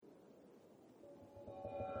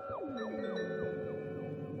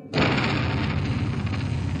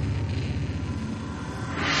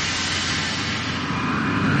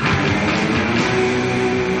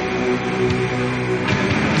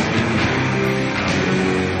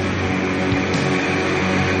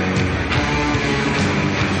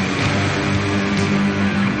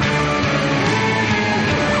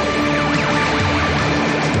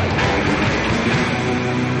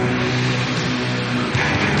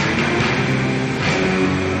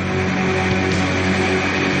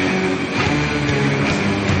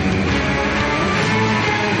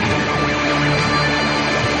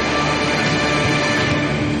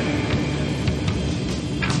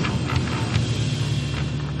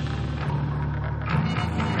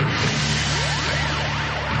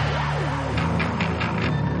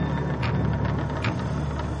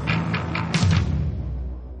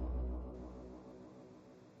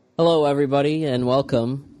Hello, everybody, and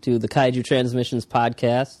welcome to the Kaiju Transmissions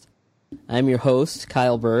podcast. I'm your host,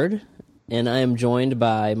 Kyle Byrd, and I am joined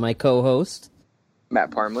by my co-host,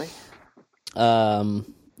 Matt Parmley.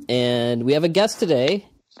 And we have a guest today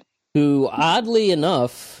who, oddly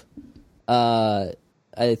enough, I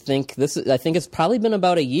think it's probably been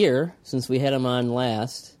about a year since we had him on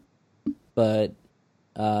last, but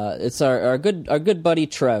it's our good buddy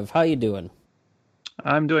Trev. How you doing?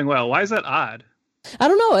 I'm doing well. Why is that odd? I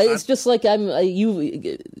don't know. It's just like you've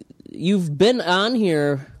been on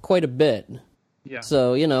here quite a bit. Yeah.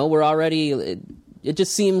 So, we're already... It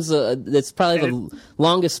just seems it's probably the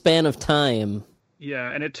longest span of time.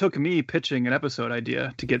 Yeah, and it took me pitching an episode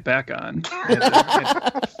idea to get back on.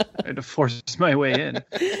 I had to force my way in.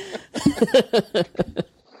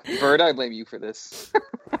 Bird, I blame you for this.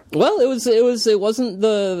 Well, it wasn't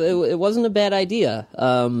a bad idea.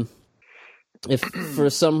 If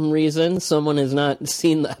for some reason someone has not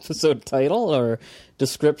seen the episode title or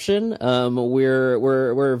description,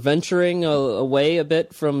 we're venturing away a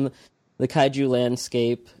bit from the kaiju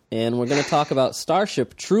landscape, and we're going to talk about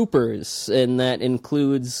Starship Troopers, and that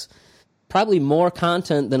includes probably more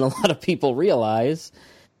content than a lot of people realize.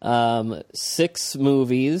 6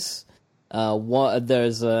 movies.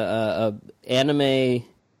 There's a anime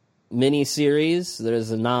miniseries.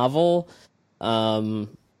 There's a novel.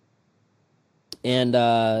 And,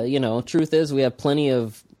 truth is we have plenty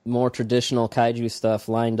of more traditional kaiju stuff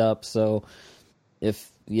lined up, so if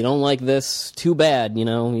you don't like this, too bad,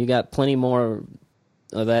 you got plenty more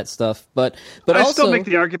of that stuff. But I also still make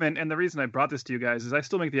the argument, and the reason I brought this to you guys is I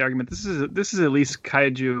still make the argument this is at least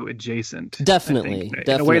kaiju adjacent. Definitely.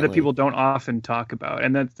 In a way that people don't often talk about.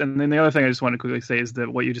 And then the other thing I just want to quickly say is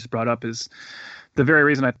that what you just brought up is the very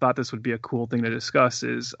reason I thought this would be a cool thing to discuss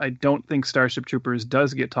is I don't think Starship Troopers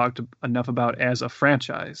does get talked enough about as a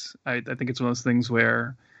franchise. I think it's one of those things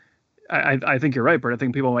where I think you're right, Bert. I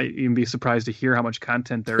think people might even be surprised to hear how much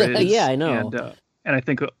content there is. Yeah, I know. And I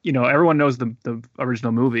think, everyone knows the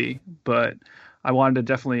original movie, but I wanted to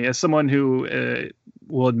definitely, as someone who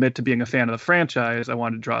will admit to being a fan of the franchise, I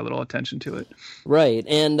wanted to draw a little attention to it. Right.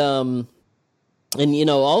 And also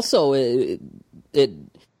it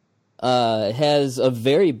has a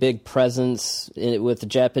very big presence with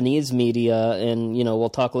Japanese media, and we'll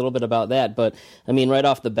talk a little bit about that. But I mean, right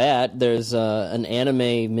off the bat, there's an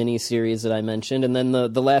anime miniseries that I mentioned, and then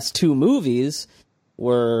the last 2 movies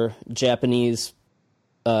were Japanese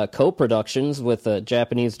co-productions with a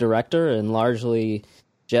Japanese director and largely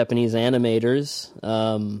Japanese animators.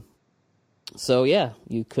 So yeah,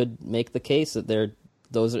 you could make the case that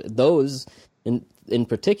those in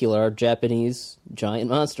particular are Japanese giant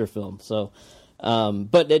monster films. So,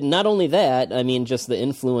 but not only that, I mean, just the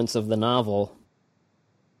influence of the novel,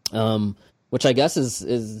 which I guess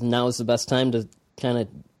is now is the best time to kind of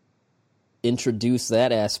introduce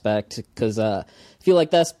that aspect, because I feel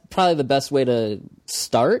like that's probably the best way to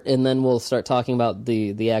start, and then we'll start talking about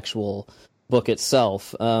the actual book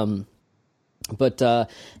itself. But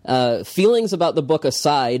feelings about the book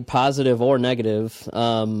aside, positive or negative,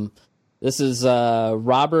 this is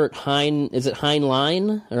Robert Hein. Is it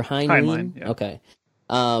Heinlein or Heinlein? Yeah. Okay.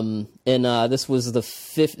 And this was the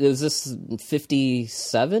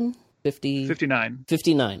 57? 59.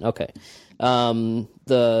 59. Okay.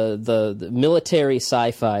 The military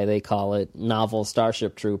sci-fi, they call it, novel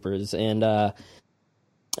Starship Troopers, and I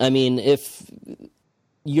mean, if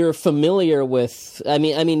you're familiar with,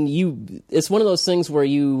 it's one of those things where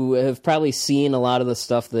you have probably seen a lot of the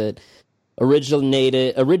stuff that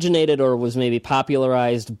originated or was maybe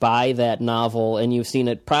popularized by that novel, and you've seen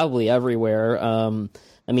it probably everywhere.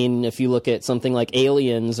 If you look at something like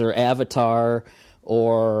Aliens or Avatar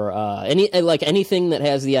or anything that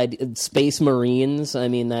has the idea, Space Marines,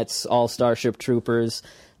 that's all Starship Troopers.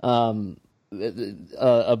 A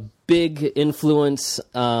big influence.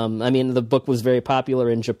 The book was very popular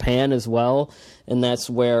in Japan as well, and that's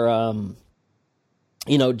where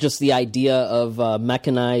just the idea of a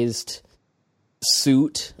mechanized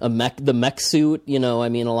suit, the mech suit, a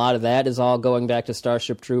lot of that is all going back to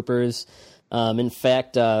Starship Troopers. In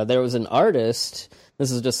fact, there was an artist, this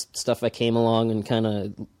is just stuff I came along and kind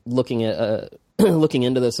of looking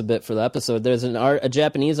into this a bit for the episode. There's a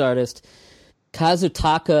Japanese artist,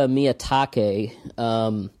 Kazutaka Miyatake,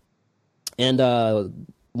 and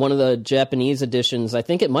one of the Japanese editions, I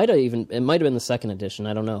think it might have been the second edition,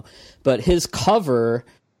 I don't know, but his cover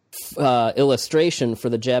illustration for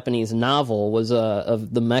the Japanese novel was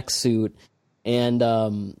of the mech suit, and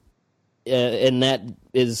that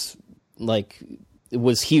is like, it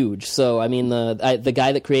was huge. So the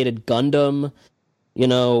guy that created Gundam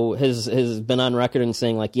has been on record and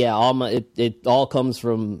saying like, yeah, it all comes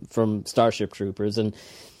from Starship Troopers, and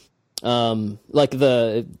like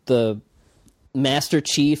the Master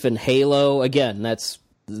Chief and Halo, again, that's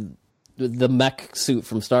the mech suit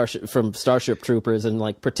from Starship Troopers, and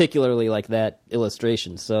like particularly like that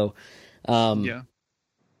illustration. So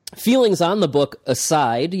feelings on the book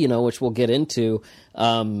aside, which we'll get into,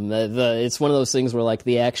 it's one of those things where like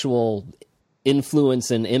the actual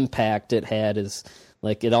influence and impact it had is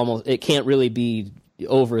like it can't really be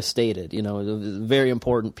overstated. It's a very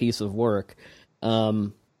important piece of work.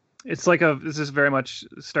 It's like this is very much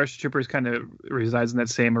Starship Troopers kind of resides in that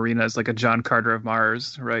same arena as like a John Carter of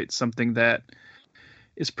Mars, right? Something that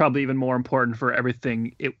is probably even more important for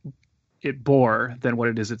everything it bore than what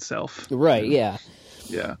it is itself. Right. Yeah.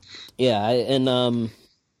 Yeah. Yeah. And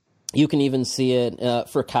you can even see it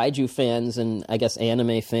for kaiju fans and I guess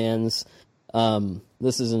anime fans.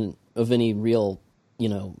 This isn't of any real,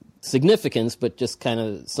 significance, but just kind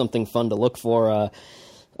of something fun to look for.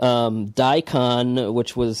 Daikon,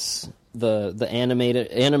 which was the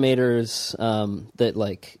animators that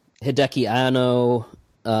like Hideki Anno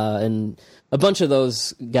and a bunch of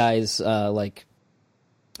those guys like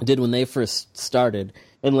did when they first started,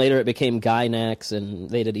 and later it became Gainax and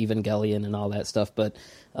they did Evangelion and all that stuff. But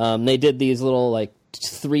they did these little like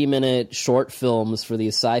 3-minute short films for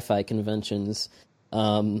these sci-fi conventions.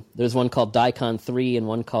 There's one called Daikon 3 and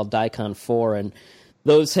one called Daikon 4, and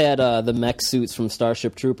those had the mech suits from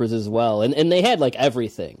Starship Troopers as well. And they had, like,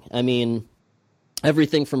 everything. I mean,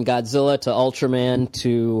 everything from Godzilla to Ultraman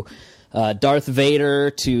to Darth Vader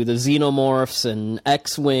to the Xenomorphs and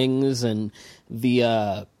X-Wings and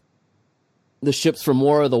the ships from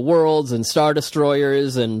War of the Worlds and Star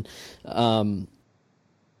Destroyers and the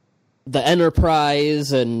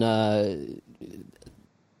Enterprise and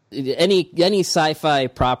any sci-fi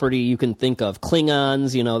property you can think of.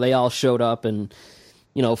 Klingons, they all showed up and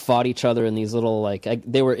fought each other in these little,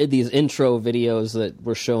 they were in these intro videos that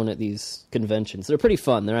were shown at these conventions. They're pretty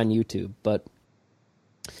fun. They're on YouTube, but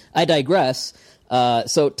I digress.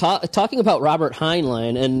 So talking about Robert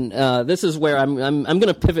Heinlein, and this is where I'm going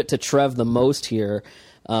to pivot to Trev the most here,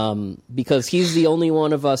 because he's the only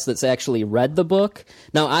one of us that's actually read the book.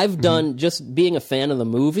 Now, I've done, just being a fan of the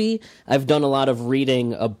movie, I've done a lot of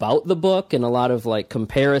reading about the book and a lot of like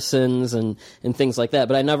comparisons and things like that,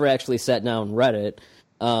 but I never actually sat down and read it.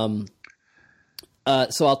 So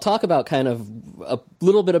I'll talk about kind of a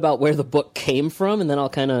little bit about where the book came from, and then I'll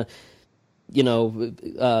kind of,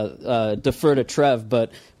 defer to Trev.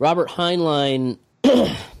 But Robert Heinlein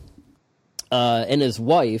and his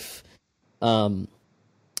wife, in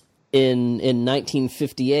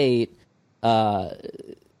 1958,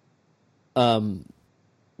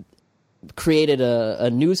 created a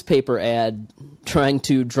newspaper ad trying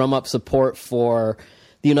to drum up support for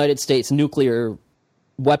the United States nuclear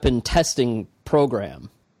weapon testing program.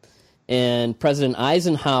 And President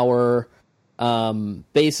Eisenhower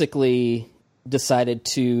basically decided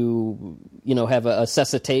to, have a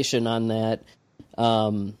cessation on that,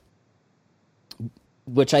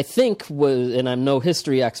 which I think was, and I'm no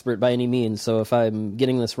history expert by any means, so if I'm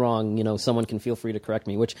getting this wrong, someone can feel free to correct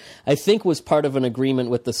me, which I think was part of an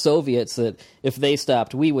agreement with the Soviets that if they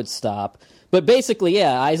stopped, we would stop. But basically,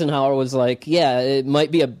 yeah, Eisenhower was like, yeah, it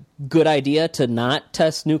might be a good idea to not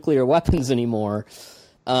test nuclear weapons anymore.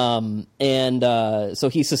 So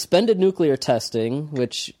he suspended nuclear testing,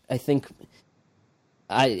 which I think,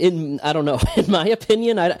 I don't know, in my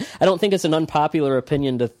opinion, I don't think it's an unpopular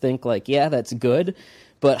opinion to think like, yeah, that's good.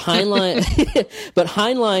 But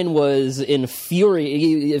Heinlein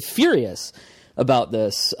was furious about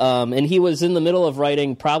this. And he was in the middle of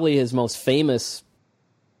writing probably his most famous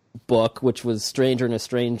book, which was Stranger in a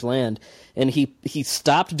Strange Land. And he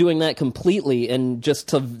stopped doing that completely, and just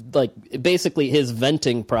to basically his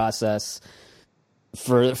venting process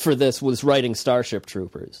for this was writing Starship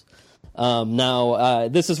Troopers. Now,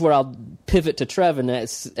 this is where I'll pivot to Trev and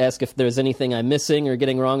ask if there's anything I'm missing or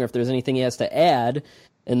getting wrong, or if there's anything he has to add,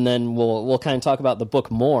 and then we'll kind of talk about the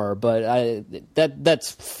book more. But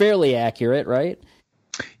that's fairly accurate, right?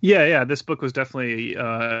 Yeah. This book was definitely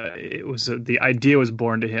the idea was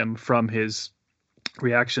born to him from his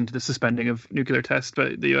reaction to the suspending of nuclear tests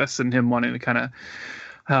by the U.S. and him wanting to kind of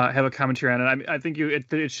have a commentary on it. I think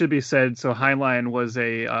it should be said. So Heinlein was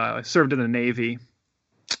served in the Navy,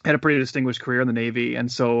 had a pretty distinguished career in the Navy, and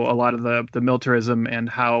so a lot of the militarism and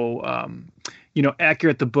how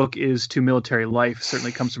accurate the book is to military life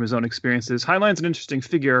certainly comes from his own experiences. Heinlein's an interesting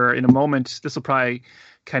figure. In a moment, this will probably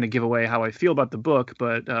kind of give away how I feel about the book,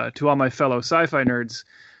 but to all my fellow sci-fi nerds,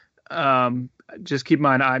 Just keep in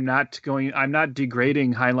mind, I'm not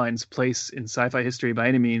degrading Heinlein's place in sci-fi history by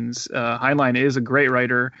any means. Heinlein is a great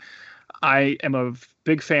writer. I am a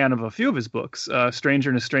big fan of a few of his books. Stranger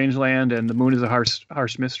in a Strange Land and The Moon is a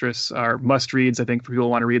Harsh Mistress are must-reads, I think, for people who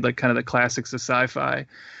want to read like kind of the classics of sci-fi.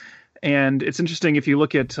 And it's interesting if you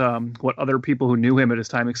look at what other people who knew him at his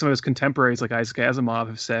time, like some of his contemporaries like Isaac Asimov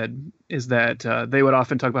have said, is that they would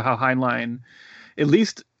often talk about how Heinlein, at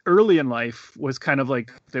least early in life, was kind of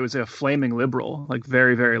like, there was a flaming liberal, like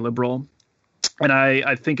very, very liberal. And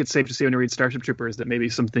I think it's safe to say when you read Starship Troopers that maybe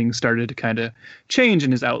some things started to kind of change in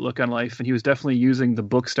his outlook on life. And he was definitely using the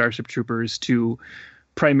book Starship Troopers to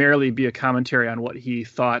primarily be a commentary on what he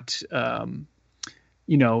thought,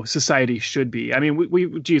 society should be. I mean,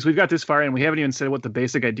 we've got this far and we haven't even said what the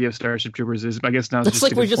basic idea of Starship Troopers is. But I guess now it's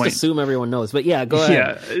like we just assume everyone knows. But yeah, go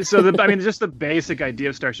ahead. Yeah. So just the basic idea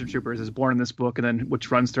of Starship Troopers is born in this book, and then which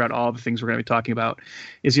runs throughout all the things we're going to be talking about.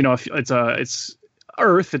 Is it's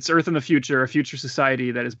Earth. It's Earth in the future, a future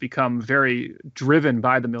society that has become very driven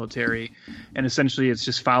by the military, and essentially it's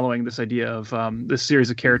just following this idea of this series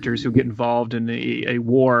of characters who get involved in a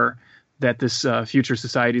war that this future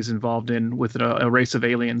society is involved in with a race of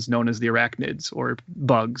aliens known as the arachnids or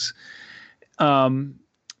bugs. And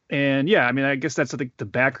yeah, I mean, I guess that's the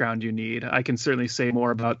background you need. I can certainly say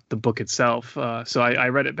more about the book itself. So I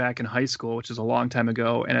read it back in high school, which is a long time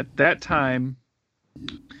ago. And at that time,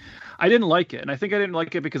 I didn't like it. And I think I didn't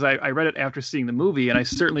like it because I read it after seeing the movie. And I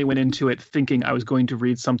certainly went into it thinking I was going to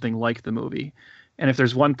read something like the movie. And if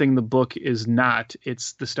there's one thing the book is not,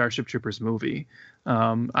 it's the Starship Troopers movie.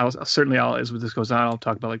 As this goes on, I'll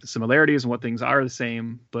talk about like the similarities and what things are the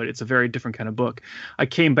same, but it's a very different kind of book. I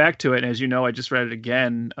came back to it, and as you know, I just read it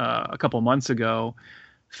again a couple months ago,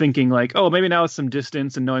 thinking like, oh, maybe now with some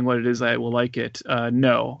distance and knowing what it is, I will like it.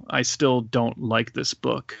 No, I still don't like this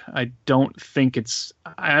book. I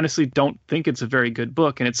honestly don't think it's a very good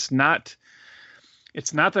book, and it's not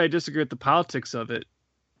that I disagree with the politics of it.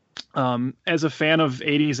 As a fan of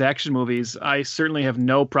 80s action movies, I certainly have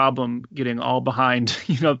no problem getting all behind,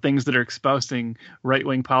 things that are espousing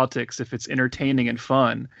right-wing politics if it's entertaining and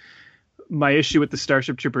fun. My issue with the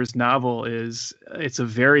Starship Troopers novel is it's a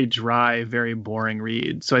very dry, very boring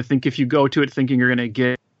read. So I think if you go to it thinking you're going to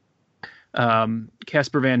get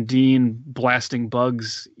Casper Van Dien blasting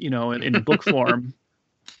bugs, in book form,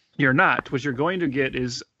 you're not. What you're going to get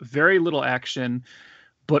is very little action,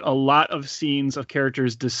 but a lot of scenes of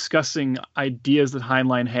characters discussing ideas that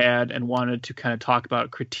Heinlein had and wanted to kind of talk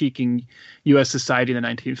about critiquing U.S. society in the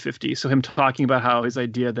 1950s. So him talking about how his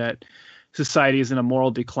idea that society is in a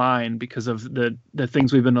moral decline because of the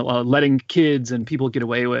things we've been letting kids and people get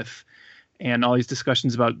away with, and all these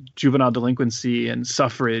discussions about juvenile delinquency and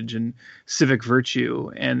suffrage and civic virtue.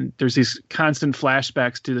 And there's these constant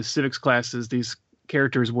flashbacks to the civics classes these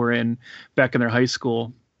characters were in back in their high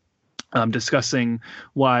school. Discussing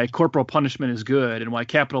why corporal punishment is good and why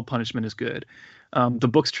capital punishment is good. The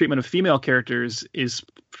book's treatment of female characters is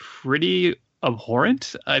pretty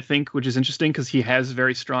abhorrent, I think, which is interesting because he has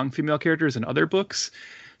very strong female characters in other books.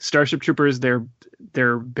 Starship Troopers,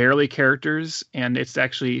 they're barely characters, and it's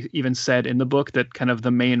actually even said in the book that kind of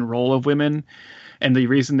the main role of women and the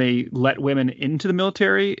reason they let women into the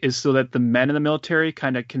military is so that the men in the military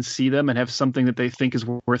kind of can see them and have something that they think is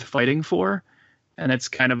worth fighting for. And it's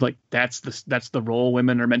kind of like that's the role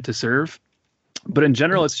women are meant to serve. But in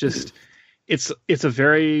general, it's just it's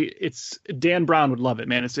Dan Brown would love it,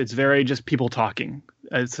 man. It's very just people talking.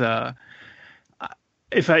 It's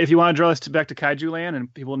if you want to draw this back to Kaiju Land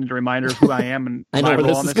and people need a reminder of who I am and my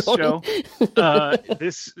role on this show,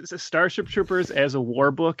 this Starship Troopers as a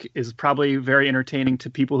war book is probably very entertaining to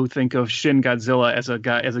people who think of Shin Godzilla as a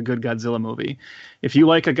good Godzilla movie. If you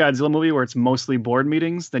like a Godzilla movie where it's mostly board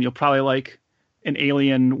meetings, then you'll probably like an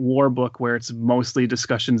alien war book where it's mostly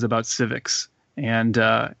discussions about civics and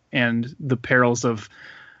the perils of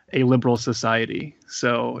a liberal society.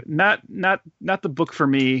 So not the book for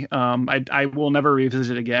me. I will never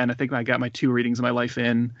revisit it again. I think I got my 2 readings of my life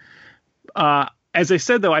in. As I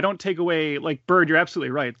said, though, I don't take away, like Byrd, you're absolutely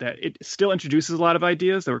right that it still introduces a lot of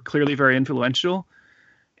ideas that were clearly very influential.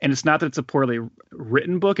 And it's not that it's a poorly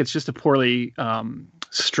written book. It's just a poorly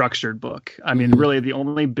structured book. I mean, really, the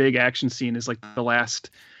only big action scene is like the last,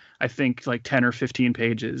 I think, like 10 or 15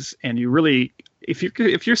 pages. And you really, if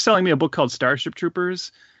you're selling me a book called Starship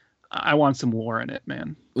Troopers, I want some war in it,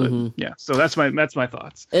 man. But yeah, so that's my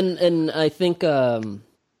thoughts. And I think, I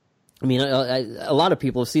mean, a lot of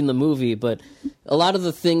people have seen the movie, but a lot of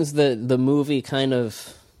the things that the movie kind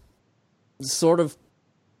of sort of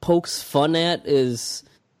pokes fun at is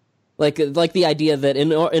like the idea that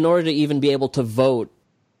in order to even be able to vote,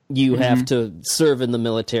 you have to serve in the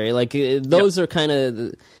military. Like those are kind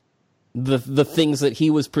of the things that he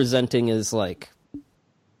was presenting as like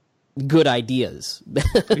good ideas,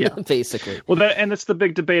 basically. Well, that's the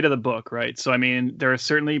big debate of the book, right? So, I mean, there are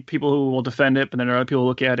certainly people who will defend it, but then there are other people who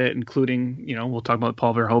look at it, including, we'll talk about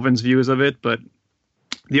Paul Verhoeven's views of it, but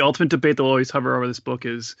the ultimate debate that will always hover over this book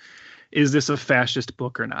is this a fascist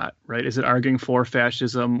book or not, right? Is it arguing for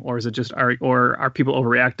fascism, or is it just or are people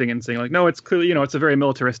overreacting and saying like, no, it's clearly, it's a very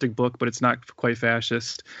militaristic book, but it's not quite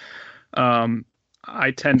fascist.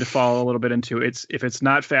 I tend to fall a little bit into if it's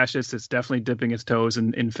not fascist, it's definitely dipping its toes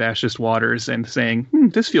in fascist waters and saying,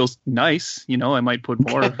 this feels nice. I might put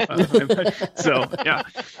more. So, yeah.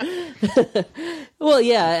 Well,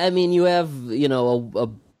 yeah, I mean, you have,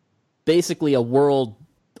 basically a world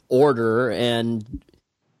order, and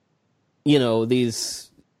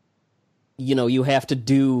these, you have to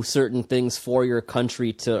do certain things for your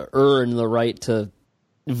country to earn the right to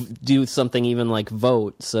do something, even like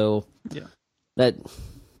vote. So that,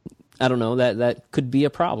 I don't know, that could be a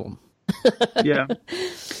problem. Yeah,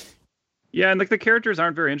 and like the characters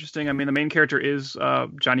aren't very interesting. I mean, the main character is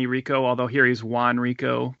Johnny Rico, although here he's Juan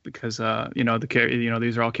Rico because these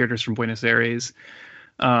are all characters from Buenos Aires.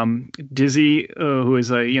 Dizzy, who is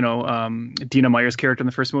Dina Meyer's character in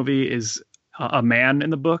the first movie, is a man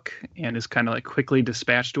in the book and is kind of like quickly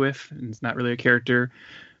dispatched with, and it's not really a character.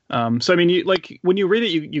 So I mean, when you read it,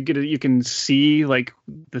 you can see like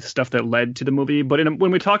the stuff that led to the movie. But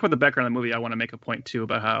when we talk about the background of the movie, I want to make a point too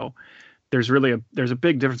about how there's a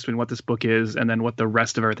big difference between what this book is and then what the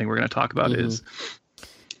rest of everything we're going to talk about is.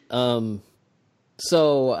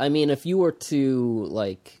 So I mean, if you were to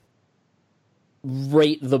like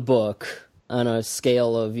rate the book on a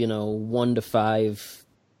scale of 1 to 5.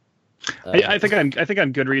 I think on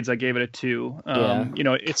Goodreads I gave it a 2.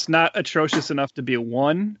 It's not atrocious enough to be a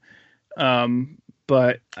 1,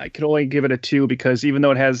 but I could only give it a 2 because even though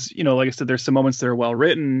it has, like I said, there's some moments that are well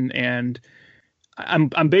written, and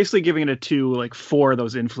I'm basically giving it a 2 like for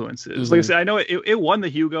those influences. Like I said, I know it won the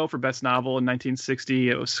Hugo for Best Novel in 1960.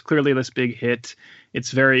 It was clearly this big hit. It's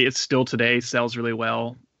still today sells really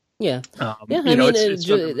well. Yeah.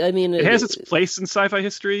 It has its place in sci-fi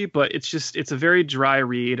history, but it's a very dry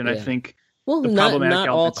read, and I think the problematic not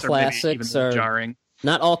all elements classics are jarring.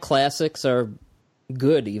 Not all classics are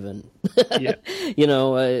good, even. Yeah.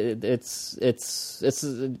 It's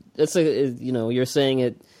a you're saying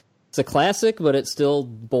it's a classic, but it's still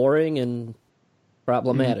boring and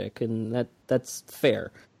problematic, and that's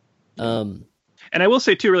fair. And I will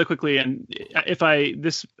say too, really quickly, and if I'm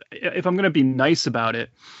going to be nice about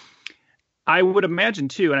it, I would imagine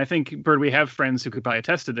too, and I think, Byrd, we have friends who could probably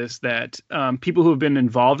attest to this, that people who have been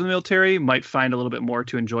involved in the military might find a little bit more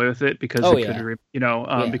to enjoy with it because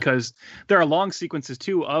because there are long sequences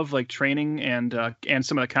too of like training and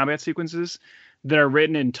some of the combat sequences that are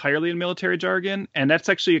written entirely in military jargon, and that's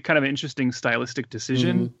actually a kind of an interesting stylistic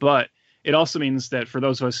decision, but it also means that for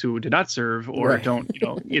those of us who did not serve or don't,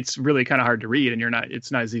 it's really kind of hard to read, and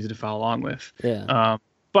it's not as easy to follow along with. Yeah.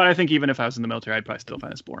 But I think even if I was in the military, I'd probably still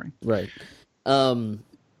find this boring. Right. I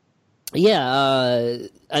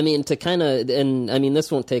mean, to kind of, and I mean, this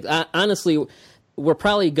won't take, honestly, we're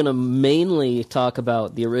probably going to mainly talk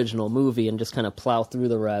about the original movie and just kind of plow through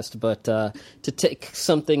the rest, but to take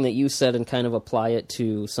something that you said and kind of apply it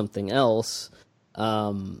to something else.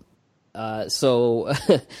 So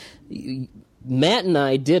Matt and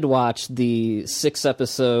I did watch the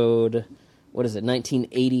 6-episode, what is it,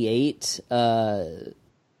 1988,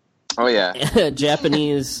 oh yeah,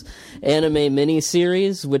 Japanese anime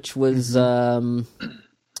miniseries, which was one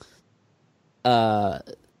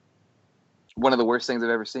of the worst things I've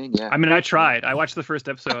ever seen. Yeah, I mean, I tried. I watched the first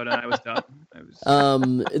episode and I was done.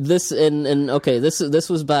 This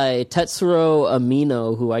was by Tetsuro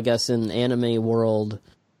Amino, who I guess in anime world,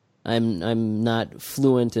 I'm not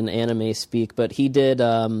fluent in anime speak, but he did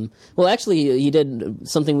he did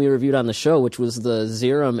something we reviewed on the show, which was the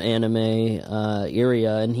Zerum anime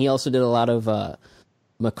area, and he also did a lot of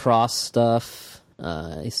Macross stuff.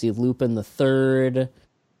 I see Lupin the Third.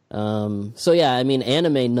 So yeah, I mean,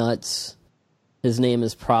 anime nuts. His name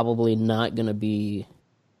is probably not going to be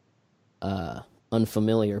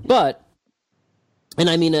unfamiliar, but, and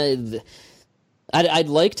I mean, I'd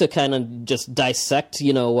like to kind of just dissect,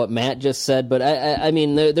 what Matt just said, but I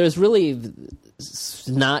mean, there's really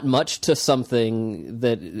not much to something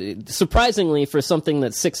that, surprisingly, for something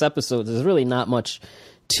that's 6 episodes, there's really not much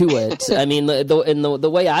to it. I mean, the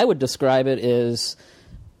way I would describe it is,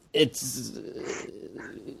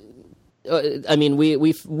 I mean,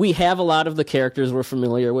 we have a lot of the characters we're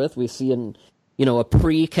familiar with. We see in a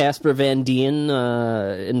pre-Casper Van Dien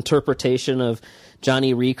interpretation of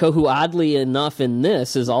Johnny Rico, who oddly enough in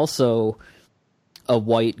this is also a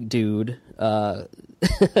white dude. We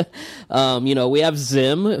have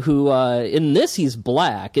Zim, who in this he's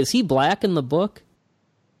black. Is he black in the book?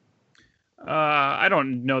 I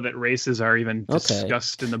don't know that races are even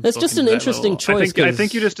discussed in the book. It's just an interesting choice. I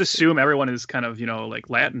think you just assume everyone is kind of, like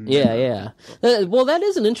Latin. Yeah. Well, that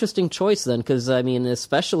is an interesting choice then, because, I mean,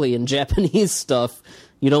 especially in Japanese stuff,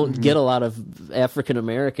 you don't get a lot of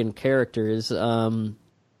African-American characters. Carmen,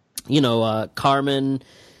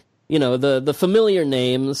 the familiar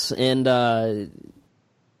names, and,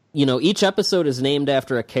 each episode is named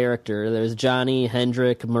after a character. There's Johnny,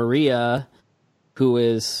 Hendrik, Maria, who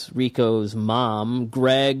is Rico's mom,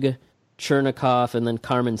 Greg, Chernikov, and then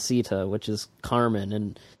Carmencita, which is Carmen.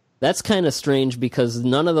 And that's kind of strange because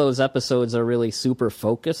none of those episodes are really super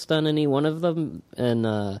focused on any one of them. And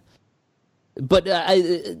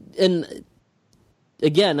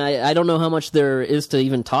again, I don't know how much there is to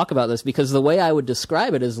even talk about this, because the way I would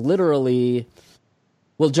describe it is literally,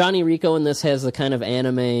 well, Johnny Rico in this has the kind of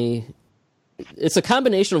anime. It's a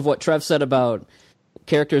combination of what Trev said about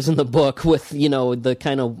characters in the book with, the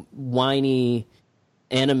kind of whiny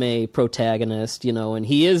anime protagonist, and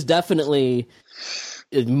he is definitely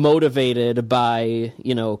motivated by,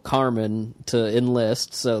 Carmen to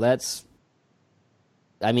enlist. So that's,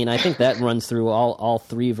 I mean, I think that runs through all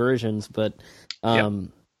three versions, but,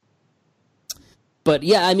 But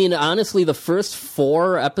yeah, I mean, honestly, the first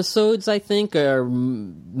 4 episodes, I think, are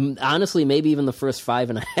honestly maybe even the first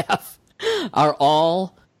 5.5 are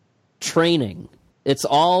all training. It's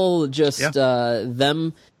all just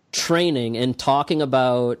them training and talking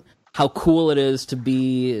about how cool it is to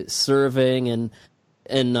be serving, and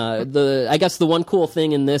I guess the one cool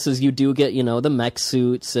thing in this is you do get the mech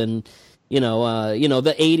suits, and the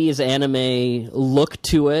 80s anime look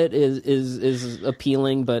to it is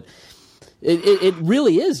appealing, but it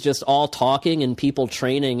really is just all talking and people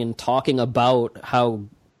training and talking about how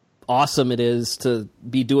awesome it is to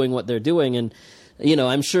be doing what they're doing. And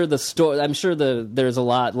I'm sure there's a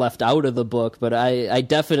lot left out of the book, but I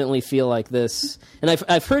definitely feel like this, and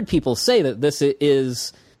I've heard people say that this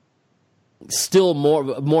is still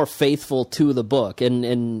more faithful to the book,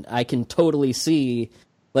 and I can totally see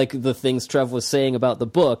like the things Trev was saying about the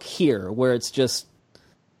book here, where it's just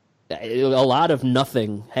a lot of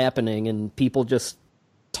nothing happening and people just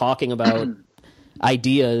talking about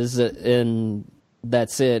ideas, and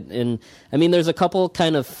that's it. And I mean, there's a couple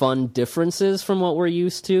kind of fun differences from what we're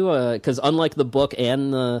used to, because unlike the book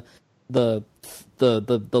and the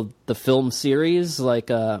film series, like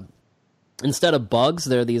instead of bugs,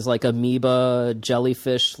 they're these like amoeba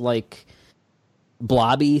jellyfish like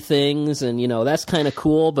blobby things, and that's kind of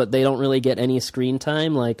cool, but they don't really get any screen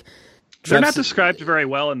time. Like, they're not described very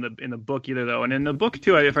well in the book either, though. And in the book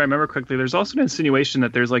too, if I remember correctly, there's also an insinuation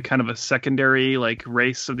that there's like kind of a secondary like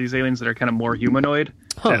race of these aliens that are kind of more humanoid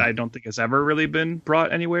that I don't think has ever really been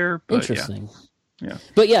brought anywhere. But interesting. Yeah.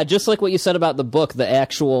 But yeah, just like what you said about the book, the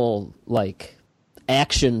actual like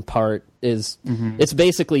action part is it's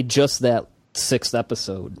basically just that 6th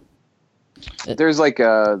episode. There's like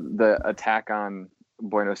the attack on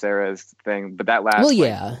Buenos Aires thing, but that lasts.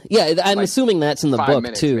 Well, I'm assuming that's in the book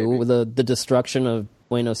minutes, too. maybe. The destruction of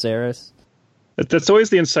Buenos Aires. That's always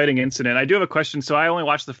the inciting incident. I do have a question. So I only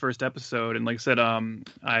watched the first episode, and like I said,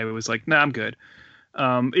 I was like, nah, I'm good.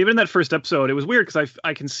 Even in that first episode, it was weird because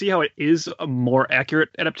I can see how it is a more accurate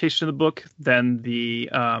adaptation of the book than the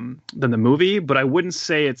movie, but I wouldn't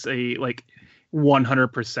say it's a like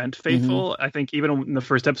 100% faithful. I think even in the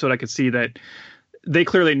first episode, I could see that they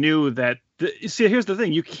clearly knew that. See, here's the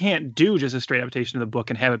thing. You can't do just a straight adaptation of the book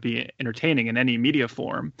and have it be entertaining in any media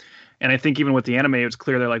form. And I think even with the anime, it was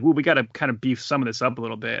clear they're like, well, we got to kind of beef some of this up a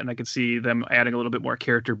little bit. And I could see them adding a little bit more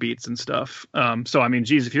character beats and stuff. So, I mean,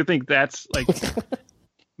 geez, if you think that's like,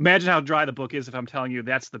 imagine how dry the book is if I'm telling you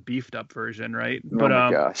that's the beefed up version, right? Oh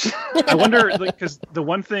my gosh. I wonder, like, because the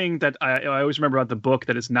one thing that I always remember about the book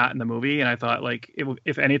that is not in the movie, and I thought, like,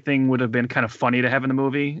 if anything would have been kind of funny to have in the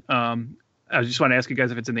movie, I just want to ask you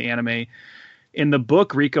guys if it's in the anime. In the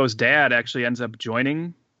book, Rico's dad actually ends up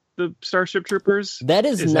joining the Starship Troopers. That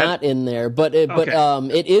is not in there, but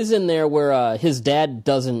it is in there where his dad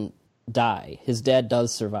doesn't die. His dad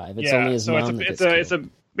does survive. It's only his mom that gets killed. It's a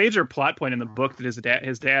major plot point in the book that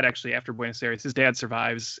his dad actually, after Buenos Aires, his dad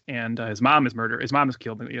survives and his mom is murdered. His mom is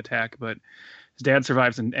killed in the attack, but his dad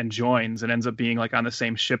survives and joins and ends up being like on the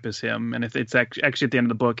same ship as him. And if it's actually at the end of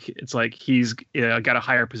the book, it's like he's got a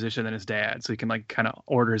higher position than his dad, so he can like kind of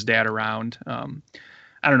order his dad around.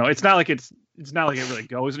 I don't know. It's not like it's it's not like it really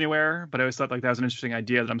goes anywhere, but I always thought like that was an interesting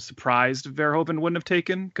idea that I'm surprised Verhoeven wouldn't have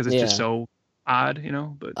taken because it's just so odd, you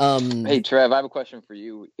know. But hey, Trev, I have a question for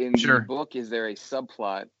you. In Sure. the book, is there a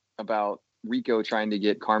subplot about Rico trying to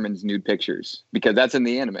get Carmen's nude pictures? Because that's in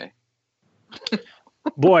the anime.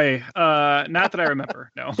 Boy, not that I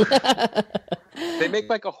remember. No. They make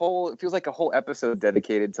like it feels like a whole episode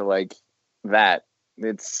dedicated to like that.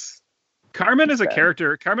 It's Carmen as a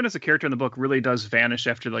character in the book really does vanish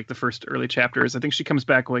after like the first early chapters. I think she comes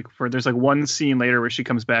back there's like one scene later where she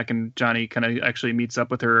comes back and Johnny kind of actually meets up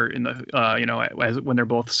with her in the when they're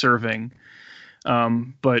both serving.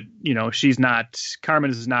 But you know,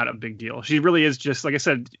 Carmen is not a big deal. She really is just, like I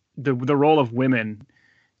said, the role of women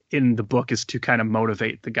in the book is to kind of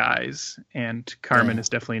motivate the guys, and Carmen is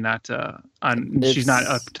definitely not she's not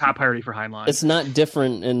a top priority for Heinlein. It's not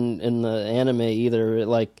different in the anime either.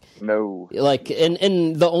 Like no, like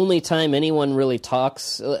and the only time anyone really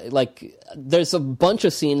talks, like there's a bunch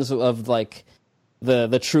of scenes of like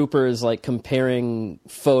the troopers like comparing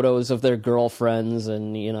photos of their girlfriends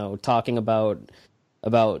and, you know, talking about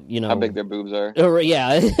you know how big their boobs are. Or,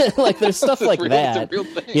 yeah, like there's stuff like that, it's a real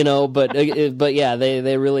thing. you know. But yeah,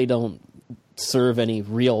 they really don't serve any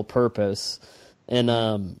real purpose.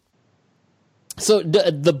 And so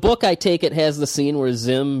the book, I take it, has the scene where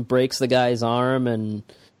Zim breaks the guy's arm and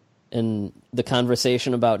the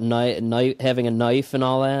conversation about having a knife and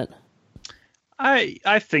all that.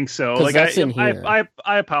 I think so. Like that's in here.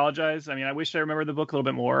 I apologize. I mean, I wish I remembered the book a little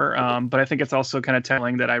bit more. But I think it's also kind of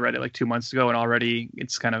telling that I read it like 2 months ago and already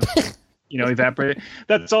it's kind of, you know, evaporated.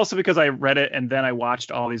 That's also because I read it and then I watched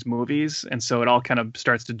all these movies, and so it all kind of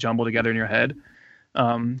starts to jumble together in your head.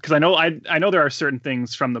 Because I know there are certain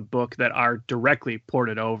things from the book that are directly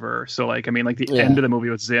ported over. So like, I mean, like the end of the movie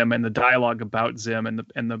with Zim and the dialogue about Zim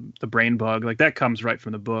and the brain bug, like that comes right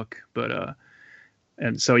from the book. But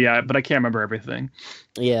and so, yeah, but I can't remember everything.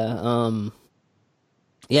 Yeah.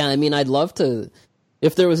 Yeah. I mean, I'd love to,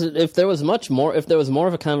 if there was more of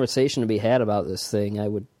a conversation to be had about this thing, I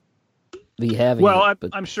would be having. Well,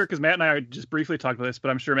 I'm sure, because Matt and I just briefly talked about this, but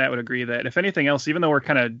I'm sure Matt would agree that if anything else, even though we're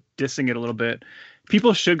kind of dissing it a little bit,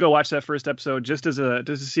 people should go watch that first episode just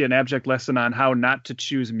to see an abject lesson on how not to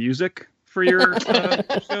choose music for your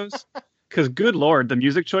shows. Because good Lord, the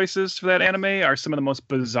music choices for that anime are some of the most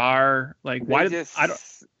bizarre. Like,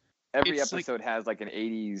 every episode has like an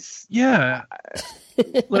 80s. Yeah.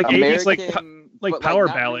 Like American, 80s, like power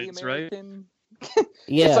ballads, really, right?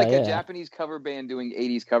 Yeah, it's like a Japanese cover band doing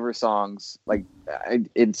 80s cover songs. Like,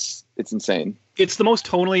 it's insane. It's the most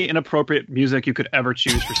tonally inappropriate music you could ever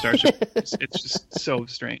choose for Starship. It's just so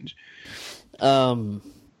strange.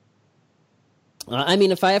 I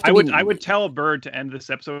mean, if I have to, I would tell Byrd to end this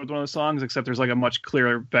episode with one of the songs, except there's like a much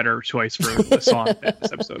clearer, better choice for the song to end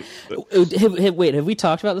this episode. Wait, have we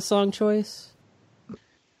talked about the song choice?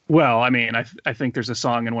 Well, I mean, I think there's a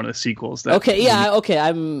song in one of the sequels. Okay.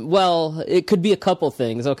 It could be a couple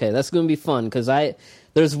things. Okay, that's going to be fun because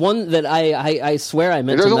there's one that I swear I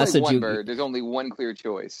meant to message you. There's only one clear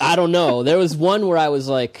choice. I don't know. There was one where I was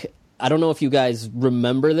like, I don't know if you guys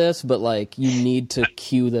remember this, but like you need to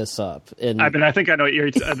cue this up. And I think I know what you're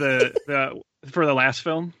the for the last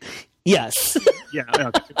film. Yes. Yeah.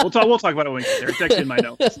 Okay. We'll talk about it when we get there. It's actually in my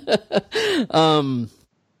notes.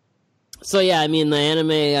 So yeah, I mean the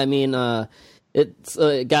anime. I mean, it's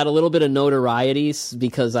got a little bit of notoriety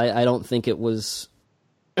because I don't think it was.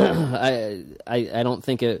 I don't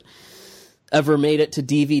think it ever made it to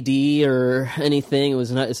DVD or anything.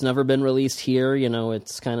 It's never been released here. You know,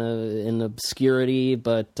 it's kind of in obscurity.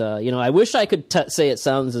 But you know, I wish I could say it's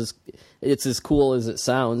as cool as it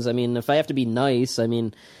sounds. I mean, if I have to be nice, I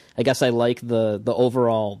mean, I guess I like the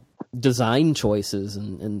overall design choices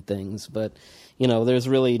and things. But you know, there's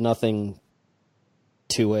really nothing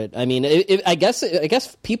to it. I mean, I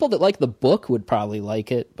guess people that like the book would probably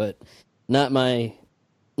like it, but not my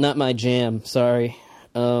jam. Sorry.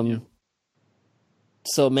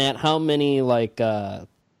 So Matt, how many I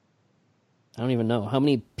don't even know how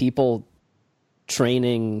many people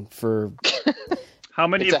training for how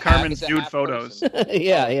many of Carmen's nude photos?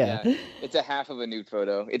 yeah. It's a half of a nude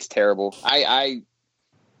photo. It's terrible. I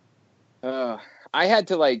had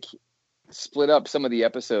to like split up some of the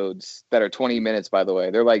episodes that are 20 minutes, by the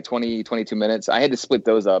way. They're like 20, 22 minutes. I had to split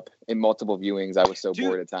those up in multiple viewings. I was so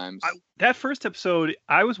bored at times. That first episode,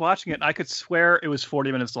 I was watching it and I could swear it was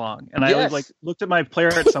 40 minutes long. And I was like, looked at my player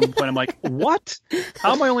at some point. I'm like, what?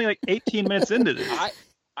 How am I only like 18 minutes into this?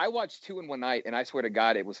 I watched 2 in one night and I swear to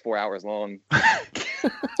God, it was 4 hours long.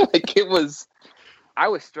 Like it was, I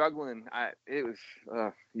was struggling. It was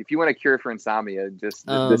if you want a cure for insomnia, just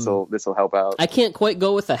this'll help out. I can't quite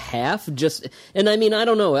go with a half. And I mean, I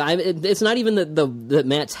don't know. It's not even that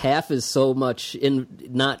Matt's half is so much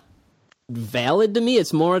not valid to me.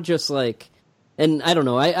 It's more just like, and I don't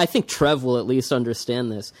know. I think Trev will at least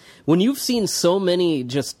understand this. When you've seen so many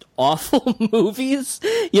just awful movies,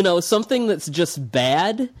 something that's just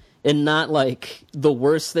bad and not like the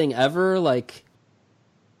worst thing ever, like.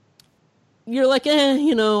 You're like,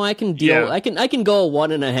 I can deal. Yeah. I can go a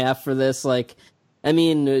 1.5 for this. Like, I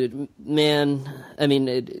mean,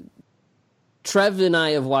 Trev and I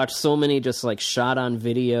have watched so many just like shot on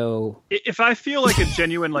video. If I feel like a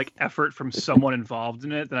genuine like effort from someone involved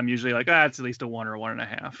in it, then I'm usually like, it's at least a 1 or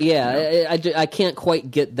 1.5. Yeah, I can't quite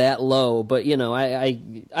get that low, but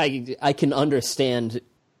I can understand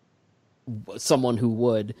someone who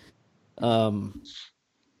would.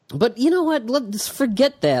 But you know what? Let's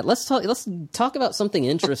forget that. Let's talk about something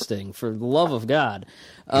interesting. For the love of God,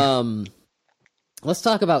 let's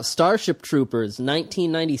talk about Starship Troopers,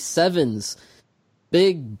 1997's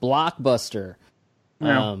big blockbuster,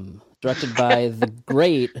 directed by the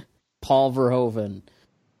great Paul Verhoeven.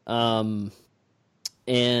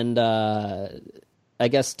 And I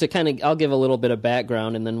guess I'll give a little bit of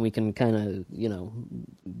background, and then we can kind of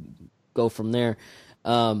go from there.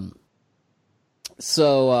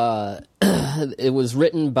 So it was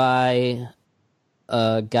written by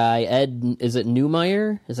a guy, Ed. Is it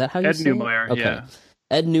Neumeyer? Is that how you say it? Ed Neumeyer. Okay. Yeah.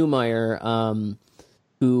 Ed Neumeyer,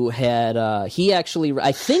 who had I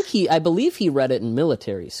believe he read it in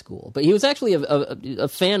military school, but he was actually a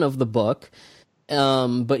fan of the book.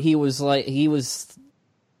 But he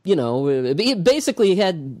basically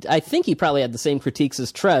had. I think he probably had the same critiques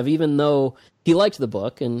as Trev, even though he liked the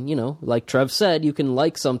book. And like Trev said, you can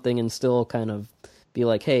like something and still kind of be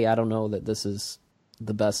like, hey, I don't know that this is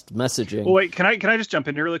the best messaging. Well, wait, can I just jump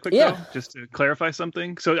in here really quick, though? Just to clarify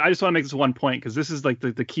something? So I just want to make this one point, because this is like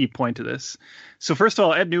the key point to this. So first of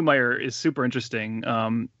all, Ed Neumeyer is super interesting.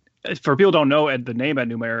 For people who don't know the name Ed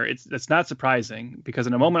Neumeyer, it's not surprising, because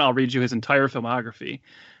in a moment I'll read you his entire filmography.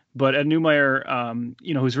 But Ed Neumeyer,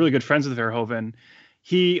 who's really good friends with Verhoeven,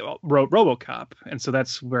 he wrote RoboCop, and so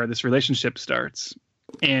that's where this relationship starts.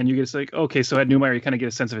 And you get like, okay, so Ed Neumeyer, you kind of get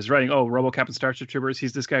a sense of his writing. Oh, RoboCop and Starship Troopers.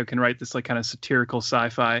 He's this guy who can write this like kind of satirical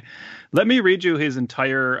sci-fi. Let me read you his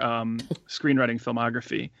entire screenwriting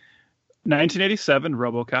filmography. 1987,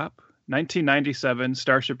 RoboCop. 1997,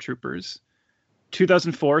 Starship Troopers.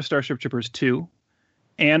 2004, Starship Troopers 2.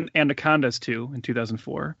 And Anacondas 2 in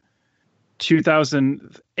 2004.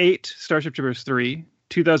 2008, Starship Troopers 3.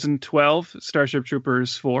 2012, Starship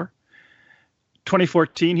Troopers 4.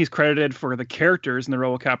 2014, he's credited for the characters in the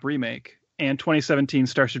RoboCop remake, and 2017,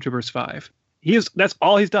 Starship Troopers 5. That's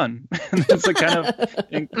all he's done. It's a kind of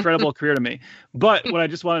incredible career to me. But what I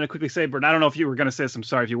just wanted to quickly say, Bert, I don't know if you were going to say this, I'm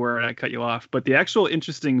sorry if you were and I cut you off, but the actual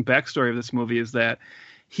interesting backstory of this movie is that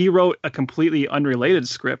he wrote a completely unrelated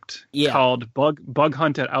script called Bug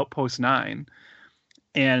Hunt at Outpost 9.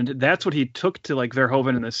 And that's what he took to like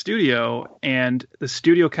Verhoeven in the studio, and the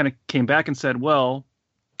studio kind of came back and said, well,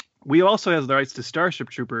 we also have the rights to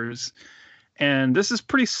Starship Troopers, and this is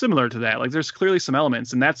pretty similar to that. Like, there's clearly some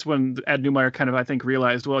elements, and that's when Ed Neumeyer kind of, I think,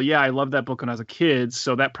 realized, well, yeah, I loved that book when I was a kid,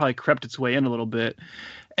 so that probably crept its way in a little bit.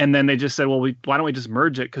 And then they just said, well, why don't we just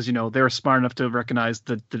merge it? Because, they were smart enough to recognize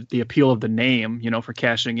the appeal of the name, for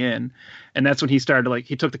cashing in. And that's when he started to,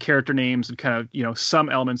 he took the character names and kind of, some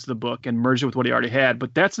elements of the book and merged it with what he already had.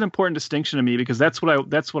 But that's an important distinction to me, because that's what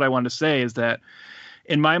I wanted to say, is that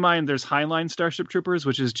in my mind, there's Heinlein Starship Troopers,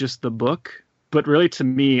 which is just the book. But really, to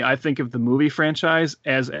me, I think of the movie franchise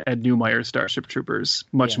as Ed Neumeyer's Starship Troopers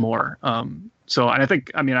much more. So, and I think,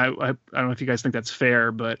 I don't know if you guys think that's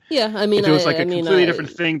fair, but if it was like a completely different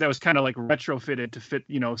thing that was kind of like retrofitted to fit,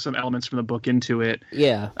 some elements from the book into it.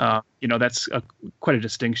 Yeah. That's quite a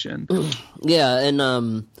distinction. Yeah. And,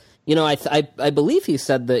 I believe he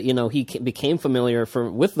said that, he became familiar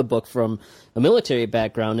with the book from a military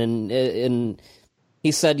background. And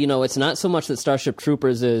he said, it's not so much that Starship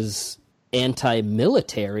Troopers is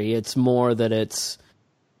anti-military, it's more that it's,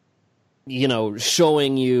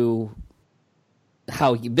 showing you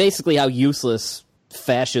how useless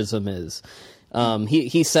fascism is.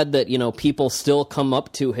 He said that, people still come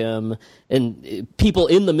up to him, and people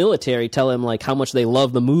in the military tell him like how much they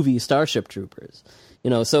love the movie Starship Troopers.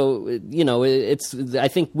 So it's. I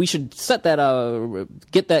think we should set that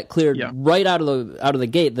get that cleared right out of the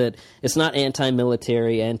gate, that it's not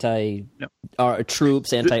anti-military,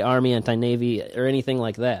 troops, anti-army, anti-navy, or anything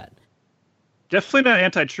like that. Definitely not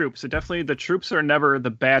anti-troops. So definitely, the troops are never the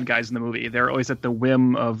bad guys in the movie. They're always at the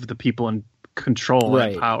whim of the people in control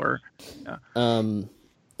right. and power. Yeah.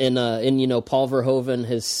 And Paul Verhoeven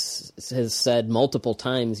has said multiple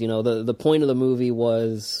times, the point of the movie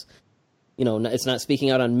was, it's not speaking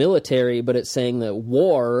out on military, but it's saying that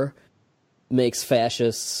war makes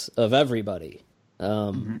fascists of everybody.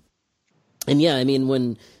 And yeah, I mean,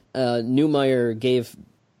 when Neumeier gave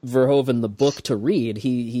Verhoeven the book to read,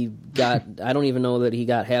 he got, I don't even know that he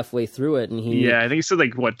got halfway through it, and I think he said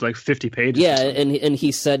like 50 pages. Yeah, and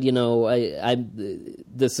he said,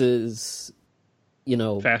 this is,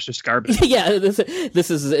 fascist garbage. Yeah, this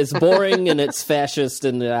is, it's boring and it's fascist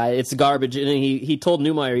and it's garbage. And he told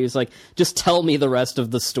Neumeier, he was like, just tell me the rest of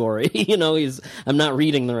the story. I'm not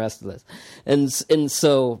reading the rest of this. And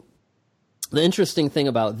so the interesting thing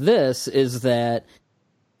about this is that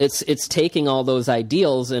it's taking all those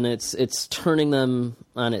ideals and it's turning them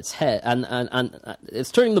on its head.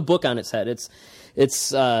 It's turning the book on its head.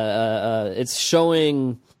 It's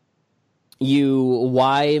showing you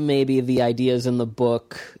why maybe the ideas in the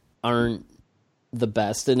book aren't the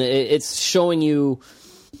best, and it's showing you,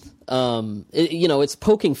 it's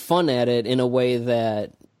poking fun at it in a way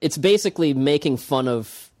that it's basically making fun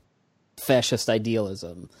of fascist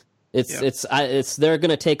idealism. It's they're going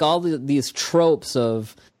to take all these tropes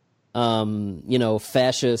of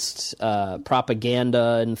fascist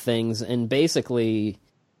propaganda and things, and basically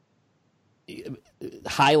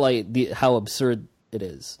highlight how absurd it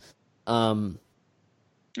is.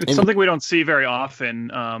 It's something we don't see very often,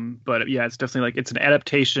 but yeah, it's definitely like it's an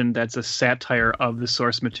adaptation that's a satire of the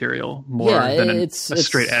source material more than a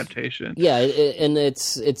straight adaptation. Yeah, and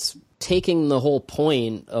it's taking the whole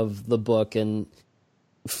point of the book and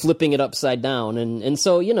flipping it upside down, and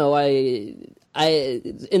so so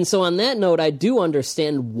on that note, I do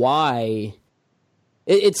understand why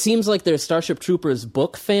it seems like there's Starship Troopers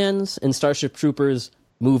book fans and Starship Troopers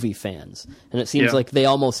movie fans, and it seems like they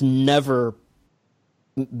almost never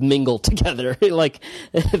mingle together. And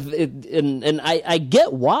I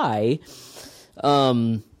get why.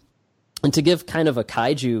 And to give kind of a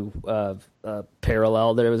kaiju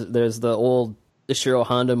parallel, there's the old Ishiro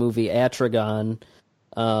Honda movie Atragon.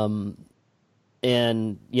 And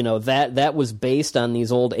that was based on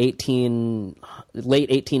these old late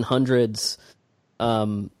 1800s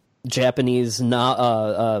Japanese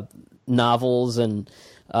novels and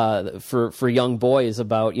for young boys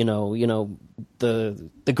about the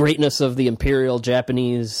greatness of the Imperial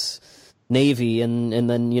Japanese Navy, and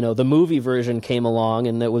then the movie version came along,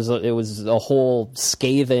 and it was a whole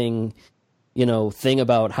scathing thing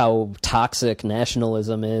about how toxic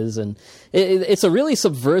nationalism is, and it's a really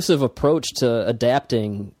subversive approach to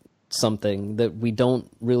adapting something that we don't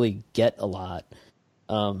really get a lot.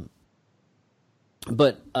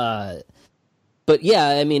 But yeah,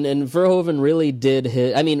 I mean, and Verhoeven really did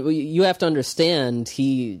his. I mean, you have to understand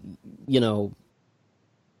he's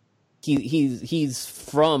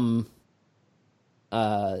from.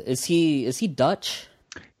 Is he Dutch?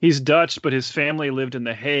 He's Dutch, but his family lived in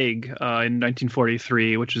The Hague in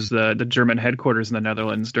 1943, which is the German headquarters in the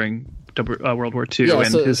Netherlands during World War II. Yeah,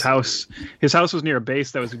 and his house was near a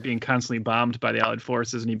base that was being constantly bombed by the Allied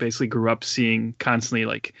forces, and he basically grew up seeing constantly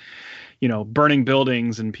burning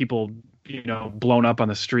buildings and people blown up on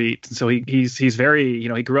the street. And so he's very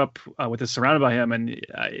he grew up with this surrounded by him, and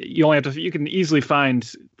you can easily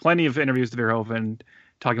find plenty of interviews with Verhoeven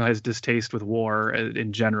talking about his distaste with war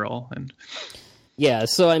in general. And yeah,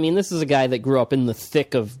 so I mean, this is a guy that grew up in the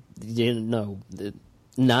thick of Nazism,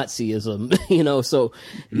 so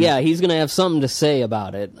yeah, he's going to have something to say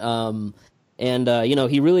about it. And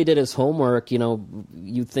he really did his homework.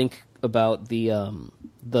 You think about the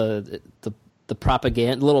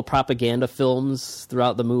propaganda, little propaganda films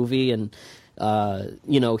throughout the movie, and the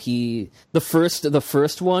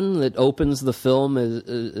first one that opens the film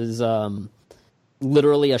is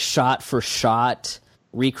literally a shot for shot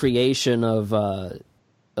recreation of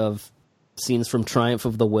scenes from Triumph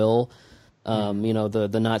of the Will,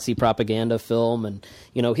 the Nazi propaganda film. And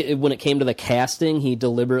when it came to the casting, he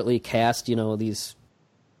deliberately cast these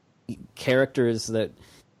characters that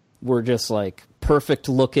were just like perfect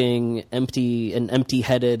looking,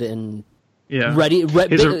 empty-headed, and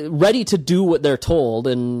ready to do what they're told.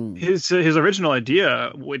 And his original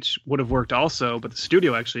idea, which would have worked also, but the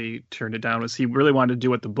studio actually turned it down, was he really wanted to do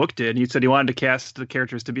what the book did. He said he wanted to cast the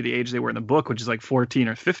characters to be the age they were in the book, which is like 14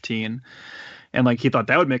 or 15. And he thought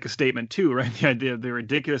that would make a statement too, right? The idea of the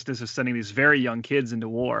ridiculousness of sending these very young kids into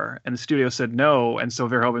war. And the studio said no. And so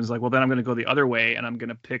Verhoeven's like, well, then I'm going to go the other way, and I'm going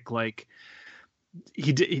to pick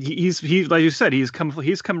he's like you said, he's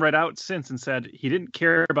come right out since and said he didn't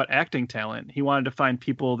care about acting talent. He wanted to find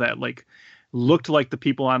people that looked like the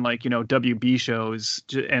people on like, WB shows,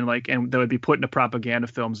 and that would be put into propaganda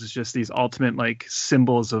films as just these ultimate like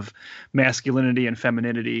symbols of masculinity and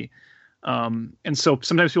femininity. And so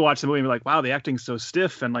sometimes people watch the movie and be like, wow, the acting's so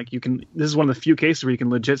stiff. And like, this is one of the few cases where you can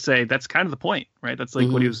legit say that's kind of the point, right? That's like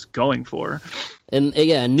what he was going for. And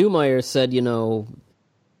yeah, Newmeyer said,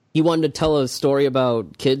 he wanted to tell a story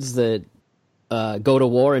about kids that go to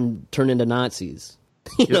war and turn into Nazis,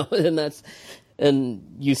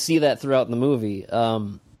 and you see that throughout the movie.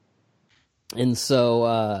 And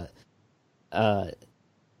so,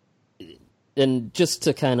 and just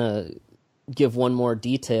to kind of give one more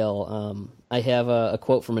detail, I have a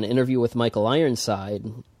quote from an interview with Michael Ironside,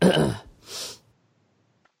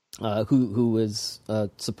 who is a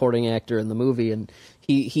supporting actor in the movie, and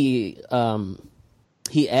he asked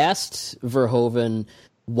Verhoeven,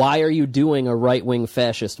 why are you doing a right-wing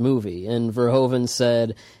fascist movie? And Verhoeven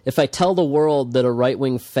said, if I tell the world that a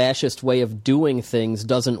right-wing fascist way of doing things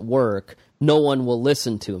doesn't work, no one will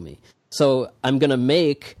listen to me. So I'm going to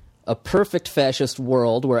make a perfect fascist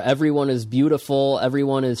world where everyone is beautiful,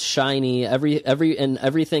 everyone is shiny, and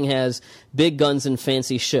everything has big guns and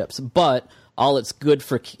fancy ships, but all it's good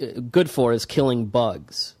for is killing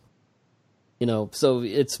bugs. So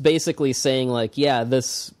it's basically saying like, yeah,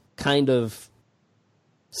 this kind of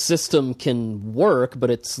system can work, but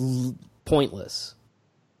it's pointless.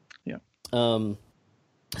 Yeah. So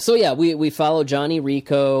yeah, we follow Johnny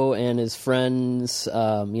Rico and his friends,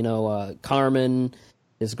 Carmen,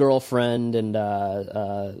 his girlfriend, and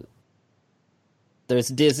there's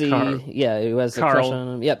Dizzy, who has a crush on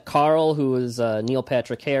him. Yep, Carl, who is Neil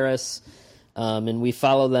Patrick Harris, and we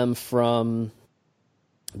follow them from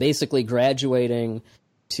basically graduating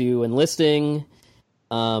to enlisting,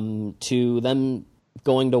 to them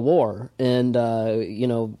going to war, and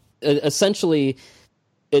essentially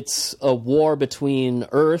it's a war between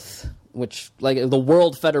Earth, which like the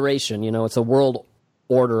World Federation, it's a world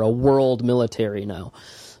order, a world military now,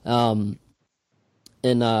 and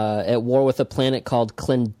at war with a planet called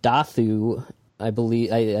Klendathu, I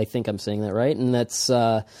believe. I think I'm saying that right, and that's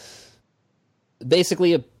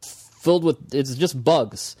basically filled with, it's just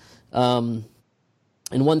bugs.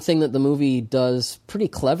 And one thing that the movie does pretty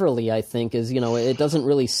cleverly, I think, is, it doesn't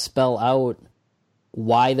really spell out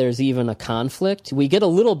why there's even a conflict. We get a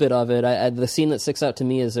little bit of it. The scene that sticks out to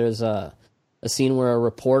me is there's a scene where a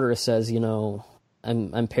reporter says,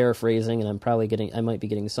 I'm paraphrasing, and I might be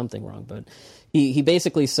getting something wrong, but he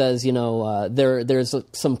basically says, there's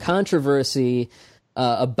some controversy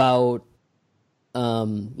about,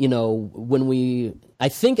 when I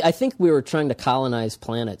think we were trying to colonize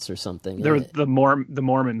planets or something. The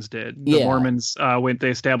Mormons did. The Mormons they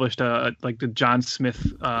established the John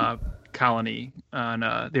Smith colony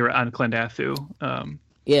on they were on Klendathu.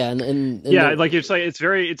 It's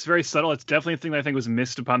very subtle. It's definitely a thing that I think was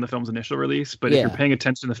missed upon the film's initial release. But if you're paying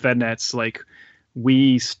attention to the FedNets, like,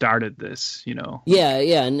 we started this,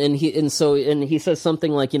 and he says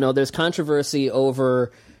something like, there's controversy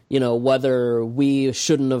over, whether we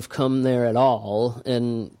shouldn't have come there at all.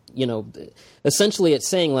 And, essentially it's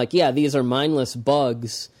saying like, yeah, these are mindless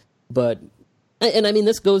bugs, but, and I mean,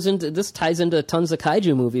 this ties into tons of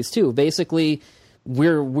kaiju movies too. Basically,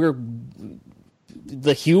 we're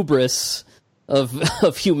the hubris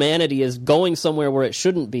of humanity is going somewhere where it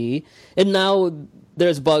shouldn't be. And now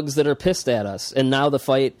there's bugs that are pissed at us. And now the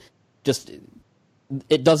fight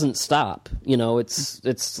it doesn't stop.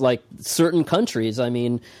 It's like certain countries, I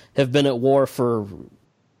mean, have been at war for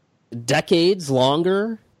decades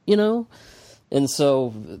longer, and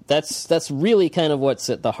so that's really kind of what's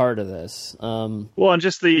at the heart of this. Well, and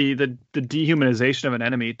just the dehumanization of an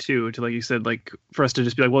enemy too, to, like you said, like for us to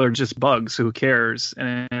just be like, well, they're just bugs, so who cares?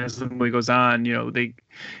 And as the movie goes on, you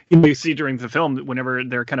see during the film, whenever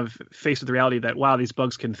they're kind of faced with the reality that, wow, these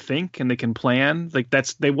bugs can think and they can plan, like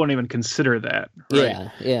they won't even consider that, right?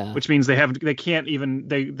 Yeah. Which means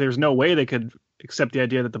there's no way they could accept the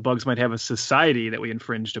idea that the bugs might have a society that we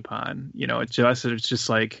infringed upon. It's just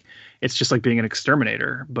like being an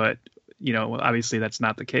exterminator, but obviously that's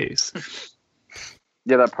not the case.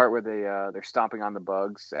 Yeah, that part where they're stomping on the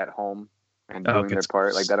bugs at home and doing their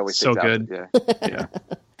part, like that always so sticks good. Out.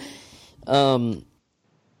 Yeah.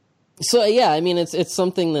 So yeah, I mean, it's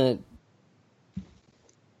something that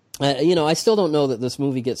I still don't know that this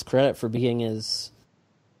movie gets credit for being as,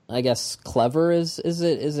 I guess, clever as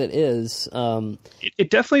it is. It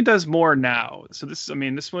definitely does more now. So this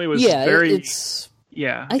movie was very.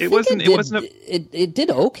 It did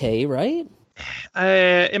okay, right?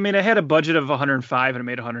 I mean, it had a budget of 105 and it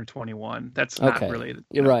made 121. That's not really.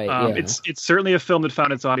 You're right. Yeah. It's certainly a film that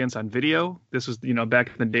found its audience on video. This was back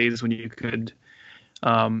in the days when you could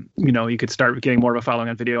you could start getting more of a following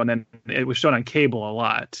on video, and then it was shown on cable a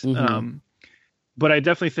lot. Mm-hmm. But I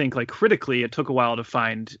definitely think, like, critically, it took a while to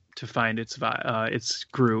find its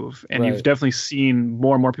groove, and Right. you've definitely seen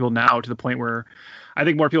more and more people now, to the point where I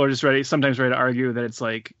think more people are just sometimes ready to argue that it's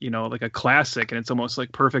like, like a classic, and it's almost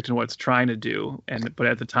like perfect in what it's trying to do. But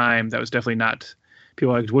at the time, that was definitely not.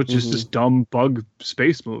 People were like, what's just this dumb bug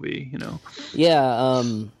space movie, Yeah.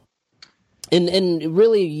 And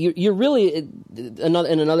really, you're really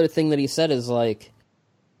another thing that he said is like,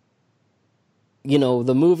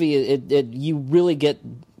 the movie,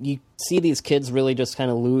 you see these kids really just kind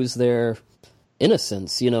of lose their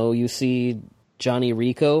innocence. You see Johnny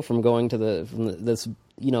Rico from going to this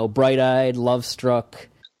bright-eyed, love-struck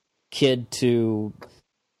kid to,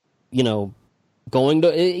 going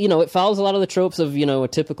to, it follows a lot of the tropes of, a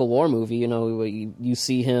typical war movie. You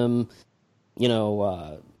see him,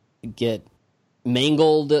 get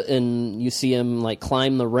mangled, and you see him like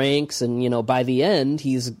climb the ranks, and by the end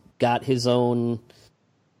he's got his own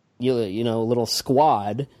little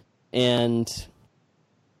squad, and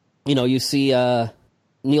you see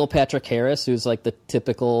Neil Patrick Harris, who's like the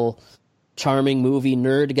typical charming movie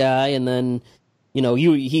nerd guy, and then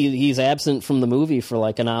he's absent from the movie for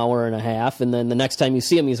like an hour and a half, and then the next time you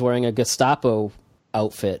see him he's wearing a Gestapo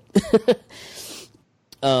outfit.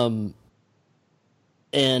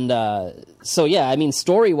 So yeah, I mean,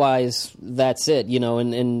 story-wise, that's it,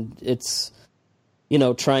 and it's,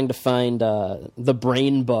 trying to find the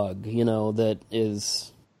brain bug, that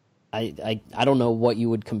is, I don't know what you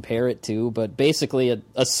would compare it to, but basically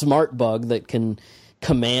a smart bug that can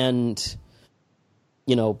command,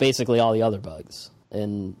 basically all the other bugs.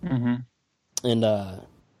 And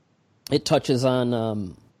it touches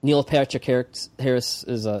on Neil Patrick Harris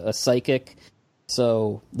is a psychic.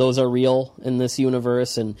 So those are real in this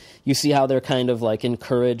universe, and you see how they're kind of like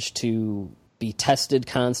encouraged to be tested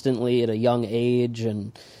constantly at a young age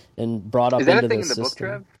and brought up into the system. Is that a thing in the book,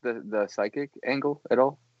 Trev? The psychic angle at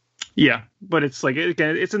all? Yeah, but it's like,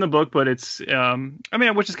 again, it's in the book, but it's which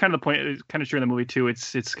is kind of the point. It's kind of true in the movie too.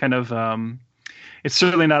 It's kind of it's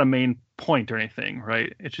certainly not a main point or anything,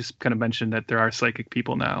 right? It's just kind of mentioned that there are psychic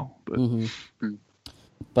people now, but. Mm-hmm.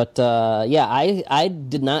 But yeah, I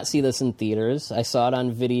did not see this in theaters. I saw it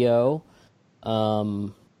on video.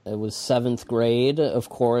 It was 7th grade. Of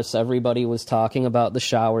course, everybody was talking about the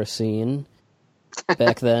shower scene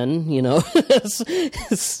back then.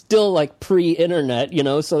 It's still like pre-internet.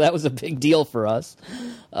 So that was a big deal for us.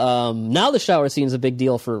 Now the shower scene is a big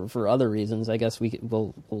deal for other reasons. I guess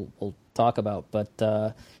we'll talk about.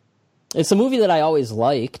 But it's a movie that I always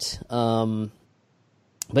liked.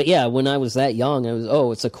 But yeah, when I was that young,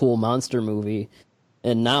 it's a cool monster movie.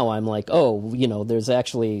 And now I'm like, there's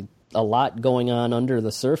actually a lot going on under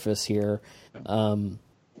the surface here.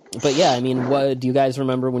 But yeah, I mean, what do you guys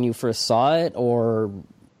remember when you first saw it, or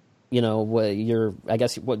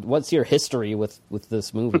what's your history with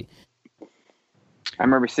this movie? I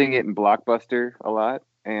remember seeing it in Blockbuster a lot,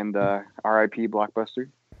 and R.I.P. Blockbuster,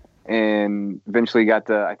 and eventually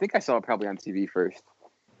I think I saw it probably on TV first.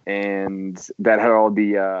 And that had all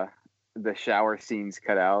the shower scenes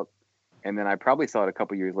cut out, and then I probably saw it a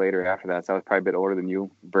couple years later after that. So I was probably a bit older than you,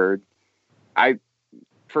 Byrd.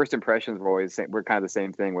 First impressions were kind of the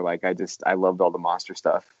same thing. We're like, I loved all the monster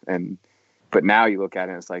stuff, but now you look at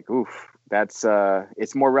it and it's like, oof, that's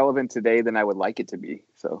it's more relevant today than I would like it to be.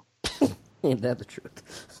 So, ain't that the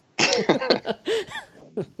truth?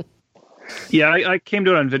 Yeah, I came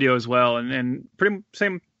to it on video as well, and pretty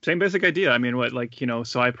same basic idea. I mean,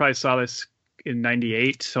 so I probably saw this in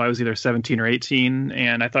 98, so I was either 17 or 18,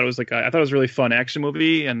 and I thought it was a really fun action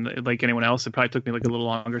movie, and like anyone else, it probably took me like a little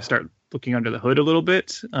longer to start looking under the hood a little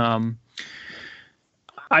bit.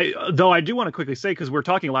 I do want to quickly say, because we're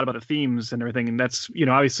talking a lot about the themes and everything, and that's,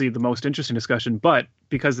 obviously the most interesting discussion, but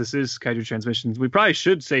because this is Kaiju Transmissions, we probably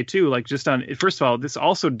should say too, like, just on, first of all, this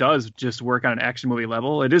also does just work on an action movie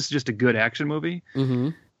level. It is just a good action movie. Mm-hmm.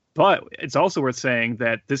 But it's also worth saying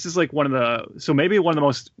that this is like one of the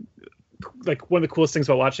coolest things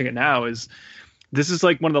about watching it now is this is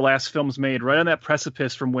like one of the last films made right on that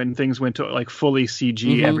precipice from when things went to like fully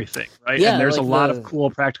CG everything, right? Yeah, and there's like a lot of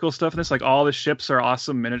cool practical stuff in this. Like all the ships are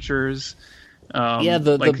awesome miniatures. A lot of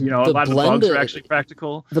the bugs are actually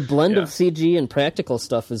practical. The blend of CG and practical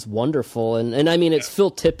stuff is wonderful. And I mean, it's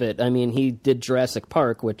Phil Tippett. I mean, he did Jurassic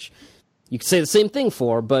Park, which you could say the same thing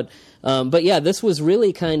for, but yeah, this was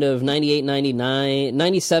really kind of 98, 99,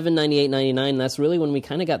 97, 98, 99. That's really when we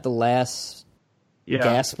kind of got the last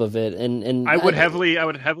gasp of it. And I would heavily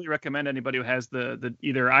recommend anybody who has the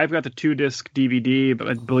either I've got the 2-disc DVD, but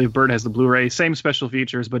I believe Byrd has the Blu-ray, same special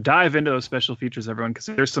features, but dive into those special features, everyone, because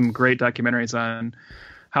there's some great documentaries on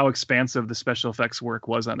how expansive the special effects work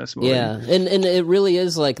was on this movie. Yeah, and it really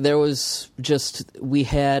is like there was we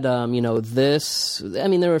had this. I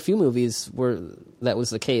mean, there were a few movies where that was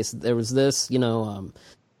the case. There was this,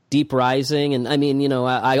 Deep Rising, and I mean,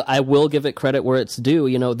 I will give it credit where it's due.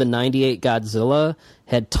 The '98 Godzilla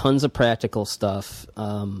had tons of practical stuff,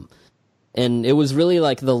 and it was really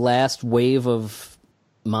like the last wave of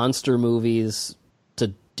monster movies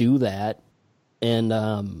to do that,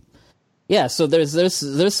 and yeah, so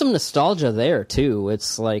there's some nostalgia there too.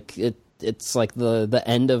 It's like it's like the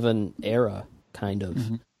end of an era, kind of.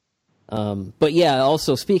 Mm-hmm. But yeah,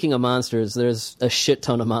 also speaking of monsters, there's a shit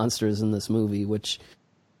ton of monsters in this movie, which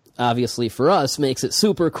obviously for us makes it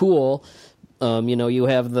super cool. You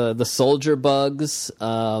have the soldier bugs,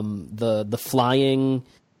 the flying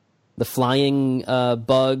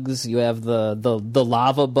bugs. You have the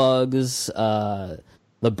lava bugs, the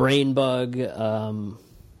brain bug.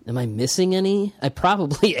 Am I missing any? I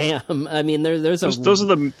probably am. I mean, those are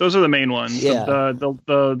the main ones. Yeah.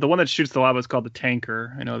 The one that shoots the lava is called the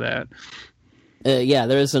tanker. I know that. Yeah,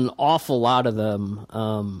 there's an awful lot of them,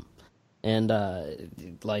 and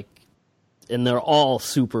they're all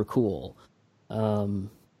super cool. Do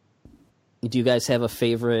you guys have a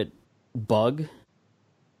favorite bug?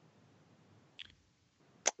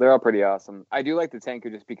 They're all pretty awesome. I do like the tanker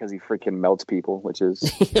just because he freaking melts people, which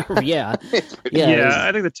is yeah. I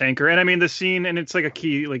think the tanker, and I mean the scene, and it's like a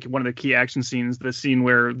key, like one of the key action scenes. The scene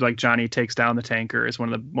where like Johnny takes down the tanker is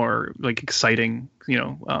one of the more like exciting,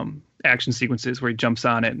 action sequences where he jumps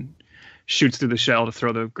on it and shoots through the shell to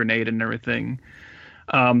throw the grenade and everything.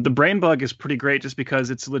 The brain bug is pretty great just because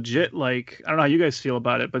it's legit. Like, I don't know how you guys feel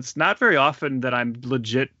about it, but it's not very often that I'm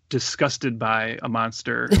legit disgusted by a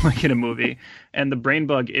monster like in a movie. And the brain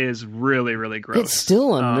bug is really, really gross. It's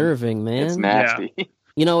still unnerving, man. It's nasty.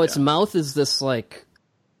 Yeah. Its mouth is this like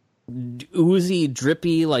oozy,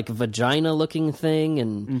 drippy, like vagina looking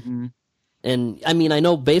thing. And I mean, I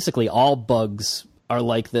know basically all bugs are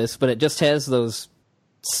like this, but it just has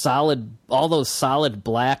all those solid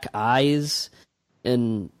black eyes.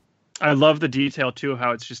 And I love the detail too,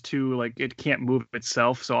 how it's just too like it can't move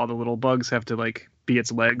itself, so all the little bugs have to like be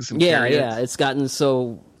its legs. And carry it. It's gotten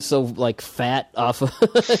so like fat off of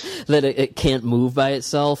that it can't move by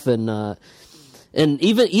itself, and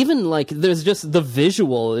even like there's just the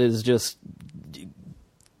visual is just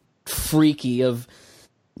freaky of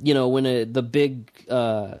when the big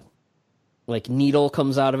like needle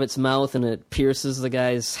comes out of its mouth and it pierces the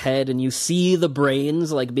guy's head and you see the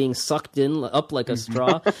brains like being sucked in up like a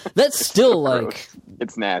straw. That's still like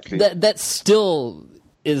it's nasty. That still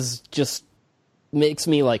is just makes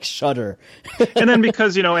me like shudder. And then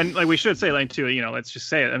because and like we should say like too, let's just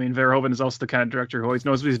say it. I mean, Verhoeven is also the kind of director who always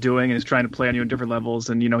knows what he's doing and is trying to play on you in different levels.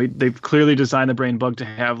 And they've clearly designed the brain bug to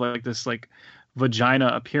have like this like vagina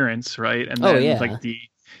appearance, right? And then like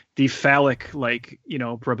the phallic, like,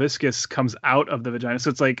 proboscis comes out of the vagina. So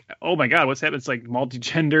it's like, oh my God, what's happened? It's like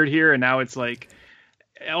multi-gendered here. And now it's like,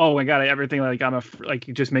 oh my God, everything like like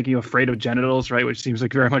just making you afraid of genitals, right? Which seems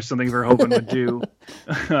like very much something Verhoeven would do.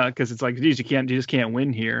 Cause it's like, geez, you just can't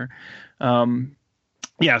win here.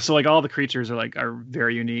 Yeah, so like all the creatures are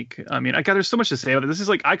very unique. I mean, there's so much to say about it. This is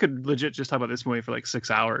like I could legit just talk about this movie for like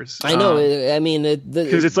 6 hours. I know. I mean,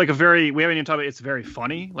 because it's like we haven't even talked about. It's very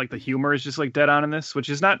funny. Like the humor is just like dead on in this, which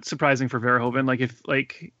is not surprising for Verhoeven. Like if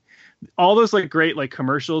like all those like great like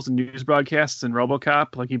commercials and news broadcasts and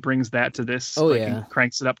RoboCop, like he brings that to this. And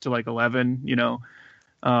cranks it up to like 11.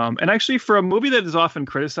 And actually, for a movie that is often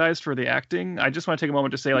criticized for the acting, I just want to take a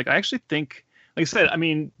moment to say like I actually think. Like I said, I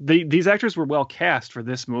mean, these actors were well cast for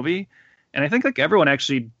this movie, and I think like everyone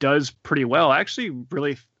actually does pretty well. I actually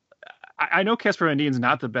really, I know Casper Van Dien's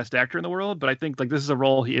not the best actor in the world, but I think like this is a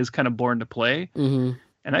role he is kind of born to play, and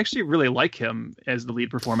I actually really like him as the lead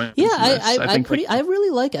performance. Yeah, I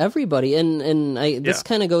really like everybody, and this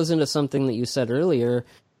kind of goes into something that you said earlier,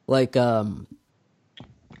 like I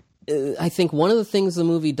think one of the things the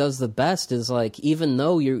movie does the best is like even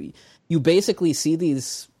though you basically see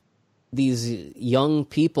these young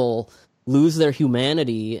people lose their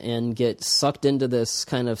humanity and get sucked into this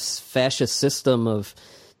kind of fascist system of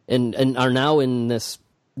and are now in this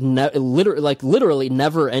literally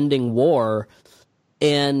never-ending war,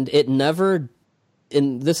 and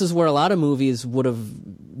this is where a lot of movies would have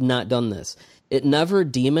not done this. It never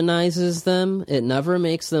demonizes them. It never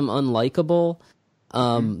makes them unlikable.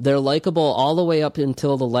 They're likable all the way up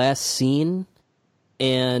until the last scene,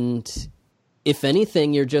 and if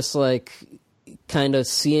anything, you're just like, kind of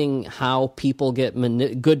seeing how people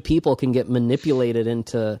good people can get manipulated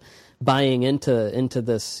into buying into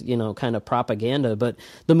this, kind of propaganda. But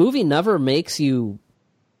the movie never makes you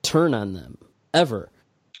turn on them ever.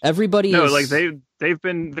 Everybody they've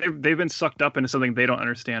been sucked up into something they don't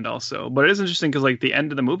understand also. But it is interesting because like the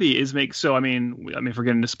end of the movie is I mean if we're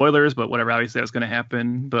getting into spoilers, but whatever, obviously that's going to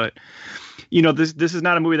happen. But this is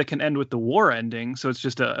not a movie that can end with the war ending. So it's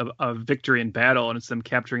just a victory in battle, and it's them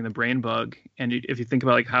capturing the brain bug. And if you think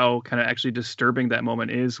about like how kind of actually disturbing that moment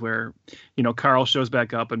is, where Carl shows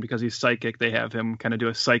back up, and because he's psychic, they have him kind of do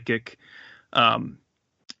a psychic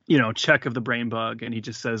check of the brain bug, and he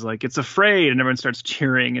just says like, it's afraid, and everyone starts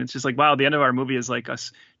cheering, and it's just like, wow, the end of our movie is like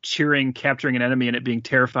us cheering, capturing an enemy, and it being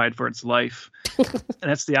terrified for its life. And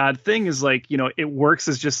that's the odd thing is like, it works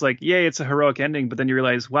as just like, yay, it's a heroic ending, but then you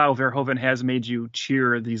realize, wow, Verhoeven has made you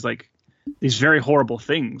cheer these very horrible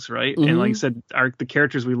things, right? Mm-hmm. And like you said, the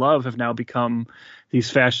characters we love have now become these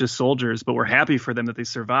fascist soldiers, but we're happy for them that they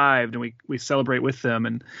survived, and we celebrate with them,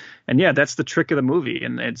 and yeah, that's the trick of the movie,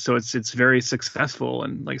 and so it's very successful.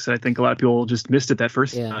 And like I said, I think a lot of people just missed it that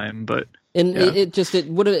first time, but it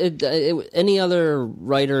would have any other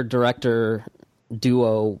writer director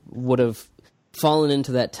duo would have fallen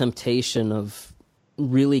into that temptation of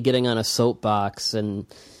really getting on a soapbox and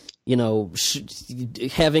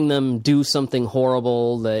having them do something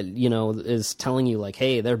horrible that is telling you like,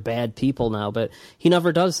 hey, they're bad people now. But he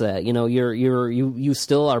never does that. You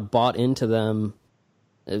still are bought into them.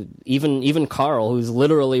 Even Carl, who's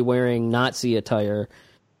literally wearing Nazi attire,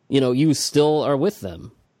 you still are with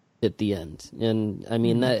them at the end. And I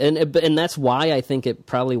mean, and that's why I think it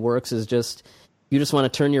probably works, is just you just want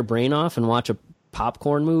to turn your brain off and watch a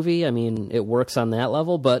popcorn movie. I mean, it works on that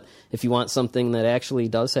level, but if you want something that actually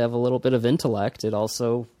does have a little bit of intellect, it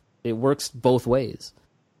works both ways.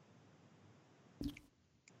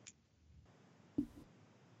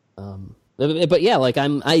 But yeah, like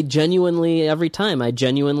I genuinely every time I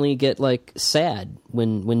genuinely get like sad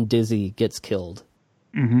when Dizzy gets killed.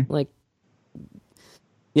 Mm-hmm. Like,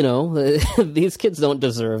 these kids don't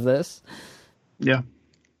deserve this. Yeah.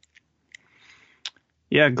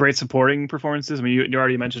 Yeah, great supporting performances. I mean, you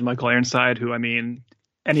already mentioned Michael Ironside, who, I mean,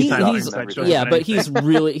 anytime Ironside shows up, but he's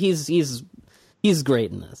really he's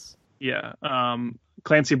great in this. Yeah,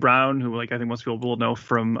 Clancy Brown, who like I think most people will know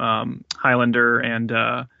from Highlander and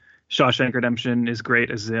Shawshank Redemption, is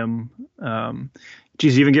great as Zim.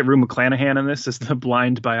 Geez, you even get Rue McClanahan in this as the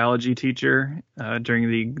blind biology teacher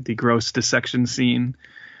during the gross dissection scene.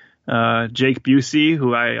 Jake Busey,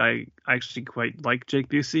 who I actually quite like Jake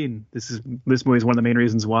Busey, and this movie is one of the main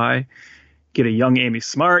reasons why. Get a young Amy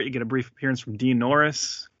Smart, you get a brief appearance from Dean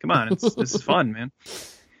Norris. Come on, this is fun, man.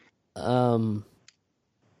 I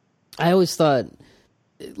always thought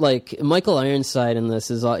like Michael Ironside in this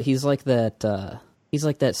he's like that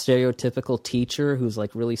stereotypical teacher who's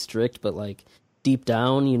like really strict, but like deep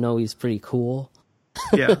down, he's pretty cool.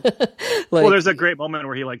 Yeah. Well, there's a great moment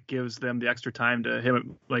where he like gives them the extra time to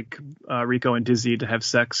him, like Rico and Dizzy, to have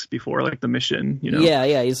sex before like the mission.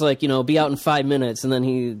 Yeah. He's like, be out in 5 minutes, and then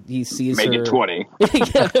he sees make her. It 20.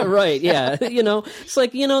 Yeah, right. Yeah. It's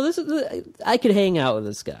like this is I could hang out with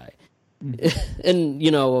this guy, and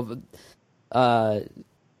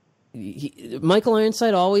Michael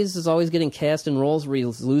Ironside is always getting cast in roles where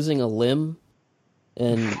he's losing a limb.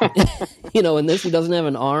 And, in this, he doesn't have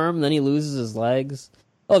an arm, then he loses his legs.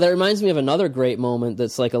 Oh, that reminds me of another great moment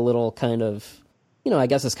that's like a little kind of, I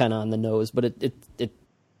guess it's kind of on the nose, but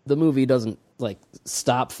the movie doesn't like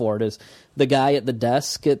stop for it. Is the guy at the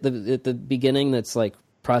desk at the beginning that's like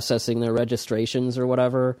processing their registrations or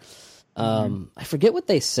whatever. I forget what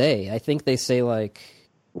they say. I think they say like,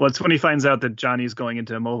 well, it's when he finds out that Johnny's going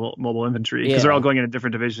into mobile infantry, because they're all going into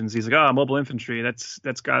different divisions. He's like, "Oh, mobile infantry. That's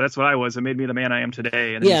what I was. It made me the man I am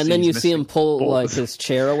today." And then you see him pull like his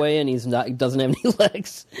chair away, and he doesn't have any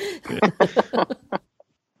legs.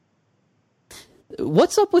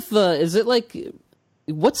 What's up with the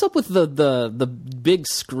big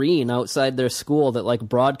screen outside their school that like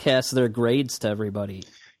broadcasts their grades to everybody?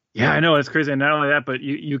 Yeah, I know, it's crazy. And not only that, but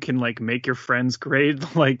you can like make your friend's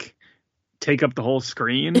grade like take up the whole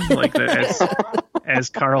screen, like as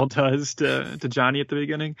Carl does to Johnny at the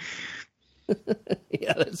beginning.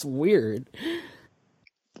 Yeah, that's weird.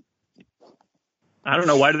 I don't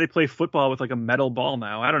know, why do they play football with like a metal ball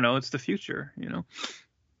now? I don't know. It's the future, And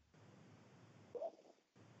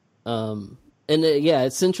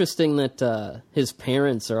it's interesting that his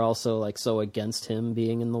parents are also like so against him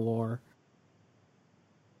being in the war.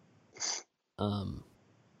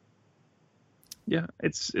 Yeah,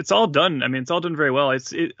 it's all done. I mean, it's all done very well.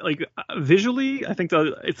 It's like visually. I think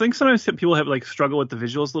sometimes people have like struggle with the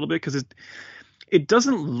visuals a little bit because it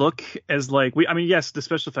doesn't look as like I mean, yes, the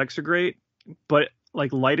special effects are great, but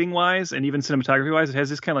like lighting wise and even cinematography wise, it has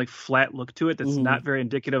this kind of like flat look to it that's not very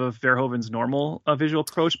indicative of Verhoeven's normal visual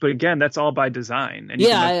approach. But again, that's all by design. And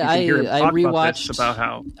I rewatched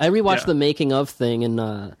about the making of thing, and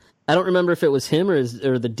I don't remember if it was him or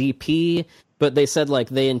the DP, but they said like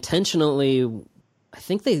they intentionally. I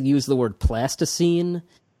think they used the word plasticine.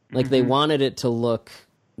 Like they wanted it to look,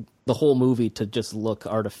 the whole movie to just look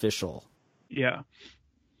artificial. Yeah.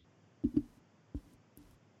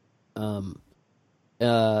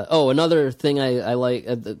 Another thing I like,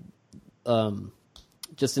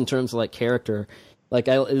 just in terms of like character, like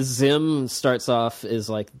Zim starts off as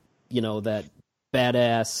like, that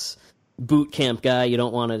badass boot camp guy you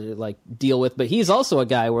don't want to like deal with, but he's also a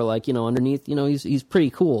guy where like underneath he's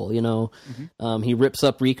pretty cool. He rips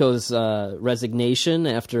up Rico's resignation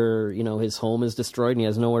after his home is destroyed and he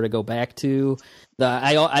has nowhere to go back to.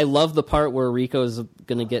 I love the part where Rico's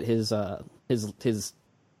gonna get his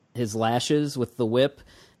lashes with the whip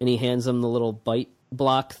and he hands him the little bite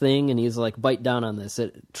block thing and he's like, bite down on this,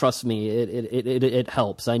 trust me, it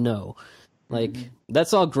helps, I know. Like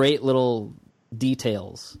that's all great little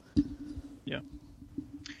details.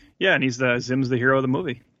 Yeah, and Zim's the hero of the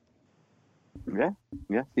movie. Yeah,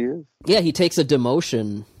 he is. Yeah, he takes a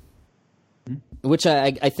demotion, which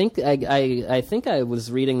I think I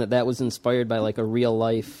was reading that was inspired by like a real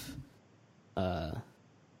life guy.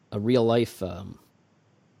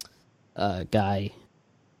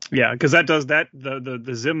 Yeah, because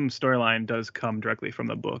the Zim storyline does come directly from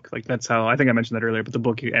the book. Like that's how I think I mentioned that earlier, but the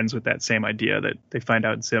book ends with that same idea that they find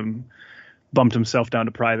out Zim bumped himself down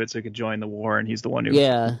to private so he could join the war, and he's the one who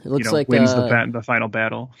it looks like wins the final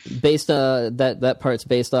battle. Based that part's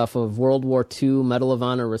based off of World War II Medal of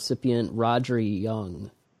Honor recipient Roger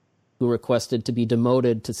Young, who requested to be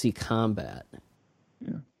demoted to see combat.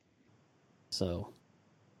 Yeah. So,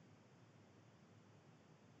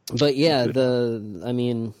 but yeah,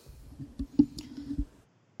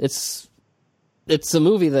 it's a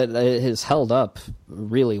movie that has held up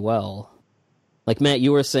really well. Like Matt,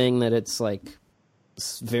 you were saying that it's like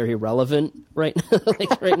very relevant right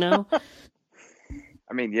now.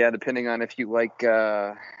 I mean, yeah, depending on if you like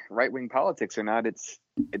right-wing politics or not, it's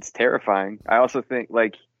terrifying. I also think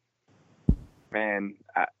like, man,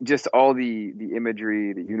 just all the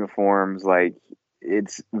imagery, the uniforms, like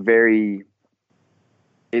it's on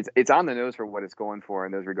the nose for what it's going for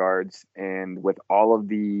in those regards, and with all of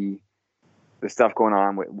the stuff going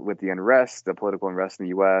on with the unrest, the political unrest in the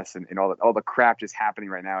U.S. and all the crap just happening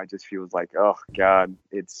right now, it just feels like, oh God,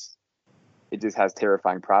 it just has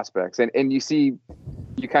terrifying prospects. And you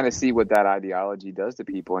kind of see what that ideology does to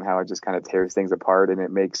people and how it just kind of tears things apart, and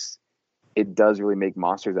it does really make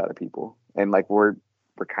monsters out of people. And like we're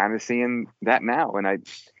kind of seeing that now, and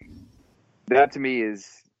that to me is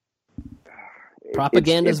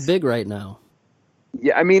propaganda's big right now.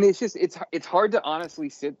 Yeah, I mean, it's hard to honestly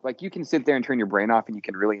you can sit there and turn your brain off and you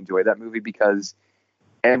can really enjoy that movie because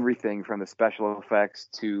everything from the special effects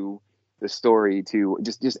to the story to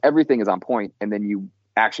just everything is on point. And then you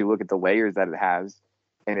actually look at the layers that it has,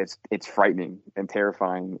 and it's frightening and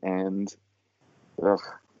terrifying. And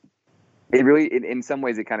it really, in some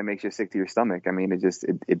ways, it kind of makes you sick to your stomach. I mean,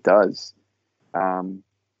 it does. And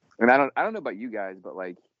I don't know about you guys, but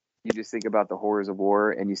like, you just think about the horrors of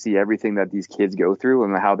war and you see everything that these kids go through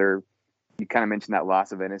and how you kind of mentioned that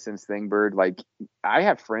loss of innocence thing, Byrd. Like I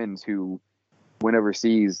have friends who went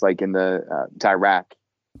overseas, like in to Iraq,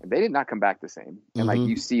 and they did not come back the same. And like,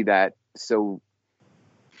 you see that so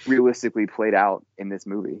realistically played out in this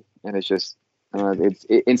movie. And it's just,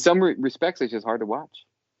 in some respects, it's just hard to watch.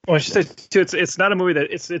 Well, I should say too, it's not a movie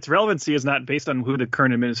that its relevancy is not based on who the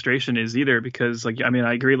current administration is either, because like, I mean,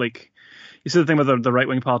 I agree, like, you see the thing with the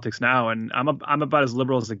right-wing politics now, and I'm about as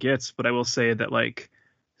liberal as it gets, but I will say that like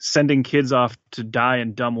sending kids off to die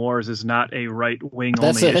in dumb wars is not a right-wing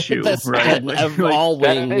only issue. That's right? an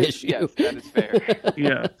all-wing issue. Yes, that is fair.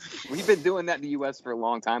 Yeah. We've been doing that in the U.S. for a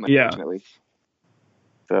long time, unfortunately.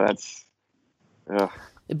 Yeah. So that's...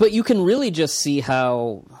 But you can really just see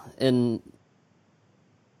how, and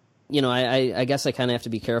I guess I kind of have to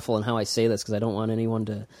be careful in how I say this because I don't want anyone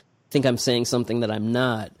to think I'm saying something that I'm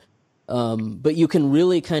not. But you can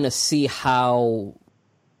really kind of see how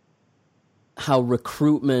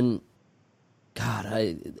recruitment. God,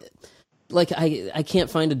 I can't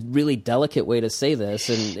find a really delicate way to say this,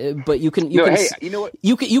 but you can. Hey, you know what?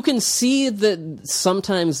 You can see that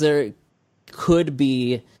sometimes there could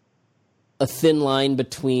be a thin line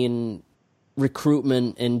between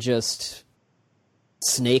recruitment and just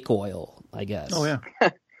snake oil, I guess. Oh, yeah.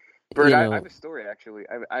 Byrd, I have a story, actually.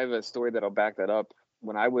 I have a story that'll back that up.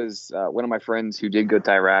 When I was one of my friends who did go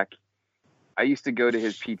to Iraq, I used to go to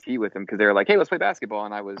his PT with him because they were like, hey, let's play basketball.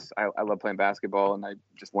 And I love playing basketball, and I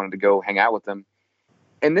just wanted to go hang out with them.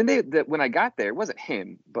 And then when I got there, it wasn't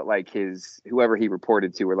him, but like whoever he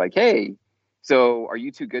reported to were like, hey, so are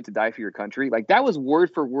you too good to die for your country? Like, that was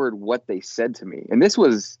word for word what they said to me. And this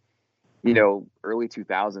was, early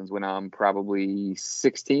 2000s when I'm probably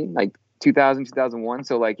 16, like 2000, 2001.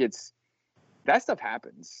 So like that stuff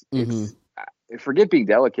happens. Mm-hmm. It's forget being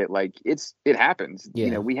delicate. Like it happens.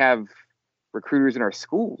 Yeah. We have recruiters in our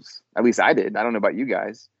schools. At least I did. I don't know about you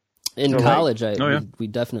guys. In college, we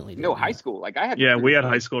definitely did. No, high school. Like I had. Yeah, we had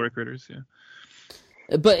high school recruiters. Yeah.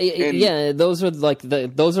 But those are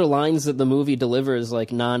those are lines that the movie delivers,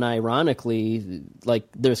 like non-ironically. Like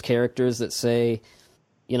there's characters that say,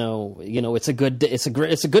 it's a good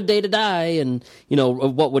day to die, and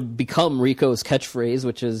what would become Rico's catchphrase,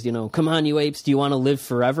 which is come on you apes, do you want to live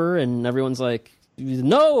forever? And everyone's like,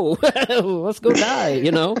 no, let's go die.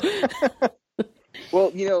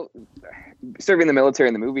 Well, serving the military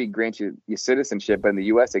in the movie grants you citizenship, but in the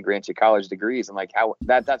U.S. they grant you college degrees, and like how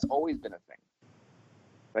that's always been a thing.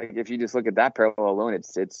 Like if you just look at that parallel alone,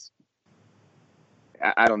 it's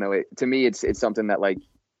I don't know. To me, it's something that like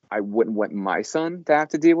I wouldn't want my son to have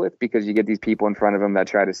to deal with, because you get these people in front of him that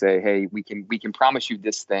try to say, hey, we can promise you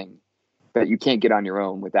this thing that you can't get on your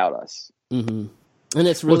own without us. Mm-hmm. And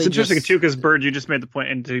it's really interesting too, because Byrd, you just made the point,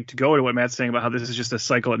 and to go to what Matt's saying about how this is just a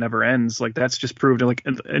cycle, it never ends. Like that's just proved, like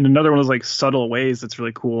in another one of those like subtle ways that's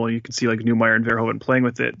really cool. You can see like Neumeier and Verhoeven playing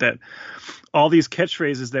with it. That all these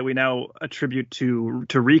catchphrases that we now attribute to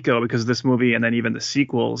Rico because of this movie, and then even the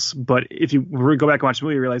sequels. But if you go back and watch the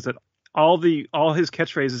movie, you realize that all his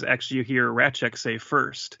catchphrases actually you hear Ratchek say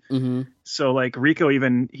first. Mm-hmm. So like Rico,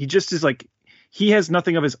 he just is like. He has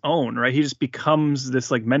nothing of his own, right? He just becomes this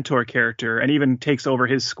like mentor character, and even takes over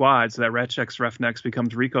his squad, so that Ratchek's Roughnecks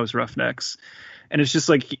becomes Rico's Roughnecks. And it's just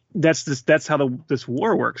like that's how this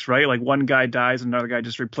war works, right? Like one guy dies and another guy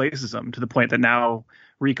just replaces him, to the point that now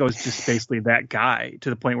Rico's just basically that guy, to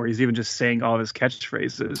the point where he's even just saying all of his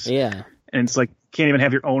catchphrases. Yeah. And it's like, can't even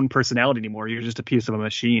have your own personality anymore. You're just a piece of a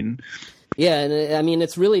machine. Yeah, and I mean,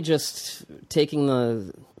 it's really just taking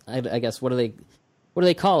I guess, what do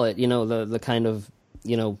they call it? The kind of,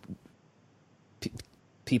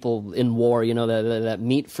 people in war, that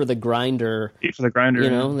meat for the grinder. Meat for the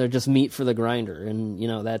grinder. They're just meat for the grinder.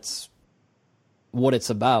 And, that's what it's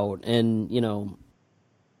about. And,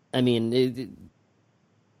 I mean,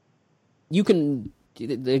 you can,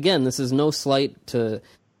 again, this is no slight to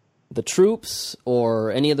the troops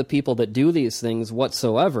or any of the people that do these things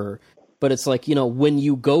whatsoever. But it's like, when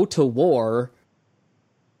you go to war,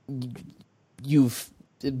 we've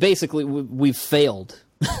failed,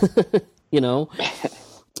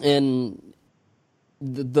 and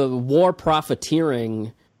the war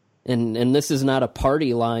profiteering, and this is not a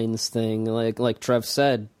party lines thing, like Trev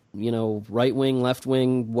said, right wing, left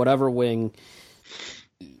wing, whatever wing,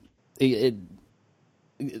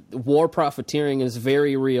 war profiteering is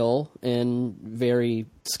very real and very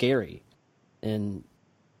scary, and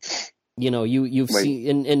you've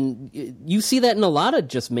seen, and you see that in a lot of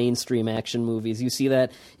just mainstream action movies. You see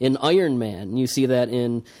that in Iron Man. You see that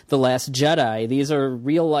in The Last Jedi. These are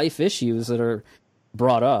real life issues that are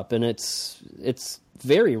brought up, and it's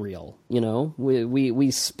very real.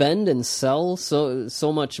 We spend and sell so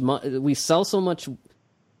much. We sell so much.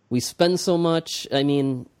 We spend so much. I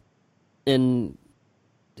mean, and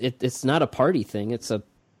it's not a party thing. It's a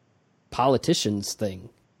politician's thing.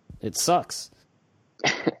 It sucks.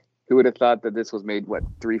 Who would have thought that this was made,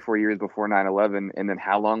 3-4 years before 9/11? And then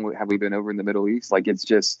how long have we been over in the Middle East? Like, it's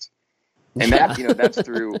just, and that,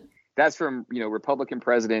 that's from, Republican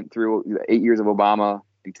president through the 8 years of Obama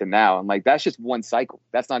to now. And like, that's just one cycle.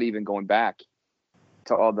 That's not even going back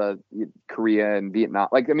to all the Korea and Vietnam.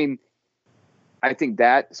 Like, I mean, I think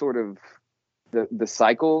that sort of the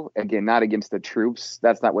cycle, again, not against the troops.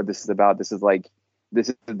 That's not what this is about. This is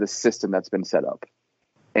the system that's been set up.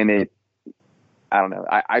 And I don't know.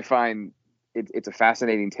 I find it's a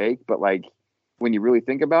fascinating take, but like when you really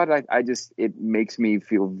think about it, it makes me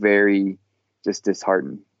feel very just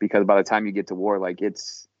disheartened, because by the time you get to war, like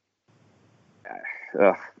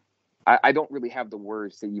I don't really have the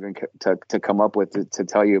words to even to come up with to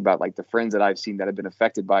tell you about like the friends that I've seen that have been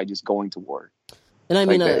affected by just going to war. And I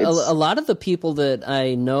mean, a lot of the people that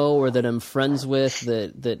I know or that I'm friends with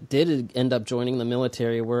that did end up joining the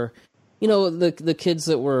military were, the kids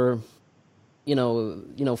that were,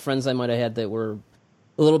 friends I might have had that were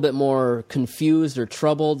a little bit more confused or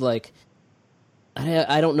troubled. Like,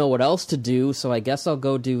 I don't know what else to do, so I guess I'll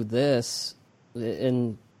go do this.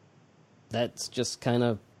 And that's just kind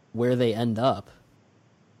of where they end up.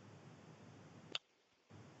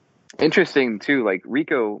 Interesting too, like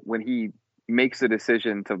Rico, when he makes the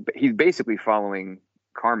decision he's basically following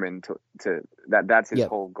Carmen to that's his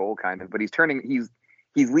whole goal kind of, but he's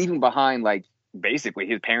leaving behind, like, basically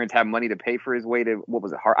his parents have money to pay for his way to, what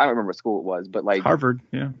was it? I don't remember what school it was, but like Harvard.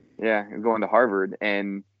 Yeah, going to Harvard,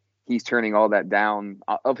 and he's turning all that down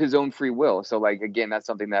of his own free will. So, like, again, that's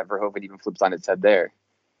something that Verhoeven even flips on its head there.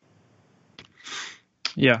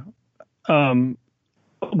 Yeah.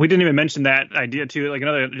 We didn't even mention that idea too. Like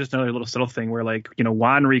another little subtle thing where, like, you know,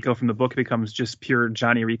 Juan Rico from the book becomes just pure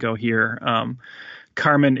Johnny Rico here.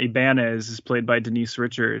 Carmen Ibanez is played by Denise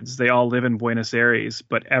Richards. They all live in Buenos Aires,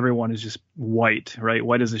 but everyone is just white, right?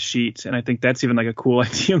 White as a sheet. And I think that's even like a cool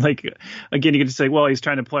idea. Like, again, you could just say, well, he's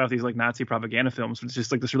trying to play off these like Nazi propaganda films, but it's just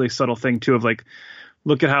like this really subtle thing too of like,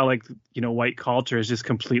 look at how, like, you know, white culture is just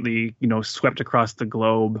completely, you know, swept across the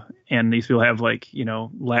globe. And these people have, like, you know,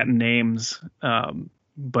 Latin names,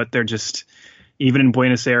 but they're just, even in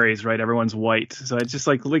Buenos Aires, right? Everyone's white. So it's just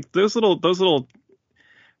like those little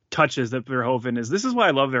touches that Verhoeven is. This is why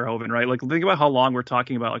I love Verhoeven, right? Like, think about how long we're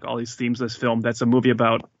talking about, like, all these themes of this film. That's a movie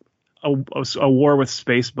about a war with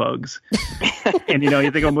space bugs. And, you know,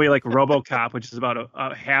 you think of a movie like RoboCop, which is about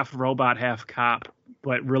a half robot, half cop,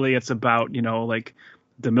 but really it's about, you know, like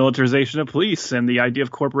the militarization of police and the idea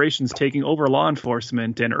of corporations taking over law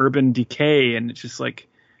enforcement and urban decay. And it's just like,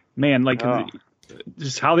 man, like,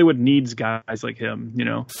 just Hollywood needs guys like him, you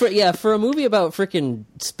know? For a movie about freaking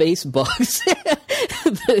space bugs,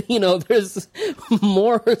 you know, there's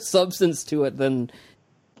more substance to it than,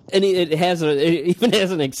 and it even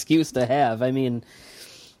has an excuse to have. I mean,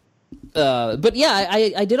 but yeah,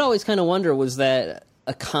 I did always kind of wonder, was that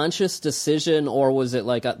a conscious decision, or was it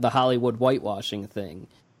like the Hollywood whitewashing thing?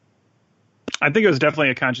 I think it was definitely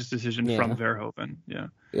a conscious decision from Verhoeven. Yeah.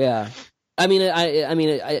 Yeah. I mean,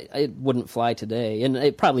 it wouldn't fly today, and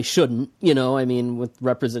it probably shouldn't, you know, I mean, with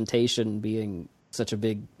representation being such a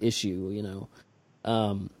big issue, you know.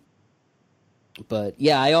 But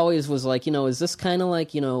yeah, I always was like, you know, is this kind of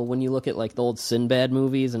like, you know, when you look at like the old Sinbad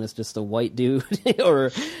movies and it's just a white dude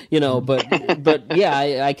or, you know, but yeah,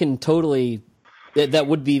 I can totally,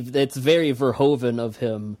 it's very Verhoeven of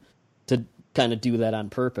him to kind of do that on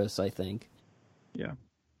purpose, I think. Yeah.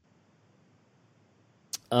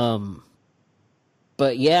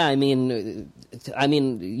 But yeah, I mean,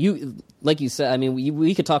 you, like you said, I mean,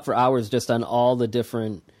 we could talk for hours just on all the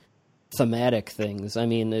different thematic things. I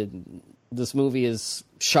mean, this movie is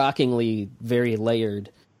shockingly very layered.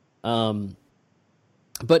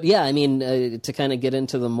 But yeah, I mean, to kind of get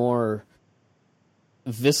into the more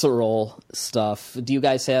visceral stuff, do you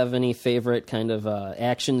guys have any favorite kind of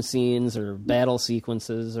action scenes or battle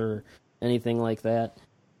sequences or anything like that?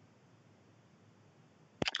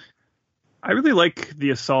 I really like the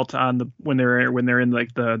assault on when they're in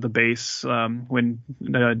like the base, when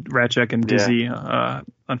Ratchek and Dizzy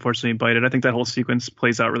unfortunately bite it. I think that whole sequence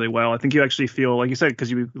plays out really well. I think you actually feel, like you said, because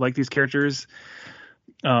you like these characters,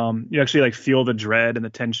 you actually like feel the dread and the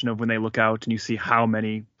tension of when they look out and you see how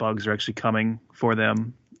many bugs are actually coming for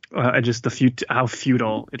them. Just how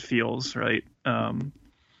futile it feels, right? I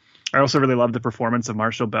also really love the performance of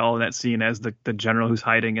Marshall Bell in that scene as the general who's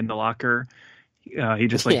hiding in the locker. He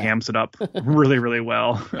just hams it up really, really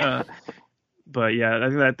well. But yeah, I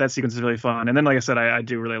think that sequence is really fun. And then, like I said, I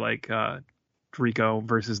do really like Rico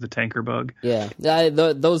versus the tanker bug. Yeah,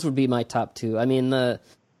 those would be my top two. I mean,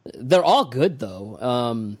 they're all good though.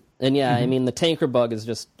 And yeah, I mean, the tanker bug is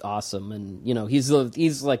just awesome. And you know, he's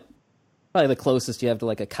like probably the closest you have to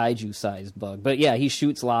like a kaiju sized bug. But yeah, he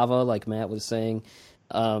shoots lava, like Matt was saying.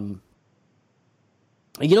 You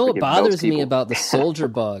know what bothers me about the soldier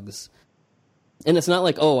bugs? And it's not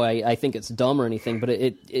like, oh, I think it's dumb or anything, but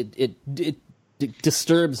it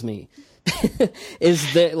disturbs me.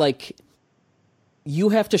 Is that, like, you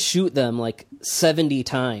have to shoot them, like, 70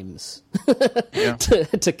 times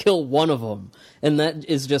to kill one of them. And that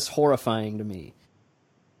is just horrifying to me.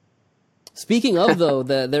 Speaking of, though,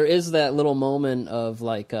 there is that little moment of,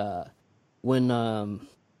 like, when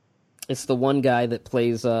it's the one guy that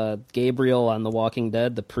plays Gabriel on The Walking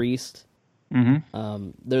Dead, the priest. Mm-hmm.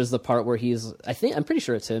 There's the part where I'm pretty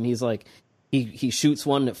sure it's him. He's like, he shoots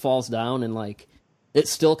one and it falls down and like,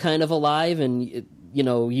 it's still kind of alive. And you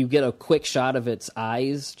know, you get a quick shot of its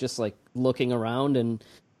eyes, just like looking around and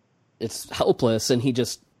it's helpless. And he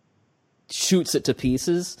just shoots it to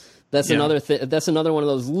pieces. That's another that's another one of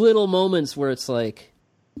those little moments where it's like,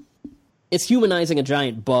 it's humanizing a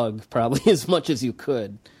giant bug probably as much as you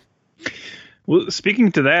could. Well,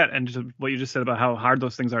 speaking to that and just what you just said about how hard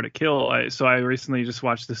those things are to kill, I recently just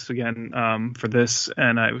watched this again for this,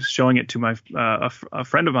 and I was showing it to my a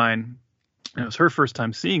friend of mine, and it was her first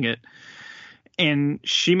time seeing it, and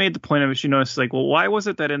she made the point of it. She noticed like, well, why was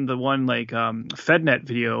it that in the one like FedNet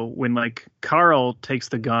video when like Carl takes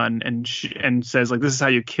the gun and says like, this is how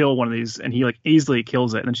you kill one of these, and he like easily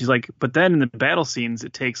kills it, and then she's like, but then in the battle scenes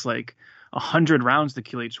it takes like 100 rounds to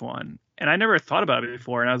kill each one. And I never thought about it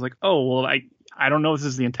before. And I was like, oh, well, I don't know if this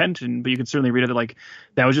is the intention, but you can certainly read it like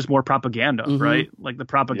that was just more propaganda, right? Like the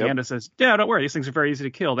propaganda says, yeah, don't worry, these things are very easy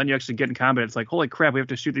to kill. Then you actually get in combat. It's like, holy crap, we have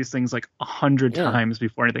to shoot these things like 100 times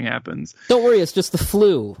before anything happens. Don't worry, it's just the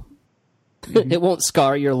flu. It won't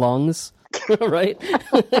scar your lungs, right?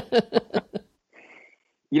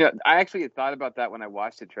 I actually had thought about that when I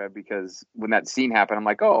watched it, Trev, because when that scene happened, I'm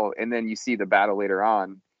like, oh, and then you see the battle later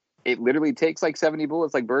on. It literally takes like 70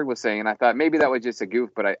 bullets, like Byrd was saying. And I thought maybe that was just a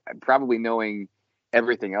goof, but I probably knowing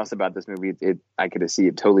everything else about this movie, I could see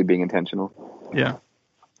it totally being intentional. Yeah.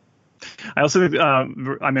 I also think, I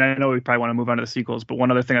know we probably want to move on to the sequels, but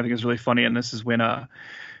one other thing I think is really funny, and this is when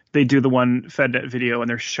they do the one FedNet video and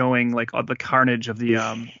they're showing like all the carnage of the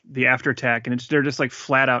after attack, and they're just like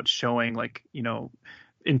flat out showing like,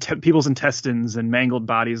 people's intestines and mangled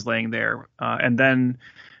bodies laying there, and then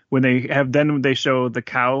when they show the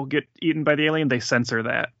cow get eaten by the alien, they censor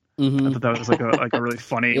that. I thought that was like a really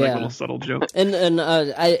funny like little subtle joke. And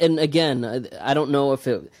again, I don't know if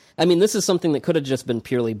it. I mean, this is something that could have just been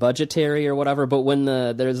purely budgetary or whatever. But when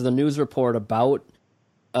there's the news report about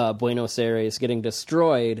Buenos Aires getting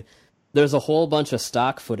destroyed, there's a whole bunch of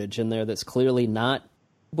stock footage in there that's clearly not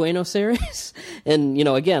Buenos Aires. And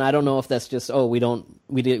again, I don't know if that's just we don't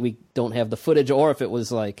have the footage, or if it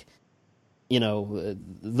was like.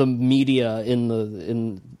 The media in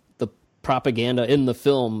the propaganda in the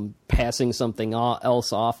film passing something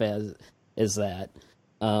else off as that.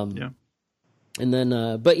 And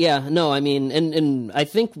then, but yeah, no, I mean, and I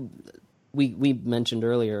think we mentioned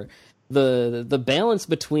earlier the balance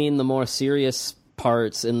between the more serious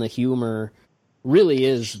parts and the humor really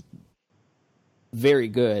is very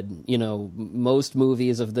good. Most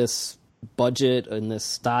movies of this budget and this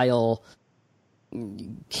style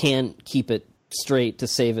can't keep it straight to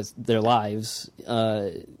save their lives.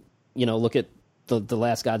 Look at the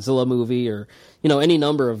last Godzilla movie, or any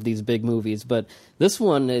number of these big movies. But this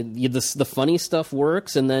one, the funny stuff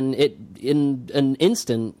works, and then it in an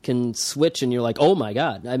instant can switch, and you're like, oh my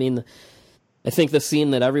god! I mean, I think the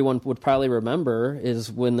scene that everyone would probably remember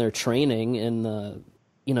is when they're training, and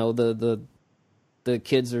the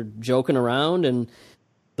kids are joking around, and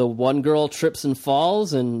the one girl trips and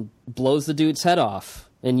falls and blows the dude's head off,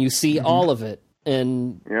 and you see all of it.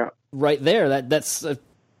 And right there, that's a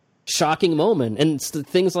shocking moment. And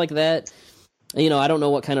things like that, I don't know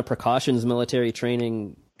what kind of precautions military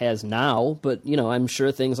training has now, but, I'm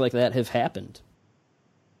sure things like that have happened.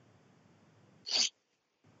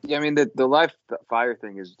 Yeah, I mean, the live fire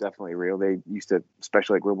thing is definitely real. They used to,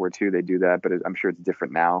 especially like World War II, they do that, but I'm sure it's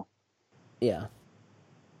different now. Yeah.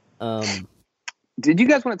 Did you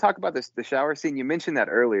guys want to talk about the shower scene? You mentioned that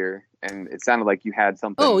earlier, and it sounded like you had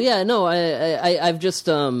something. Oh yeah, no, I've just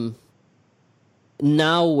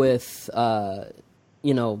now with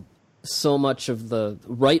so much of the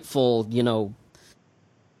rightful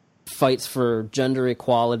fights for gender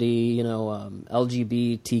equality, LGBTQ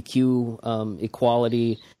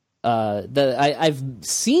equality, that I've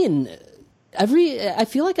seen I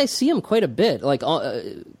feel like I see them quite a bit, like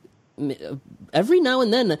every now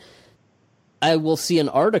and then. I will see an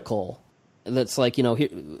article that's like,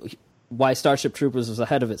 why Starship Troopers was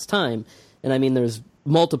ahead of its time. And I mean, there's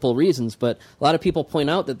multiple reasons, but a lot of people point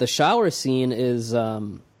out that the shower scene is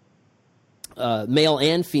male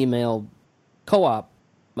and female co-op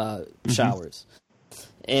showers.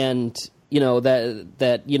 And,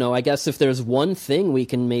 I guess if there's one thing we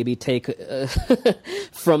can maybe take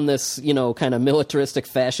from this, kind of militaristic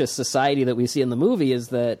fascist society that we see in the movie is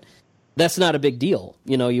that that's not a big deal.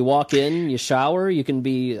 You walk in, you shower, you can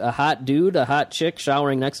be a hot dude, a hot chick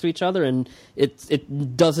showering next to each other, and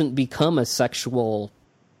it doesn't become a sexual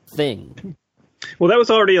thing. Well, that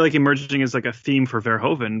was already like emerging as like a theme for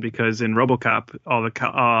Verhoeven, because in RoboCop, all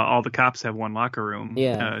the cops have one locker room,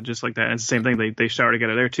 just like that. And it's the same thing; they shower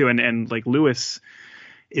together there too. And like Lewis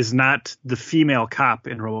is not the female cop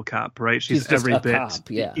in RoboCop, right? She's every bit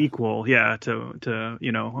cop, equal,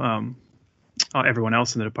 to everyone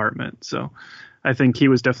else in the department. So I think he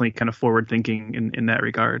was definitely kind of forward thinking in that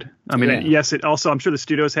regard. I mean, yes, it also, I'm sure the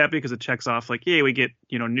studio's happy because it checks off like, yeah, we get,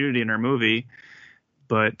 nudity in our movie.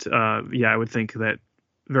 But I would think that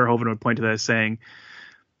Verhoeven would point to that as saying,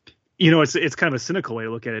 it's kind of a cynical way to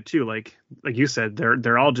look at it too. Like you said,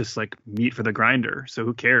 they're all just like meat for the grinder. So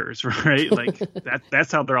who cares, right? Like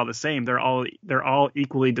that's how they're all the same. They're all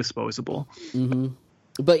equally disposable. Mm-hmm.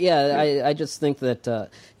 But yeah, I just think that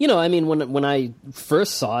I mean, when I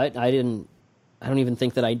first saw it, I don't even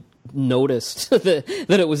think that I noticed that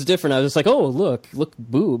it was different. I was just like, oh, look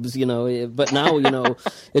boobs, But now,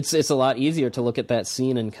 it's a lot easier to look at that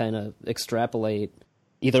scene and kind of extrapolate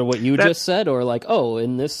either what you just said or like, oh,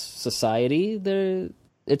 in this society,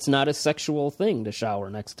 it's not a sexual thing to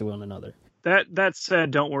shower next to one another. That said,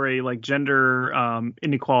 don't worry. Like gender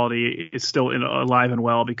inequality is still alive and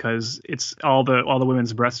well because it's all the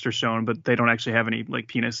women's breasts are shown, but they don't actually have any like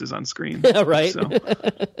penises on screen. Yeah, right. So.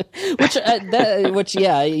 which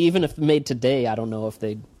even if made today, I don't know if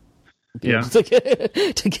they'd be able to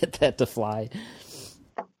get that to fly.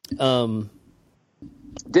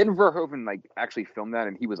 Didn't Verhoeven like actually film that,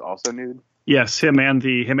 and he was also nude? Yes, him and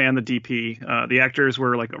the DP. The actors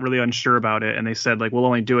were like really unsure about it, and they said like, "We'll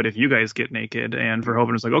only do it if you guys get naked." And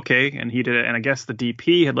Verhoeven was like, "Okay," and he did it. And I guess the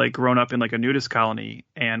DP had like grown up in like a nudist colony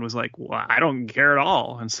and was like, "Well, I don't care at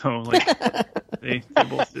all." And so like they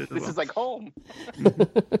both did. This is like home.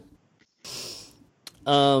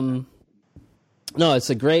 No, it's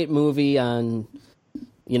a great movie on,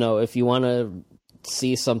 if you want to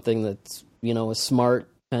see something that's a smart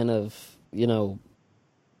kind of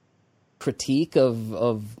critique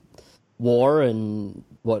of war and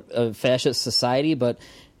what fascist society, but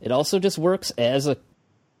it also just works as a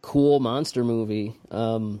cool monster movie.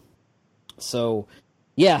 So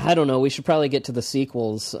yeah, I don't know. We should probably get to the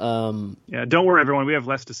sequels. Yeah, don't worry, everyone. We have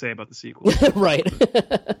less to say about the sequels. Right.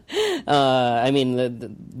 I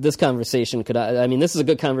mean, this conversation this is a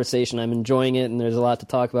good conversation. I'm enjoying it, and there's a lot to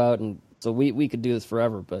talk about, and so we could do this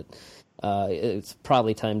forever, but it's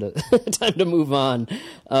probably time to move on.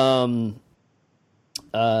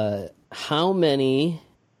 How many?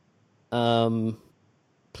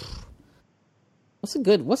 What's a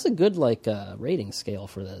good like rating scale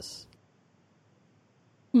for this?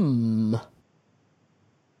 How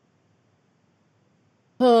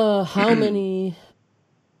many?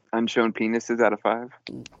 Unshown penises out of 5?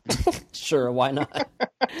 Sure, why not?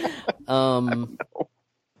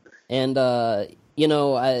 And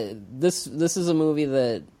this is a movie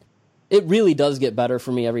that it really does get better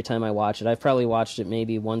for me every time I watch it. I've probably watched it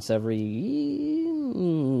maybe once every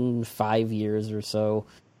 5 years or so.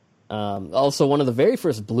 Also, one of the very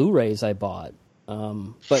first Blu-rays I bought.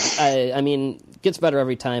 But I mean, it gets better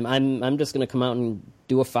every time. I'm just going to come out and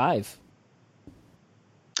do a 5.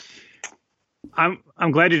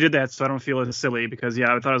 I'm glad you did that, so I don't feel as silly because I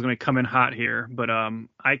thought I was going to come in hot here, but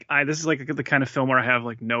this is like the kind of film where I have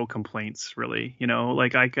like no complaints really,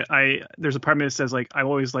 like there's a part of me that says like I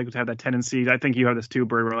always like to have that tendency. I think you have this too,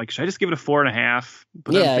 Byrd, where like should I just give it a 4.5?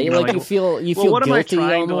 But yeah, you feel what guilty am I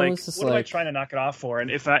trying almost. To, like, what am I trying to knock it off for? And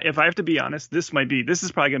if I have to be honest, this is probably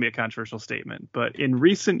going to be a controversial statement, but in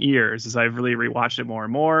recent years, as I've really rewatched it more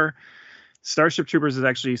and more, Starship Troopers has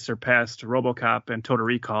actually surpassed RoboCop and Total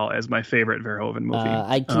Recall as my favorite Verhoeven movie.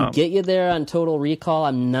 I can get you there on Total Recall.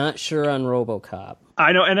 I'm not sure on RoboCop.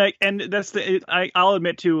 I know, and that's I'll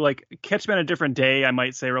admit to like Catch Me on a Different Day. I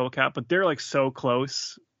might say RoboCop, but they're like so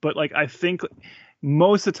close. But like I think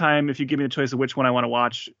most of the time, if you give me the choice of which one I want to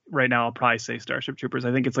watch right now, I'll probably say Starship Troopers.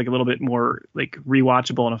 I think it's like a little bit more like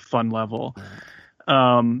rewatchable on a fun level.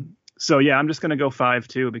 So yeah, I'm just gonna go 5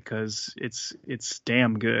 too because it's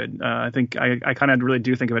damn good. I think I kind of really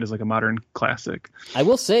do think of it as like a modern classic. I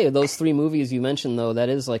will say those 3 movies you mentioned though, that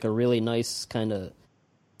is like a really nice kind of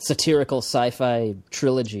satirical sci-fi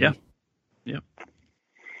trilogy. Yeah.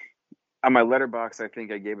 On my letterbox, I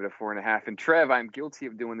think I gave it a 4.5. And Trev, I'm guilty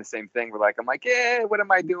of doing the same thing. I'm like, yeah, what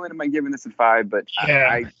am I doing? Am I giving this a 5? But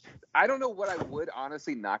I don't know what I would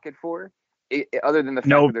honestly knock it for. Other than the fact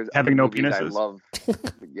that there's having no penises I love.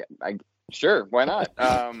 Yeah, sure, why not?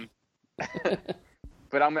 But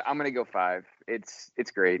I'm gonna go 5. It's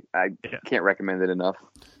great. I can't recommend it enough.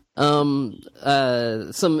 An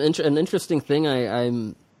interesting thing I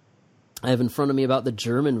have in front of me about the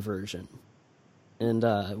German version, and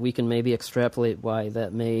we can maybe extrapolate why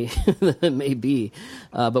that may that may be.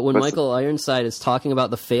 But when Michael Ironside is talking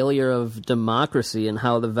about the failure of democracy and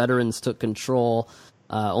how the veterans took control.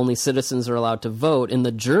 Only citizens are allowed to vote. In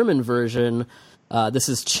the German version, this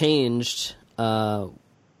is changed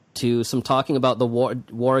to some talking about the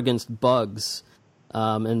war against bugs,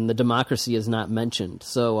 and the democracy is not mentioned.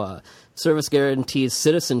 So service guarantees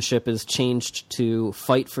citizenship is changed to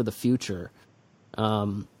fight for the future.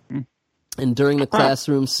 And And during the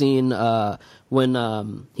classroom scene,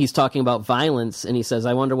 when he's talking about violence, and he says,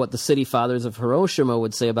 "I wonder what the city fathers of Hiroshima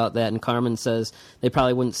would say about that." And Carmen says they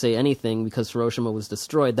probably wouldn't say anything because Hiroshima was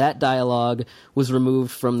destroyed. That dialogue was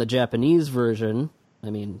removed from the Japanese version. I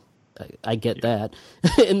mean, I get that.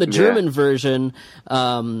 In the German version,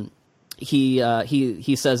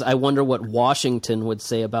 he says, "I wonder what Washington would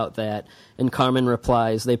say about that." And Carmen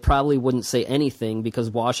replies, "They probably wouldn't say anything because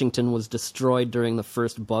Washington was destroyed during the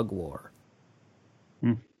first bug war."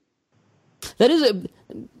 That is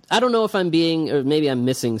I don't know if I'm being, or maybe I'm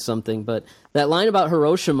missing something, but that line about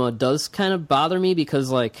Hiroshima does kind of bother me because,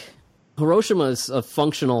 like, Hiroshima is a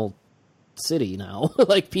functional city now.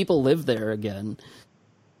 Like, people live there again.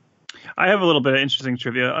 I have a little bit of interesting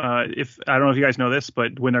trivia. If I don't know if you guys know this,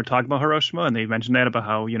 but when they're talking about Hiroshima and they mention that about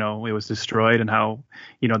how, it was destroyed and how,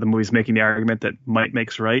 the movie's making the argument that might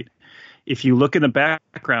makes right. If you look in the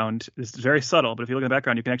background, this is very subtle, but if you look in the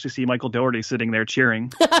background, you can actually see Michael Dougherty sitting there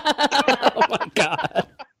cheering. Oh my God.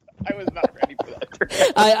 I was not ready for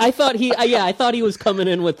that. I thought he was coming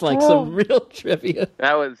in with like some real trivia.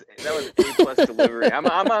 That was A+ delivery. I'm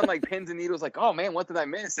on like pins and needles, like, oh man, what did I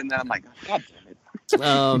miss? And then I'm like, God damn it.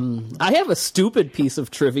 I have a stupid piece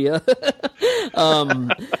of trivia.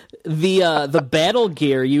 The battle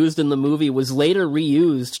gear used in the movie was later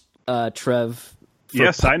reused, Trev.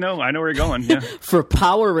 Yes, I know where you're going. Yeah. For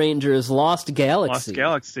Power Rangers Lost Galaxy. Lost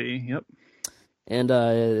Galaxy, yep. And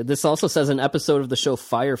this also says an episode of the show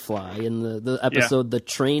Firefly, in the episode The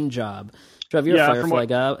Train Job. Trev, you're a Firefly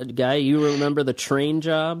guy. You remember The Train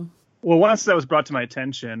Job? Well, once that was brought to my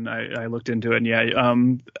attention, I looked into it,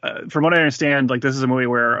 and from what I understand, like, this is a movie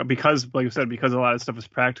where, because, like you said, because a lot of stuff is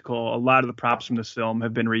practical, a lot of the props from this film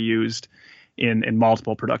have been reused in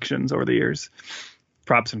multiple productions over the years.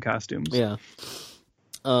 Props and costumes. Yeah.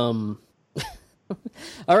 All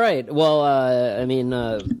right. Well,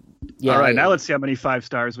 yeah. All right. Now let's see how many 5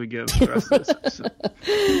 stars we give the rest of this.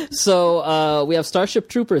 So we have Starship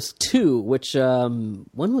Troopers 2, which when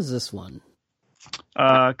was this one?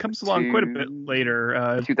 Comes along quite a bit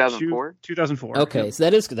later. 2004. 2004. Okay, yep.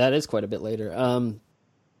 So that is quite a bit later.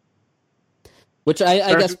 Which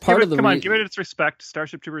I guess part of the... Come on, give it its respect.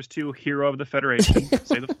 Starship Troopers 2, Hero of the Federation.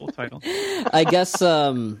 Say the full title. I guess...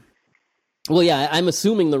 Well, yeah, I'm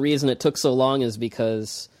assuming the reason it took so long is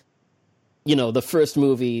because, the first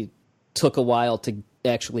movie took a while to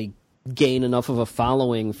actually gain enough of a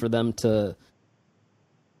following for them to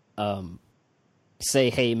say,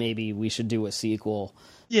 hey, maybe we should do a sequel.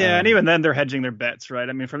 Yeah, and even then they're hedging their bets, right?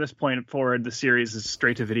 I mean, from this point forward, the series is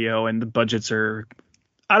straight to video, and the budgets are...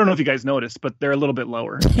 I don't know if you guys noticed, but they're a little bit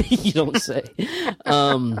lower. You don't say.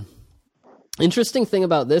 Interesting thing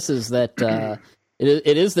about this is that...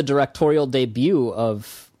 It is the directorial debut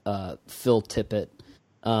of Phil Tippett.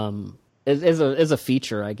 As a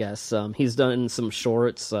feature, I guess. He's done some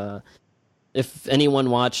shorts. If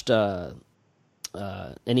anyone watched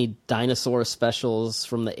any dinosaur specials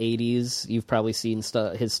from the 80s, you've probably seen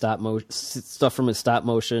stuff from his stop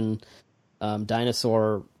motion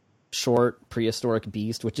dinosaur short, Prehistoric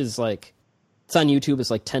Beast, which is like, it's on YouTube.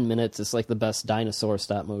 It's like 10 minutes. It's like the best dinosaur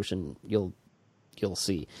stop motion you'll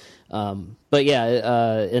see. But yeah,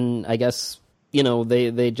 and I guess,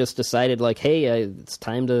 they just decided like, hey, it's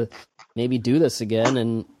time to maybe do this again.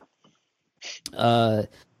 And,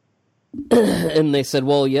 and they said,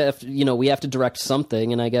 well, yeah, we have to direct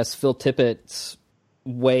something. And I guess Phil Tippett's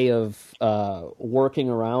way of, working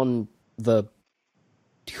around the,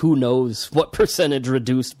 who knows what percentage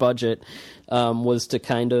reduced budget, was to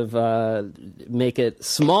kind of, make it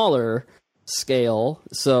smaller scale.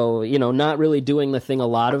 So, not really doing the thing a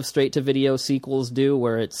lot of straight-to-video sequels do,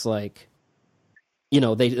 where it's like,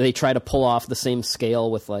 they try to pull off the same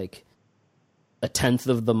scale with, like, 1/10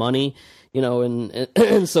 of the money,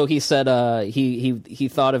 and so he said he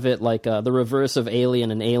thought of it like the reverse of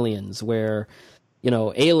Alien and Aliens, where,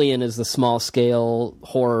 Alien is the small-scale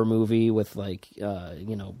horror movie with, like,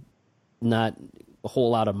 not a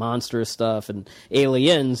whole lot of monster stuff, and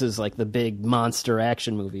Aliens is like the big monster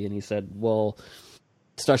action movie. And he said, well,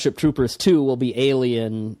 Starship Troopers 2 will be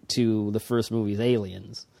Alien to the first movie's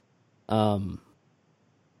Aliens. So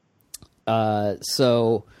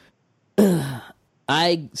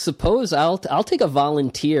I suppose I'll take a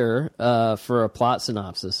volunteer for a plot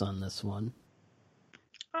synopsis on this one.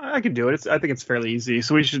 I could do it. I think it's fairly easy.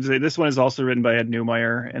 So we should say this one is also written by Ed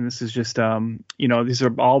Neumeyer, and this is just, these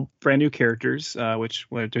are all brand new characters, which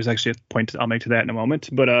there's actually a point I'll make to that in a moment.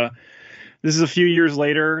 But This is a few years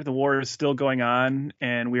later. The war is still going on,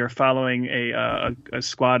 and we are following a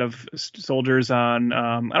squad of soldiers on.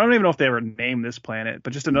 I don't even know if they ever named this planet,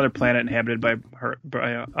 but just another planet inhabited by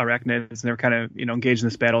arachnids, and they're kind of engaged in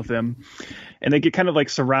this battle with them. And they get kind of like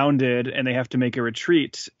surrounded, and they have to make a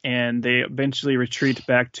retreat. And they eventually retreat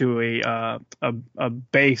back to a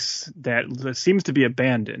base that seems to be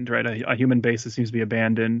abandoned, right? A human base that seems to be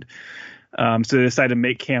abandoned. So they decide to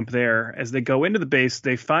make camp there. As they go into the base,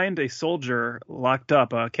 they find a soldier locked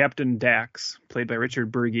up, Captain Dax, played by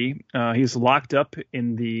Richard Burgi. He's locked up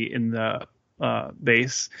in the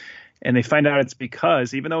base, and they find out it's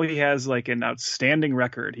because even though he has like an outstanding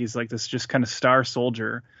record, he's like this just kind of star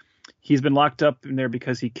soldier. He's been locked up in there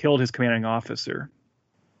because he killed his commanding officer.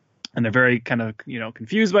 And they're very kind of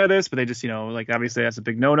confused by this, but they just like obviously that's a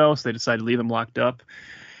big no-no, so they decide to leave him locked up.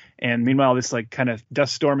 And meanwhile, this like kind of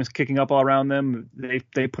dust storm is kicking up all around them.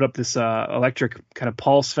 They put up this electric kind of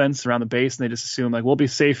pulse fence around the base, and they just assume like we'll be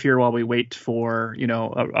safe here while we wait for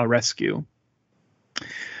a rescue.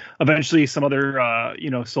 Eventually, some other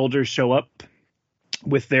soldiers show up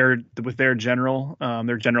with their general.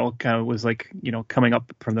 Their general kind of was like coming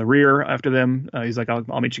up from the rear after them. He's like,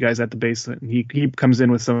 I'll meet you guys at the base. And he comes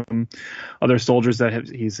in with some other soldiers that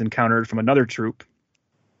he's encountered from another troop.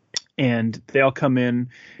 And they all come in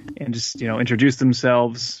and just, introduce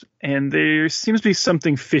themselves. And there seems to be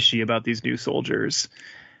something fishy about these new soldiers.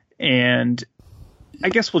 And I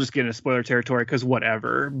guess we'll just get into spoiler territory because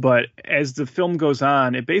whatever. But as the film goes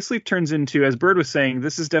on, it basically turns into, as Byrd was saying,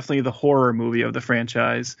 this is definitely the horror movie of the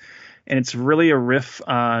franchise. And it's really a riff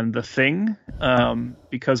on The Thing,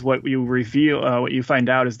 because what you find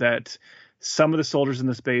out is that some of the soldiers in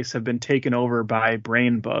this base have been taken over by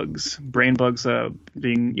brain bugs. Brain bugs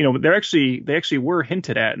being, they actually were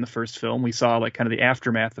hinted at in the first film. We saw like kind of the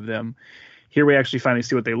aftermath of them. Here we actually finally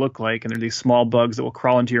see what they look like, and they're these small bugs that will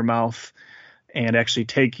crawl into your mouth and actually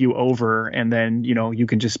take you over. And then,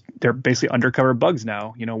 they're basically undercover bugs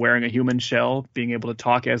now, wearing a human shell, being able to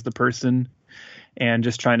talk as the person, and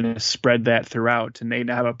just trying to spread that throughout. And they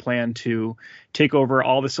now have a plan to take over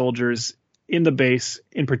all the soldiers in the base,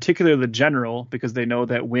 in particular the general, because they know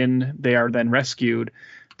that when they are then rescued,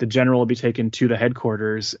 the general will be taken to the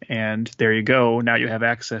headquarters, and there you go. Now you have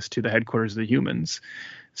access to the headquarters of the humans.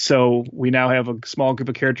 So we now have a small group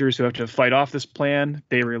of characters who have to fight off this plan.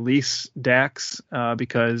 They release Dax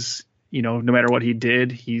because, no matter what he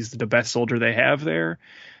did, he's the best soldier they have there.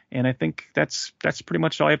 And I think that's pretty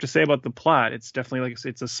much all I have to say about the plot. It's definitely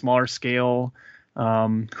it's a smaller scale,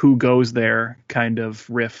 who goes there kind of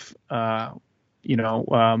riff. I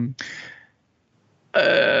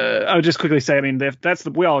would just quickly say,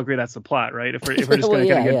 we all agree that's the plot, right? If we're just going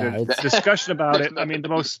to get into discussion about it,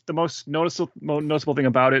 the most noticeable thing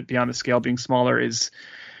about it, beyond the scale being smaller, is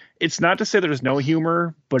it's not to say there's no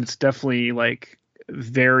humor, but it's definitely like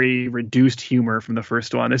very reduced humor from the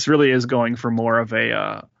first one. This really is going for more of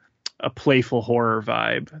a playful horror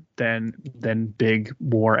vibe than big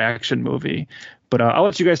war action movie. But I'll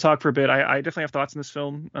let you guys talk for a bit. I definitely have thoughts on this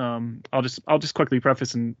film. I'll just quickly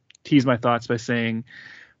preface and tease my thoughts by saying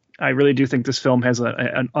I really do think this film has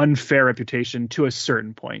an unfair reputation to a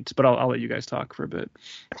certain point. But I'll let you guys talk for a bit.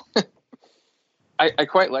 I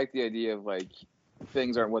quite like the idea of like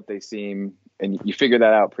things aren't what they seem, and you figure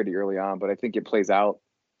that out pretty early on. But I think it plays out.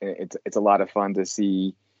 It's a lot of fun to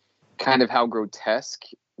see kind of how grotesque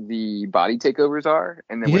the body takeovers are,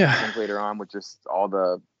 and then what happens later on with just all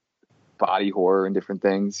the body horror and different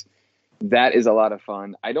things. That is a lot of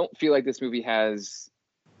fun. I don't feel like this movie has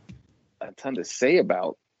a ton to say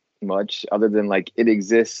about much other than like it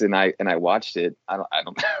exists and I watched it. I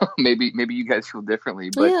don't know. maybe you guys feel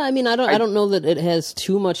differently, but yeah, I don't know that it has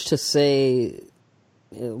too much to say.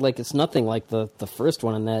 Like it's nothing like the first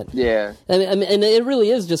one in that. Yeah. And it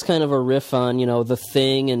really is just kind of a riff on, The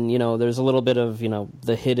Thing, and, there's a little bit of,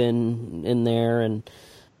 The Hidden in there, and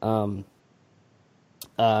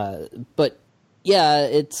but yeah,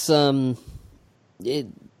 it's I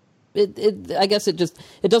guess it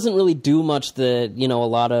doesn't really do much that, a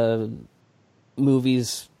lot of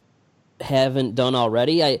movies haven't done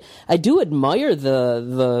already. I do admire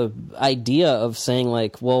the idea of saying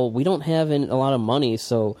like, well, we don't have a lot of money,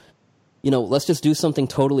 so let's just do something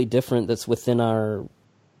totally different that's within our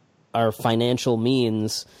financial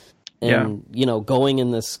means, and going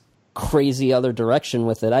in this crazy other direction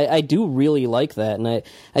with it. I do really like that, and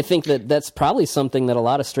I think that's probably something that a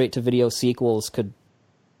lot of straight to video sequels could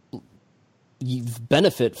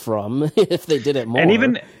benefit from if they did it more.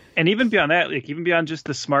 And even beyond that, like even beyond just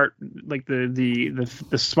the smart, like the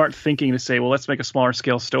smart thinking to say, well, let's make a smaller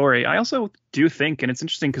scale story. I also do think, and it's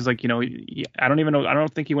interesting because like, I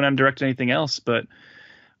don't think he went on to direct anything else, but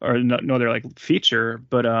or no other like feature.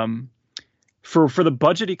 But for the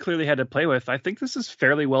budget he clearly had to play with, I think this is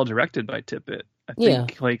fairly well directed by Tippett. I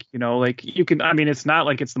think like you can. I mean, it's not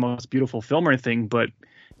like it's the most beautiful film or anything, but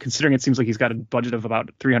considering it seems like he's got a budget of about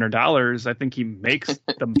 $300, I think he makes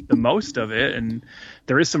the most of it. And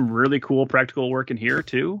there is some really cool practical work in here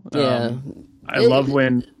too. Yeah, I love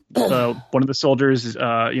when one of the soldiers,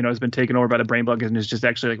 has been taken over by the brain bug and is just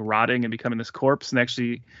actually like rotting and becoming this corpse. And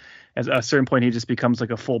actually, at a certain point, he just becomes like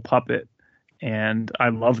a full puppet. And I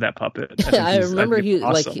love that puppet. I remember he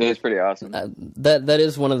awesome. It's pretty awesome. That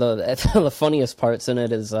is one of the funniest parts in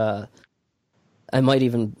it. Is I've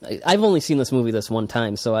only seen this movie this one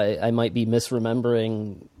time, so I might be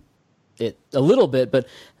misremembering it a little bit. But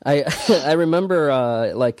I remember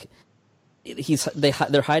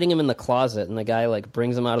they're hiding him in the closet, and the guy like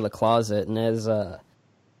brings him out of the closet, and as I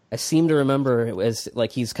seem to remember as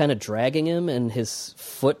like he's kind of dragging him, and his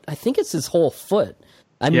foot, I think it's his whole foot.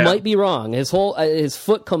 I might be wrong. His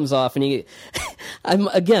foot comes off, and I'm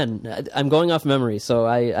going off memory, so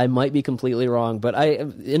I might be completely wrong. But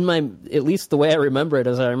at least the way I remember it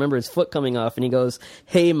is I remember his foot coming off, and he goes,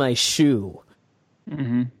 "Hey, my shoe."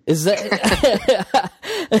 Mm-hmm. Is that?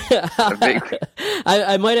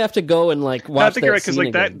 I might have to go and like watch. I think you're right, because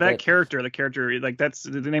like that character, the character, like that's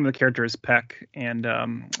the name of the character is Peck, and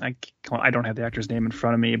I don't have the actor's name in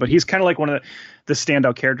front of me, but he's kind of like one of the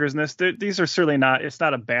standout characters in this. These are certainly not. It's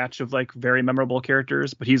not a batch of like very memorable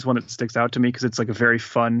characters, but he's one that sticks out to me because it's like a very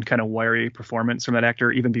fun kind of wiry performance from that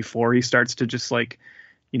actor, even before he starts to just like,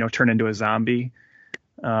 turn into a zombie.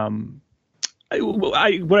 What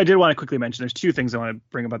I did want to quickly mention, there's two things I want to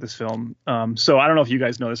bring about this film. So I don't know if you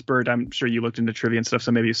guys know this, Byrd. I'm sure you looked into trivia and stuff,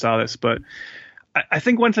 so maybe you saw this. But I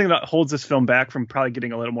think one thing that holds this film back from probably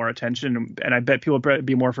getting a little more attention, and I bet people would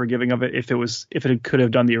be more forgiving of it if it could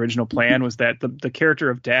have done the original plan, was that the character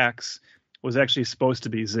of Dax was actually supposed to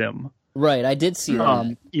be Zim. Right, I did see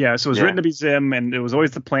that. Yeah, so it was written to be Zim, and it was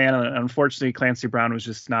always the plan. And unfortunately, Clancy Brown was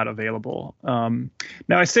just not available.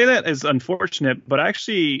 Now, I say that as unfortunate, but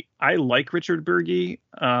actually, I like Richard Burgi.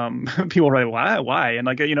 People are like, why? And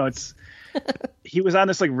like, it's he was on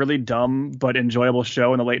this like really dumb but enjoyable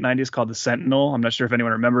show in the late '90s called The Sentinel. I'm not sure if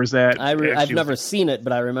anyone remembers that. I've never seen it,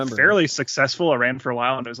 but I remember. Fairly successful. It ran for a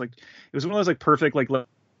while, and it was one of those like perfect like late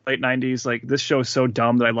 '90s, like this show is so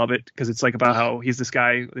dumb that I love it because it's like about how he's this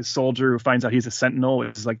soldier who finds out he's a sentinel.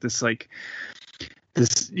 It's like this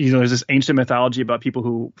there's this ancient mythology about people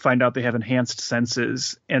who find out they have enhanced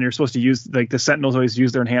senses, and you're supposed to use, like, the sentinels always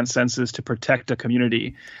use their enhanced senses to protect a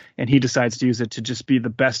community, and he decides to use it to just be the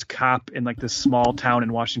best cop in like this small town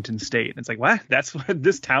in Washington State. And it's like, what? That's what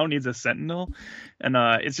this town needs, a sentinel? And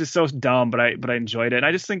it's just so dumb, but I enjoyed it. And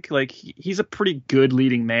I just think like he's a pretty good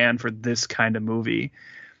leading man for this kind of movie.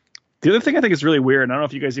 The other thing I think is really weird, and I don't know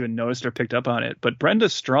if you guys even noticed or picked up on it, but Brenda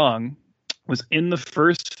Strong was in the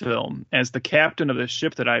first film as the captain of the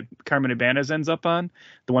ship that Carmen Ibanez ends up on,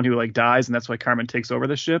 the one who like dies, and that's why Carmen takes over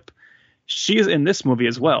the ship. She is in this movie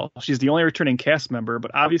as well. She's the only returning cast member,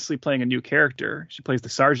 but obviously playing a new character. She plays the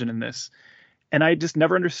sergeant in this. And I just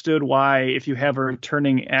never understood why, if you have a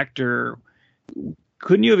returning actor,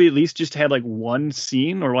 couldn't you have at least just had like one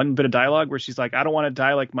scene or one bit of dialogue where she's like, I don't want to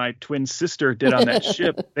die like my twin sister did on that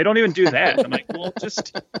ship. They don't even do that. I'm like, well,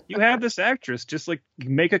 just, you have this actress, just like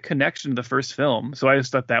make a connection to the first film. So I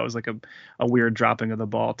just thought that was like a weird dropping of the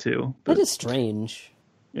ball too. But, that is strange.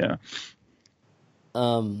 Yeah.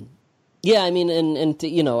 Yeah, I mean, and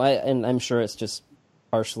you know, I'm sure it's just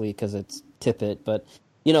partially because it's Tippett, but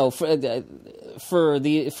you know, for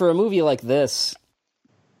a movie like this,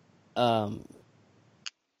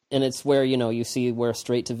 and it's where, you know, you see where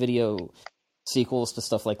straight to video sequels to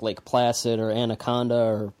stuff like Lake Placid or Anaconda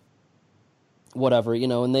or whatever, you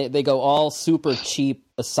know, and they go all super cheap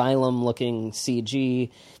asylum looking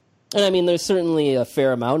CG. And I mean, there's certainly a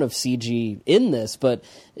fair amount of CG in this, but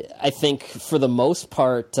I think for the most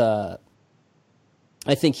part, I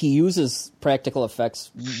think he uses practical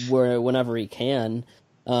effects whenever he can.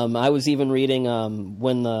 I was even reading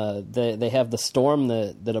when they have the storm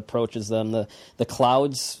that approaches them. The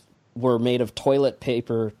clouds were made of toilet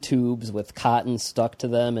paper tubes with cotton stuck to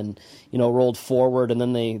them, and you know, rolled forward, and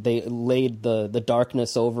then they laid the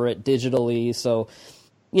darkness over it digitally. So,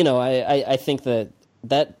 you know, I think that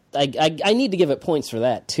I need to give it points for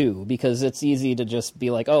that too, because it's easy to just be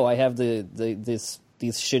like, oh, I have these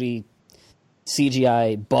shitty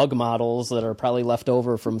CGI bug models that are probably left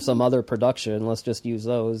over from some other production. Let's just use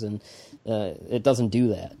those, and it doesn't do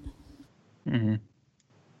that. Mm-hmm.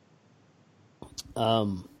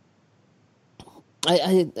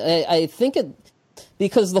 I think it,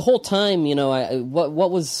 because the whole time, you know,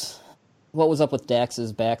 what was up with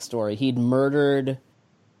Dax's backstory? He'd murdered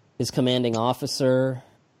his commanding officer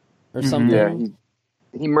or something.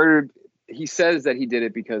 Yeah, he murdered. He says that he did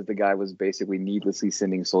it because the guy was basically needlessly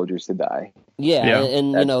sending soldiers to die. Yeah.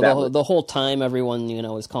 And you know, the whole time everyone, you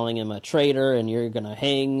know, is calling him a traitor and you're gonna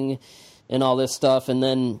hang and all this stuff, and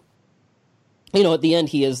then, you know, at the end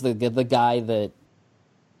he is the guy that,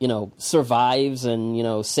 you know, survives and, you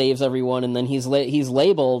know, saves everyone, and then he's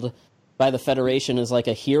labeled by the Federation as like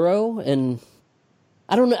a hero, and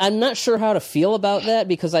I don't know, I'm not sure how to feel about that,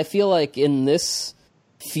 because I feel like in this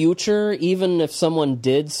future, even if someone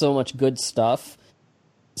did so much good stuff,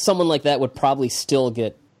 someone like that would probably still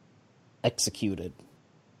get executed.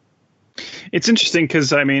 It's interesting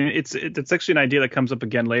because, I mean, it's actually an idea that comes up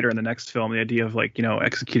again later in the next film, the idea of, like, you know,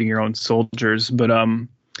 executing your own soldiers. But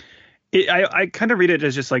I kind of read it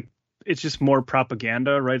as just like, it's just more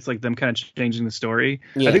propaganda, right? It's like them kind of changing the story.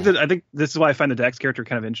 Yeah. I think this is why I find the Dax character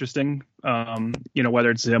kind of interesting. You know, whether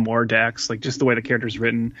it's Zim or Dax, like just the way the character's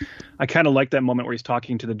written. I kind of like that moment where he's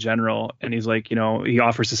talking to the general and he's like, you know, he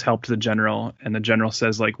offers his help to the general, and the general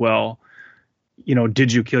says like, well, you know,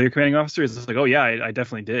 did you kill your commanding officer? He's like, oh yeah, I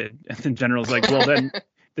definitely did. And the general's like, well then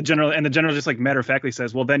the general just like matter of factly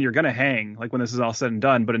says, well then you're gonna hang, like when this is all said and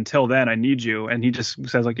done, but until then I need you. And he just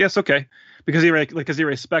says like, yes, okay, because he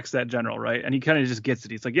respects that general, right? And he kind of just gets it.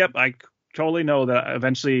 He's like, yep, I totally know that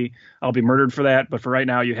eventually I'll be murdered for that, but for right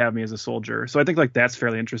now you have me as a soldier. So I think like that's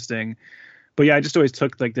fairly interesting. But yeah, I just always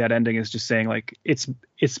took like that ending as just saying like it's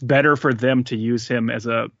better for them to use him as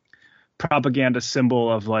a propaganda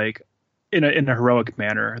symbol of like in a heroic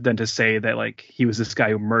manner than to say that like he was this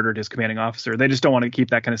guy who murdered his commanding officer. They just don't want to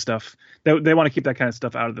keep that kind of stuff. They want to keep that kind of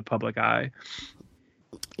stuff out of the public eye.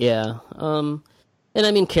 Yeah. And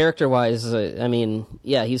I mean, character-wise, I mean,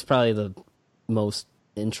 yeah, he's probably the most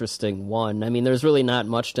interesting one. I mean, there's really not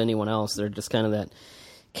much to anyone else. They're just kind of that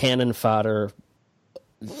cannon fodder,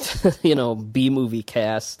 you know, B-movie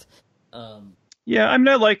cast. Yeah, I'm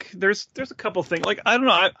not like there's a couple things like I don't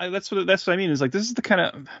know. That's what I mean is like this is the kind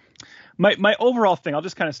of my overall thing. I'll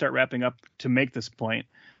just kind of start wrapping up to make this point.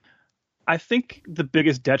 I think the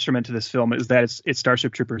biggest detriment to this film is that it's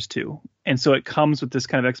Starship Troopers 2. And so it comes with this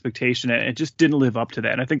kind of expectation, and it just didn't live up to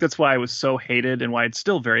that. And I think that's why it was so hated and why it's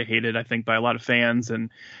still very hated, I think, by a lot of fans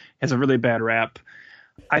and has a really bad rap.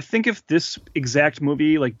 I think if this exact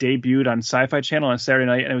movie like debuted on Sci-Fi Channel on Saturday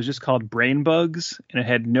night and it was just called Brain Bugs and it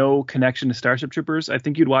had no connection to Starship Troopers, I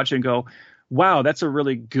think you'd watch it and go, wow, that's a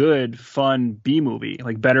really good, fun B movie,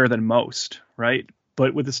 like better than most, right?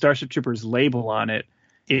 But with the Starship Troopers label on it,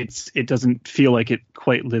 it doesn't feel like it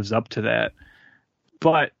quite lives up to that.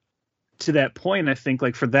 But to that point, I think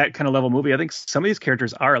like for that kind of level movie, I think some of these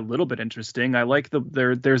characters are a little bit interesting. I like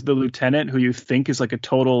there's the lieutenant who you think is like a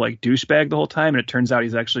total like douchebag the whole time, and it turns out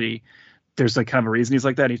he's actually there's like kind of a reason he's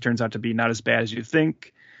like that. He turns out to be not as bad as you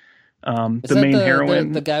think. The main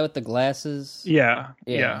heroine, the guy with the glasses. Yeah.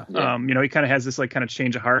 You know, he kind of has this like kind of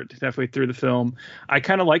change of heart halfway through the film. I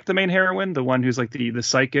kind of like the main heroine, the one who's like the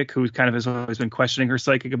psychic, who kind of has always been questioning her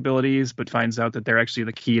psychic abilities, but finds out that they're actually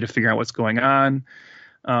the key to figuring out what's going on.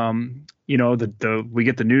 You know, we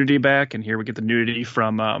get the nudity back, and here we get the nudity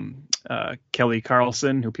from Kelly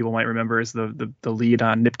Carlson, who people might remember as the lead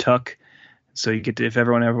on Nip Tuck. So you get to, if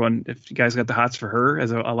you guys got the hots for her,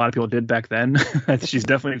 as a lot of people did back then, she's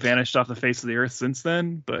definitely vanished off the face of the earth since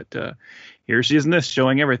then. But here she is in this,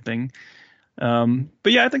 showing everything. But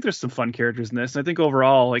yeah, I think there's some fun characters in this. And I think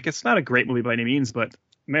overall, like, it's not a great movie by any means, but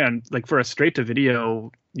man, like for a straight to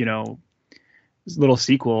video, you know, little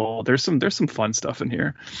sequel, there's some fun stuff in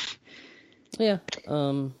here. Yeah.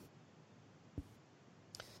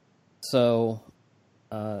 So,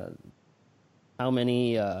 how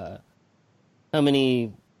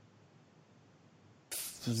many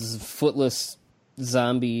footless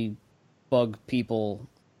zombie bug people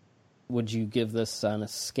would you give this on a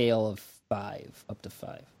scale of 5 up to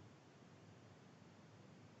 5?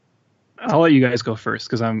 I'll let you guys go first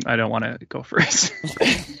because I don't want to go first.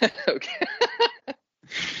 Okay.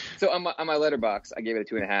 So on my letterbox, I gave it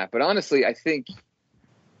a 2.5. But honestly, I think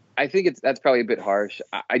that's probably a bit harsh.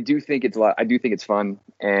 I do think it's I do think it's fun,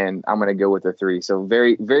 and I'm gonna go with a 3. So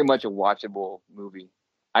very, very much a watchable movie.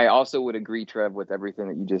 I also would agree, Trev, with everything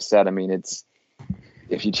that you just said. I mean, it's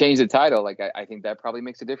if you change the title, like I think that probably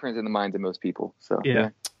makes a difference in the minds of most people. So yeah.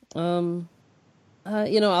 You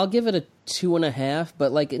know, I'll give it a 2.5,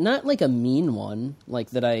 but like not like a mean one,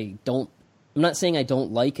 like that I'm not saying I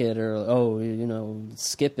don't like it or, you know,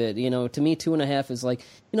 skip it. You know, to me, 2.5 is like,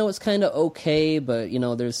 you know, it's kind of okay, but, you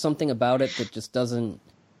know, there's something about it that just doesn't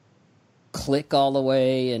click all the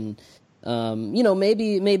way. And, you know,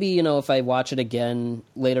 maybe, you know, if I watch it again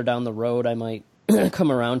later down the road, I might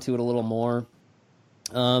come around to it a little more.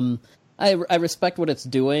 I I respect what it's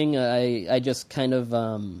doing. I just kind of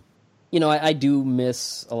I do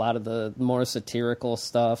miss a lot of the more satirical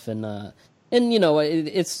stuff, and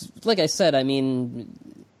it's like I said. I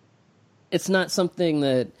mean, it's not something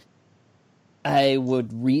that I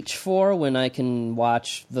would reach for when I can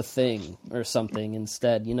watch The Thing or something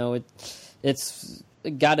instead. It's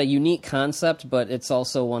got a unique concept, but it's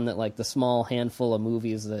also one that, like, the small handful of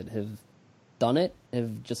movies that have done it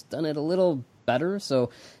have just done it a little better.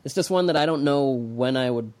 So it's just one that I don't know when I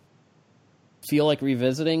would feel like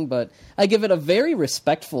revisiting, but I give it a very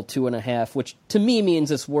respectful 2.5, which to me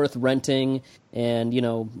means it's worth renting, and,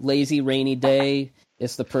 lazy rainy day,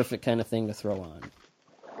 it's the perfect kind of thing to throw on.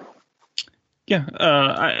 Yeah,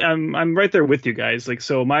 I'm right there with you guys. Like,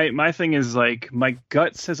 so my thing is, like, my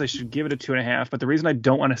gut says I should give it a 2.5, but the reason I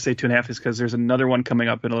don't want to say 2.5 is because there's another one coming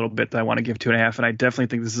up in a little bit that I want to give 2.5, and I definitely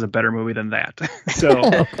think this is a better movie than that.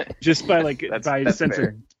 So just by sense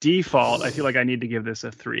of default, I feel like I need to give this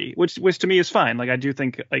a 3, which to me is fine. Like, I do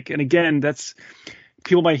think, like, and again, that's,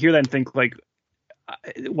 people might hear that and think, like,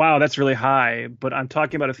 wow, that's really high, but I'm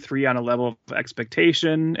talking about a 3 on a level of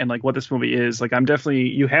expectation and, like, what this movie is. Like,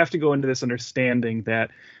 you have to go into this understanding that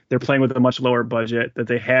they're playing with a much lower budget, that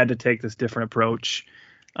they had to take this different approach.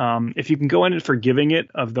 If you can go in and forgiving it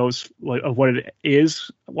of those, like, of what it is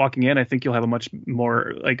walking in, I think you'll have a much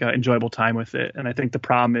more, like, enjoyable time with it. And I think the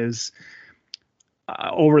problem is,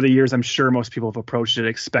 over the years, I'm sure most people have approached it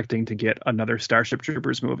expecting to get another Starship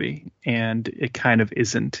Troopers movie, and it kind of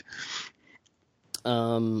isn't.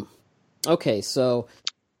 Okay, so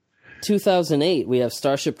 2008, we have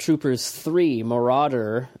Starship Troopers 3,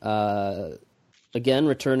 Marauder. Again,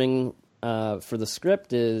 returning for the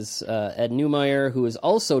script is Ed Neumeyer, who is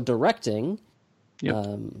also directing.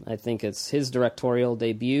 Yep. I think it's his directorial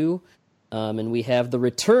debut. And we have the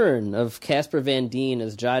return of Casper Van Dien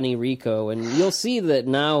as Johnny Rico, and you'll see that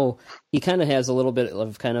now he kind of has a little bit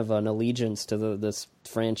of kind of an allegiance to this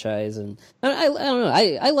franchise. And I don't know,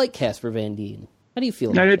 I like Casper Van Dien. How do you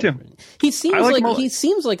feel about that? I do too. He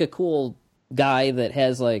seems like a cool guy that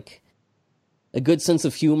has, like, a good sense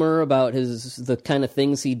of humor about the kind of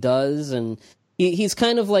things he does, and he's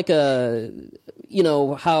kind of like how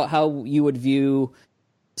you would view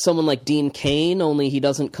someone like Dean Cain, only he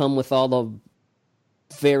doesn't come with all the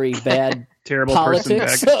very bad terrible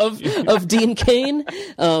politics of Dean Cain.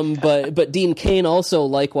 But Dean Cain also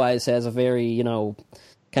likewise has a very,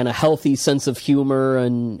 kind of healthy sense of humor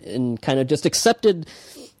and kind of just accepted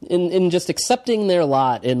in just accepting their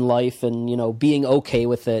lot in life and, being okay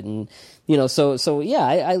with it. And, so yeah,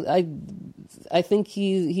 I think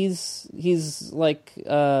he's like,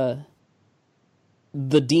 the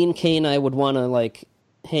Dean Cain I would want to, like,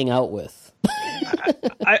 hang out with.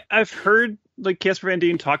 I've heard, like, Casper Van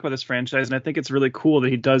Dien talk about this franchise, and I think it's really cool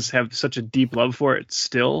that he does have such a deep love for it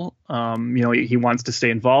still. He wants to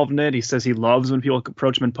stay involved in it. He says he loves when people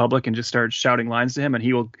approach him in public and just start shouting lines to him, and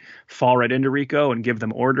he will fall right into Rico and give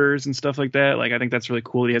them orders and stuff like that. Like, I think that's really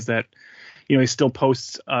cool. He has that, he still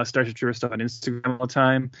posts Starship Troopers stuff on Instagram all the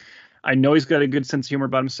time. I know he's got a good sense of humor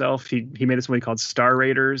about himself. He made this movie called Star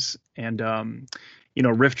Raiders, and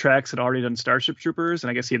Riff Trax had already done Starship Troopers, and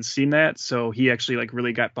I guess he had seen that, so he actually, like,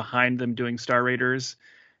 really got behind them doing Star Raiders.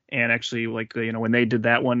 And actually, like, when they did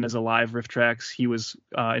that one as a live Riff Trax, he was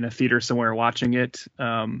in a theater somewhere watching it.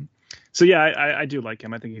 So yeah, I do like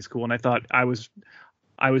him. I think he's cool, and I thought I was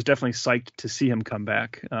definitely psyched to see him come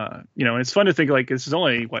back. And it's fun to think, like, this is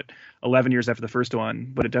only 11 years after the first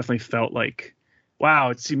one, but it definitely felt like,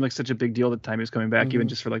 wow, it seemed like such a big deal at the time he was coming back, even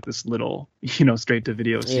just for, like, this little, straight to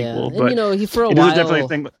video sequel. And, but he for a while, definitely a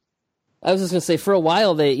thing. I was just gonna say, for a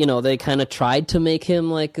while they kind of tried to make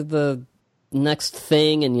him like the next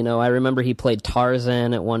thing, and I remember he played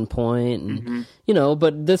Tarzan at one point, and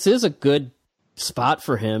but this is a good spot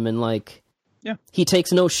for him, and, like, he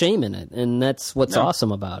takes no shame in it, and that's what's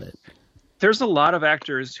awesome about it. There's a lot of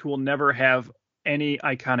actors who will never have any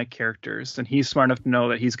iconic characters, and he's smart enough to know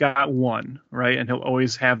that he's got one, right? And he'll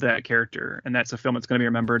always have that character, and that's a film that's going to be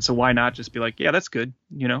remembered. So why not just be like, yeah, that's good,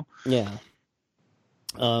 Yeah.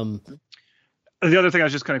 The other thing I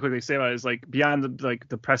was just kind of quickly say about it is, like, beyond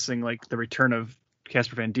the pressing, like, the return of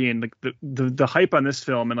Casper Van Dien, like, the hype on this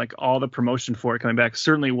film and, like, all the promotion for it coming back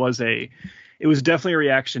certainly was it was definitely a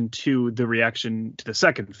reaction to the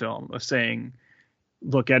second film of saying,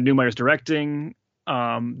 look, Ed Neumeyer's directing.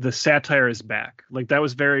 The satire is back. Like, that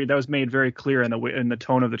was made very clear in the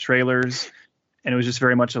tone of the trailers, and it was just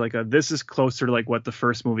very much like this is closer to, like, what the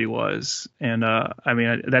first movie was. And I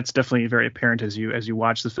mean, that's definitely very apparent as you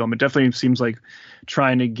watch the film. It definitely seems like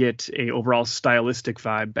trying to get a overall stylistic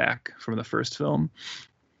vibe back from the first film.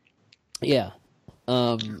 Yeah.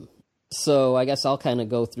 So I guess I'll kind of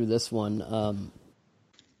go through this one.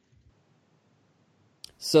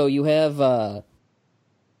 So you have they're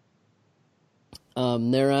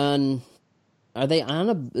on. Are they on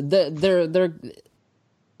a?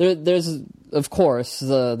 There's of course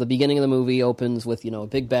the beginning of the movie opens with a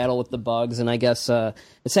big battle with the bugs, and I guess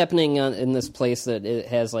it's happening in this place that it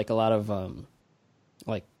has like a lot of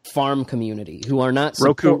like farm community who are not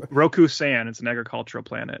Roku-san. It's an agricultural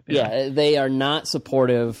planet. Yeah, they are not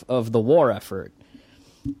supportive of the war effort.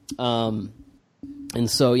 And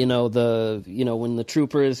so when the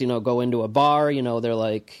troopers go into a bar, they're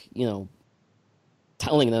like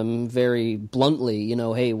telling them very bluntly,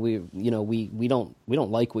 hey, we don't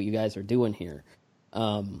like what you guys are doing here.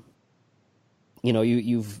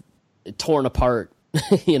 You've torn apart,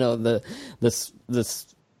 this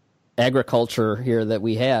agriculture here that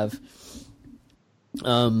we have.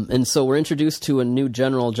 And so we're introduced to a new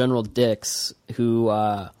General Dix, who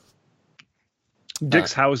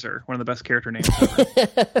Dix Hauser, one of the best character names ever.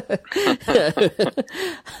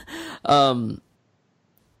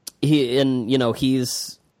 He's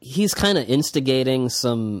kind of instigating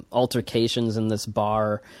some altercations in this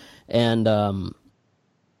bar, and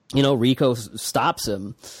Rico stops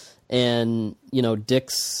him, and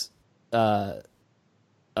Dix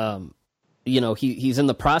he's in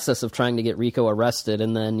the process of trying to get Rico arrested,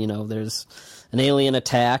 and then there's an alien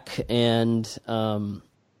attack, and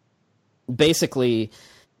basically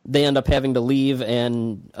they end up having to leave,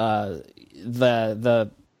 and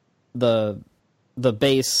the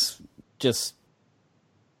base just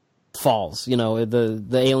falls. The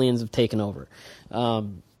aliens have taken over,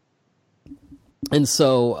 and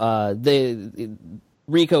so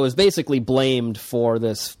Rico is basically blamed for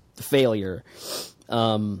this failure,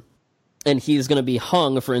 and he's going to be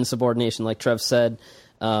hung for insubordination, like Trev said.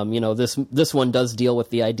 This one does deal with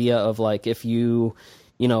the idea of like if you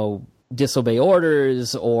disobey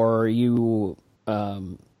orders, or you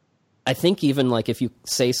I think even like if you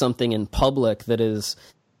say something in public that is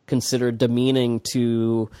considered demeaning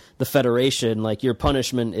to the Federation, like your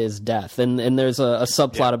punishment is death. And there's a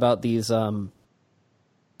subplot about these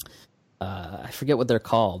I forget what they're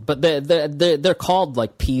called, but they're called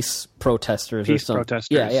like peace protesters or something.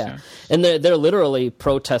 Protesters, yeah. And they're literally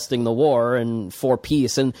protesting the war and for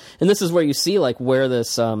peace. And this is where you see like where this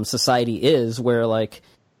society is, where like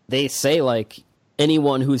they say like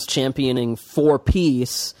anyone who's championing for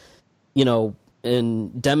peace,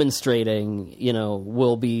 and demonstrating,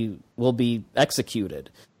 will be executed.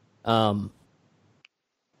 And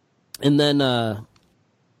then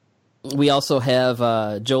we also have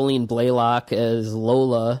Jolene Blaylock as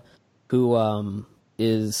Lola, who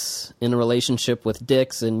is in a relationship with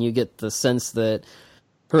Dix, and you get the sense that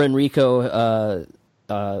her and Rico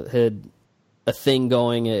had a thing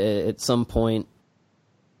going at some point.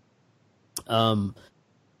 And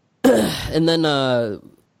then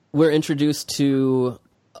we're introduced to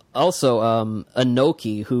also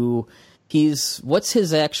Anoki, who what's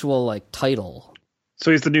his actual like title?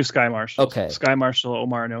 So he's the new Sky Marshal. Okay. Sky Marshal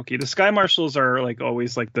Omar Anoki. The Sky Marshals are like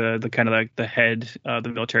always like the kind of like the head of the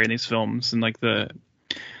military in these films, and like they're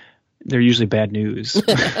usually bad news.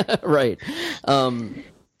 Right. And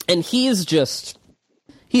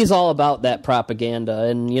he's all about that propaganda,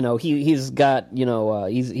 and he's got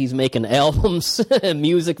he's making albums,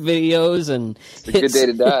 music videos, and it's a good day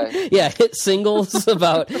to die. Yeah, hit singles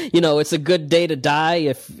about it's a good day to die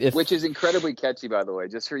if which is incredibly catchy, by the way.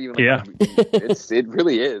 Just for you, it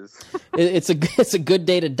really is. It's a good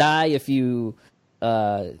day to die if you.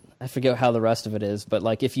 I forget how the rest of it is, but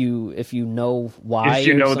like if you know why, if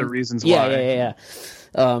you know the reasons why. Yeah.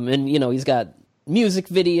 And he's got music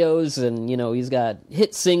videos, and he's got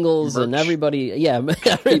hit singles, merch. And everybody,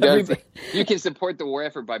 everybody. You can support the war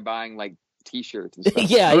effort by buying like T-shirts and stuff.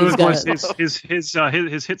 Yeah, he's got his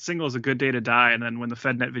hit single is "A Good Day to Die," and then when the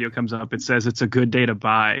FedNet video comes up, it says it's a good day to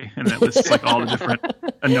buy, and it lists like all the different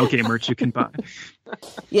Anoki merch you can buy.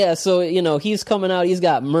 Yeah, so he's coming out, he's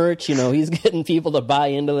got merch, he's getting people to buy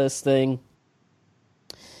into this thing,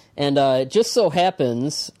 and it just so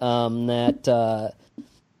happens that.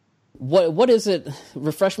 What is it?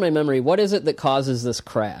 Refresh my memory. What is it that causes this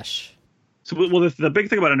crash? So, the big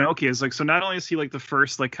thing about Anoki is like, so not only is he like the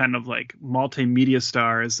first like kind of like multimedia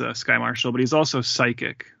star as a Sky Marshal, but he's also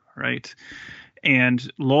psychic, right?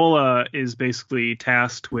 And Lola is basically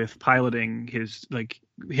tasked with piloting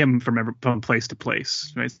him from place to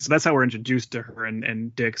place, right? So that's how we're introduced to her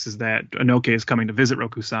and Dix, is that Anoki is coming to visit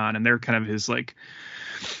Roku-san, and they're kind of his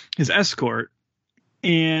escort.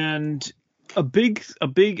 And a big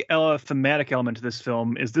thematic element to this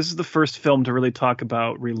film is this is the first film to really talk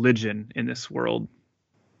about religion in this world.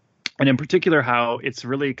 And in particular, how it's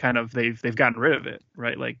really kind of they've gotten rid of it,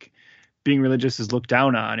 right? Like being religious is looked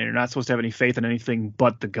down on, and you're not supposed to have any faith in anything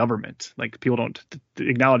but the government. Like people don't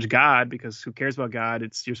acknowledge God because who cares about God?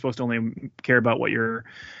 You're supposed to only care about what your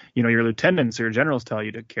lieutenants or your generals tell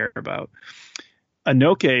you to care about.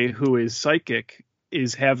 Inoke, who is psychic,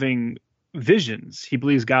 is having visions. He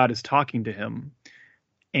believes God is talking to him,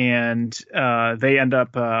 and they end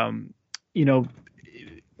up, what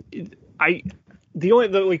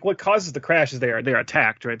causes the crash is they're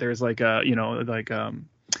attacked, right? There's attacked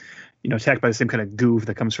by the same kind of goof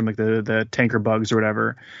that comes from like the tanker bugs or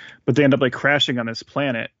whatever, but they end up like crashing on this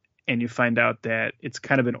planet, and you find out that it's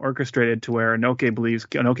kind of been orchestrated to where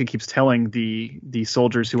Inoke keeps telling the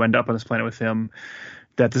soldiers who end up on this planet with him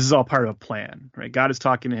that this is all part of a plan, right? God is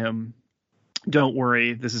talking to him. Don't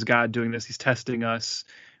worry, this is God doing this. He's testing us.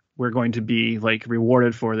 We're going to be like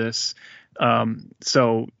rewarded for this.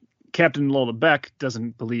 So Captain Lola Beck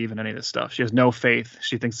doesn't believe in any of this stuff. She has no faith.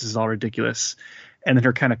 She thinks this is all ridiculous. And then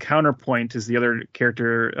her kind of counterpoint is the other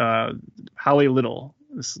character, Holly Little,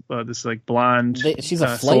 this like blonde. She's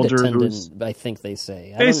a flight attendant, I think they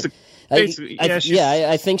say.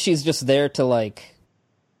 I think she's just there to like,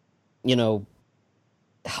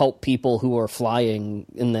 help people who are flying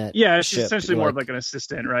in that. Yeah, she's essentially more of like an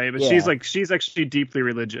assistant, right? But she's actually deeply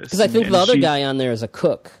religious. Because I think the other guy on there is a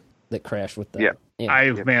cook that crashed with them. Yeah.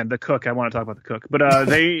 Man, the cook. I want to talk about the cook, but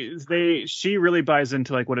she really buys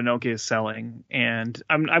into like what Inoke is selling, and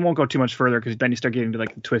I won't go too much further because then you start getting to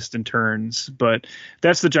like the twists and turns. But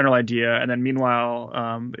that's the general idea. And then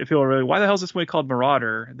meanwhile, if people are really, why the hell is this movie called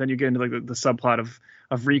Marauder? Then you get into like the subplot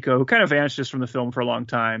of Rico, who kind of vanishes from the film for a long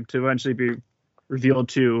time, to eventually be revealed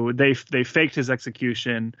to they faked his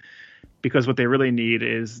execution. Because what they really need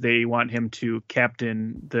is they want him to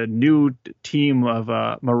captain the new team of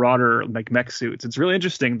Marauder like mech suits. It's really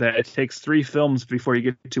interesting that it takes 3 films before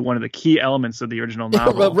you get to one of the key elements of the original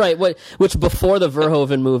novel. Right, which before the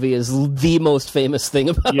Verhoeven movie is the most famous thing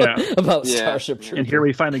about Starship Troopers. And here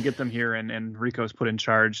we finally get them here, and Rico's put in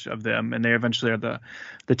charge of them, and they eventually are the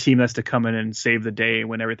team that's to come in and save the day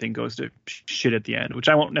when everything goes to shit at the end, which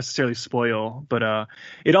I won't necessarily spoil, but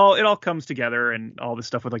it all comes together, and all this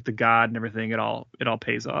stuff with like the god and everything, it all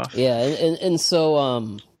pays off. Yeah, and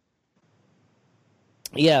so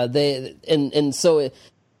so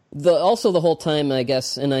also the whole time, I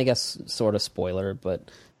guess sort of spoiler,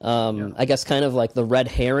 but I guess kind of like the red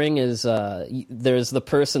herring is there's the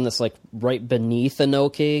person that's like right beneath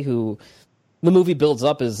Inoke, who the movie builds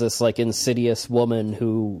up as this like insidious woman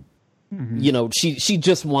who she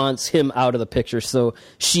just wants him out of the picture so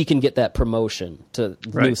she can get that promotion to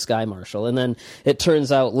new Sky Marshal. And then it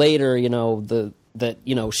turns out later, that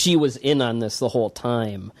she was in on this the whole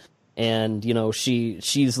time, and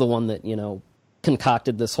she's the one that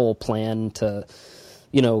concocted this whole plan to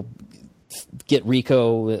get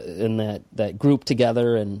Rico and that group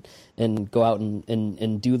together and go out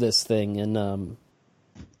and do this thing. And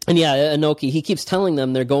Inoke, he keeps telling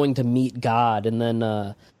them they're going to meet God, and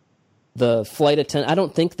then the flight attendant, I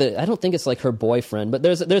don't think it's like her boyfriend, but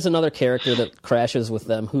there's another character that crashes with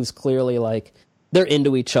them who's clearly like they're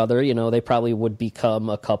into each other. They probably would become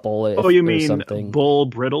a couple. Oh, you mean something. Bull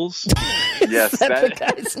Brittles? Yes, that's the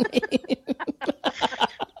guy's name.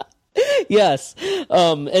 Yes,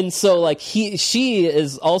 and so like she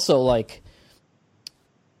is also like,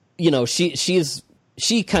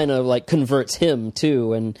 she kind of like converts him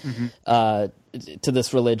too, and to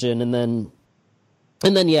this religion, and then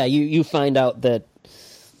you find out that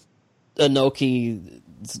Inoke,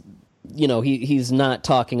 he's not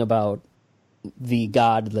talking about the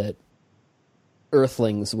God that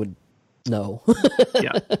Earthlings would know.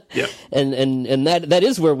 yeah. And that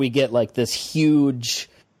is where we get like this huge,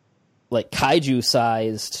 like kaiju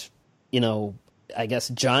sized, I guess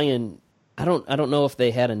giant. I don't know if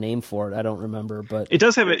they had a name for it. I don't remember, but it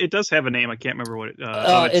does have a name. I can't remember what it.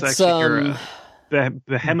 It's the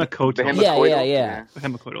Hemicotl. Yeah. The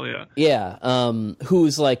Hemicotl, yeah.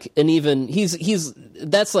 Who's like, and even he's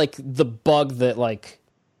that's like the bug that, like,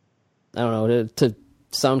 I don't know, to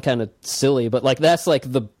sound kind of silly, but like that's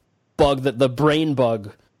like the bug that the brain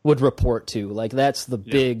bug would report to. Like that's the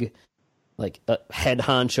big, like head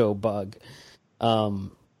honcho bug.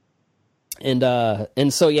 And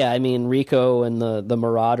so I mean Rico and the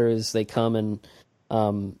Marauders, they come and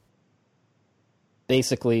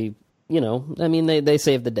basically, I mean they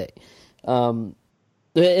save the day. And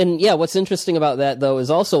what's interesting about that though is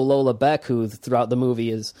also Lola Beck, who throughout the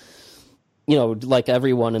movie is, like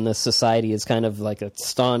everyone in this society, is kind of like a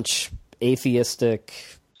staunch atheistic,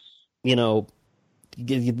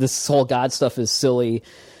 this whole God stuff is silly.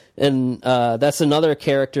 And that's another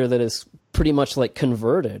character that is pretty much like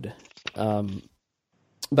converted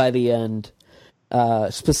by the end.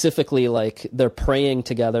 Specifically, like, they're praying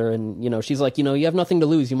together, and, you know, she's like, you know, you have nothing to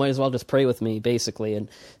lose, you might as well just pray with me, basically. And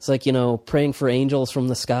it's like, you know, praying for angels from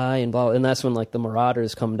the sky and blah, and that's when, like, the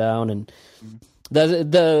Marauders come down, and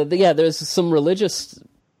there's some religious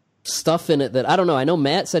stuff in it that, I don't know, I know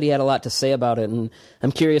Matt said he had a lot to say about it, and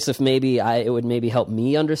I'm curious if maybe it would maybe help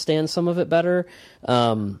me understand some of it better.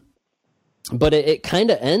 But it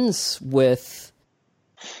kind of ends with,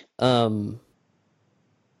 I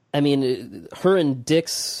mean, her and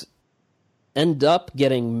Dix end up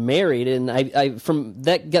getting married, and I from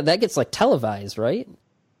that gets like televised, right?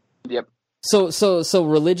 Yep. So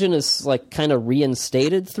religion is like kind of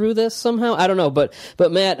reinstated through this somehow. I don't know, but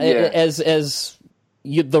Matt, Yeah. as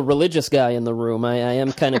you, the religious guy in the room, I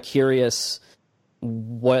am kind of curious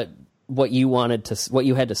what you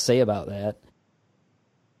had to say about that.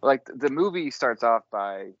 Like, the movie starts off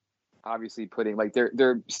by obviously putting, like,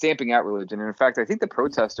 they're stamping out religion, and in fact I think the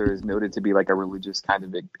protester is noted to be like a religious kind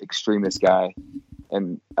of extremist guy,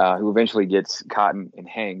 and who eventually gets caught and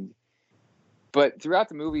hanged. But throughout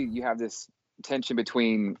the movie you have this tension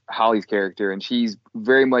between Holly's character, and she's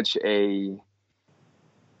very much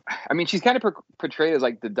she's kind of portrayed as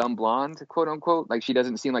like the dumb blonde, quote unquote. Like, she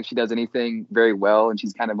doesn't seem like she does anything very well, and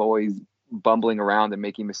she's kind of always bumbling around and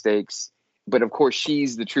making mistakes, but of course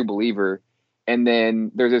she's the true believer. And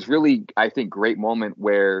then there's this really, I think, great moment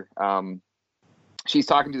where she's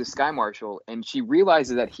talking to the Sky Marshal, and she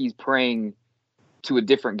realizes that he's praying to a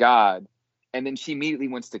different god, and then she immediately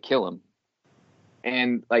wants to kill him.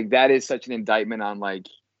 And, like, that is such an indictment on, like,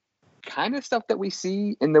 kind of stuff that we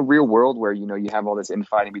see in the real world, where, you know, you have all this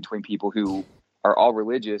infighting between people who are all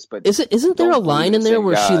religious, but isn't there a line in there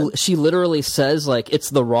where God. she literally says, like,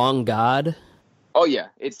 it's the wrong god? Oh yeah,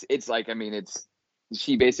 it's like, I mean,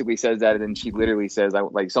 she basically says that, and then she literally says,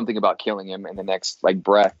 like, something about killing him in the next, like,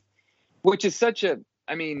 breath, which is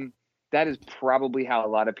that is probably how a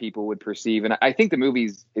lot of people would perceive. And I think the movie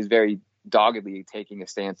is very doggedly taking a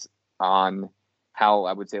stance on how,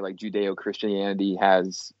 I would say, like, Judeo-Christianity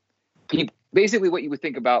has basically what you would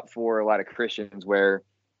think about for a lot of Christians, where,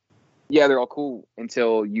 yeah, they're all cool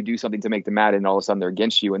until you do something to make them mad, and all of a sudden they're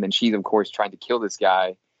against you. And then she's, of course, trying to kill this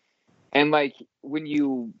guy. And, like, when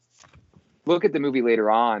you look at the movie later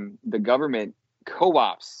on, the government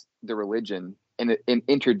co-ops the religion and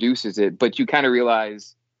introduces it, but you kind of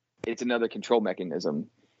realize it's another control mechanism.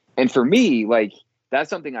 And for me, like, that's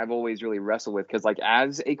something I've always really wrestled with, because, like,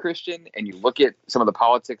 as a Christian, and you look at some of the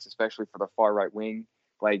politics, especially for the far right wing,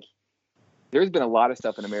 like, there's been a lot of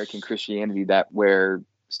stuff in American Christianity where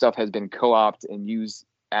stuff has been co-opted and used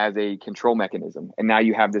as a control mechanism. And now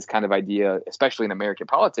you have this kind of idea, especially in American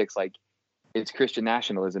politics, like, it's Christian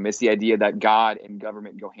nationalism. It's the idea that God and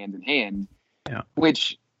government go hand in hand,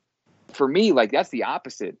 which, for me, like, that's the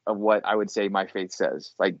opposite of what I would say my faith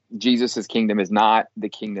says. Like, Jesus's kingdom is not the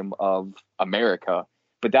kingdom of America,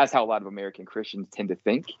 but that's how a lot of American Christians tend to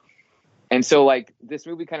think. And so, like, this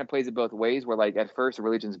movie kind of plays it both ways, where, like, at first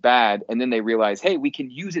religion's bad, and then they realize, hey, we can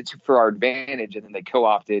use it for our advantage, and then they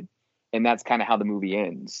co-opt it, and that's kind of how the movie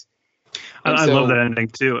ends. I love that ending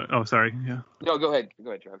too. Oh, sorry. Yeah. No, go ahead,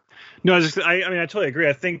 Trev. No, I mean, I totally agree.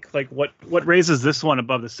 I think, like, what raises this one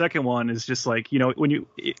above the second one is just, like, you know,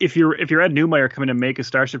 if you're Ed Newmeyer coming to make a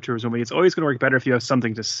Starship Troopers movie, it's always going to work better if you have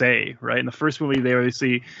something to say, right? In the first movie, they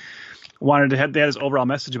obviously they had this overall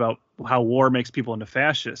message about how war makes people into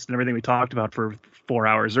fascists and everything we talked about for 4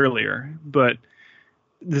 hours earlier. But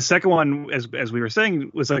the second one, as we were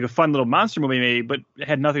saying, was like a fun little monster movie maybe, but it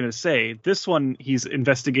had nothing to say. This one, he's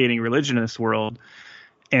investigating religion in this world.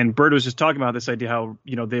 And Byrd was just talking about this idea how,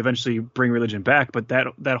 you know, they eventually bring religion back. But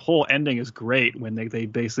that whole ending is great when they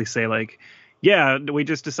basically say, like, yeah, we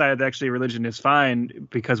just decided that actually religion is fine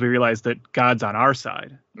because we realized that God's on our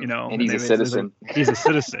side, you know. And he's a citizen. He's a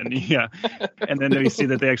citizen, yeah. And then we see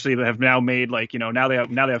that they actually have now made, like, you know, now they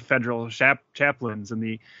have federal chaplains, and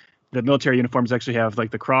the military uniforms actually have,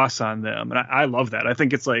 like, the cross on them. And I love that. I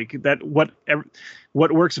think it's like that what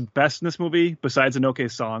works best in this movie, besides an okay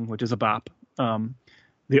song, which is a bop.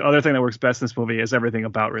 The other thing that works best in this movie is everything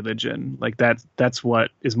about religion. Like, that's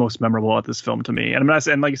what is most memorable at this film to me. And I'm not,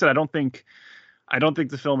 and like you said, I don't think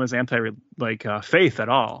the film is faith at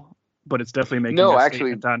all, but it's definitely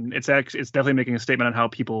making it's definitely making a statement on how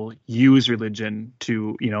people use religion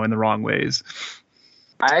to, you know, in the wrong ways.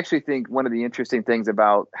 I actually think one of the interesting things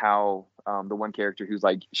about how the one character who's,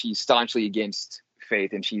 like, she's staunchly against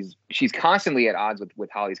faith, and she's constantly at odds with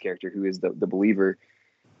Holly's character, who is the believer.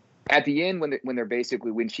 At the end,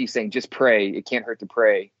 when she's saying just pray, it can't hurt to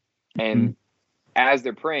pray, and as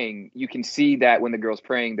they're praying, you can see that when the girl's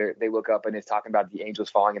praying, they look up and it's talking about the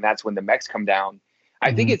angels falling, and that's when the mechs come down.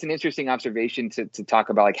 I think it's an interesting observation to talk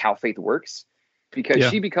about like how faith works, because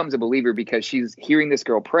she becomes a believer because she's hearing this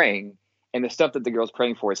girl praying, and the stuff that the girl's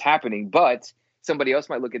praying for is happening. But somebody else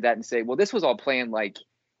might look at that and say, well, this was all planned like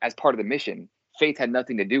as part of the mission. Faith had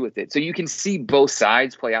nothing to do with it. So you can see both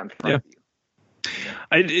sides play out in front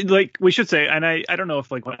of you. We should say, and I don't know if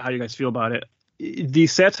like how you guys feel about it. The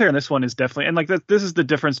satire in this one is definitely, and like this is the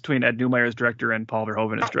difference between Ed Neumeyer's director and Paul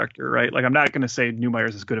Verhoeven as director, right? Like I'm not going to say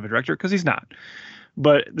Neumeyer's as good of a director because he's not,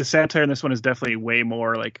 but the satire in this one is definitely way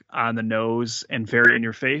more like on the nose and very in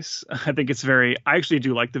your face. I think it's I actually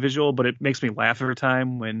do like the visual, but it makes me laugh every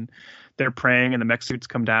time when they're praying and the mech suits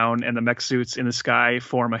come down and the mech suits in the sky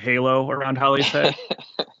form a halo around Holly's head.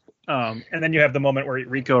 And then you have the moment where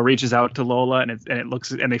Rico reaches out to Lola and it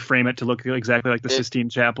looks, and they frame it to look exactly like the Sistine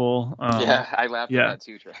Chapel. I laughed at that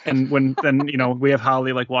too, Trev. And then we have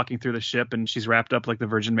Holly like walking through the ship and she's wrapped up like the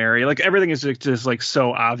Virgin Mary. Like everything is just like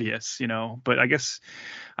so obvious, But I guess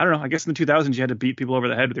in the 2000s you had to beat people over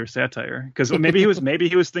the head with your satire, because maybe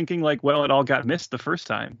he was thinking like, well, it all got missed the first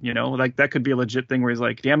time, like that could be a legit thing where he's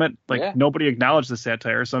like, damn it, like nobody acknowledged the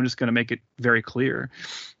satire, so I'm just going to make it very clear.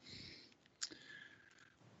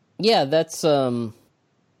 Yeah, that's I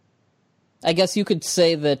guess you could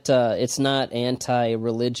say that it's not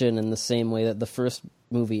anti-religion in the same way that the first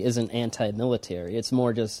movie isn't anti-military. It's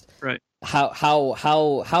more just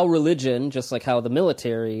how religion, just like how the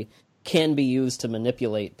military, can be used to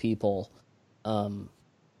manipulate people.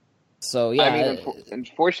 So yeah, I mean,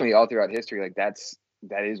 unfortunately, all throughout history, like that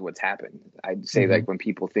is what's happened. I'd say like when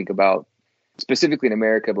people think about, specifically in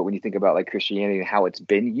America, but when you think about like Christianity and how it's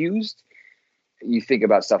been used, you think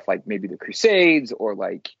about stuff like maybe the Crusades or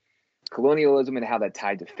like colonialism and how that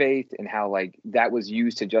tied to faith and how like that was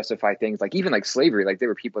used to justify things like even like slavery. Like there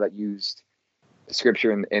were people that used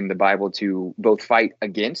scripture in the Bible to both fight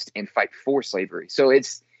against and fight for slavery. So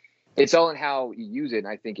it's all in how you use it. And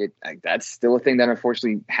I think that's still a thing that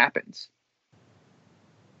unfortunately happens.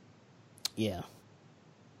 Yeah.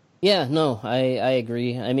 Yeah, no, I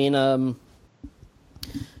agree. I mean,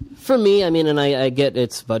 for me, I mean, and I get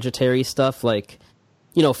it's budgetary stuff, like,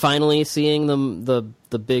 finally seeing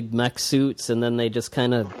the big mech suits, and then they just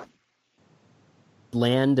kind of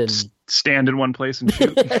land and stand in one place and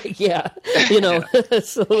shoot. Yeah,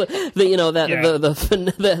 so the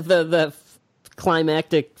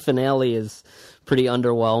climactic finale is pretty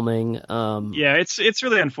underwhelming. Yeah, it's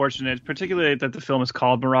really unfortunate, particularly that the film is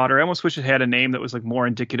called Marauder. I almost wish it had a name that was like more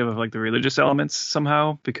indicative of like the religious elements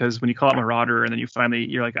somehow, because when you call it Marauder and then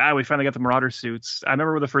you're like, we finally got the Marauder suits. I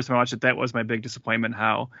remember the first time I watched it, that was my big disappointment,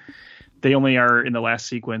 how they only are in the last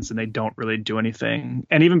sequence and they don't really do anything.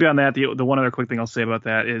 And even beyond that, the one other quick thing I'll say about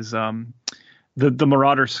that is the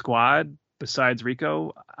Marauder squad, besides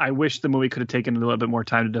Rico, I wish the movie could have taken a little bit more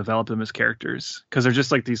time to develop them as characters, because they're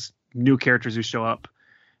just like these new characters who show up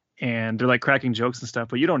and they're like cracking jokes and stuff,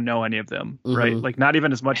 but you don't know any of them, right? Like not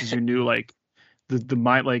even as much as you knew like the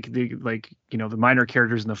minor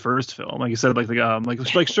characters in the first film. Like you said,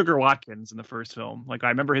 like Sugar Watkins in the first film. Like I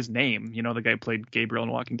remember his name, the guy who played Gabriel in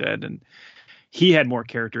Walking Dead, and he had more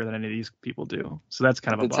character than any of these people do. So that's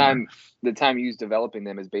kind of the time used developing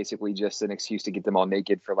them is basically just an excuse to get them all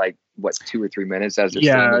naked for like 2 or 3 minutes as they're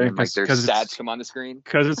standing and like their stats come on the screen.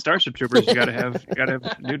 Because it's Starship Troopers, you gotta have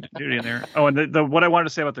nudity in there. Oh, and the what I wanted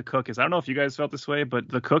to say about the cook is, I don't know if you guys felt this way, but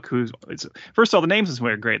the cook first of all, the names is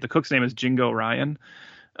very great. The cook's name is Jingo Ryan,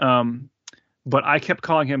 but I kept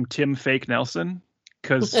calling him Tim Fake Nelson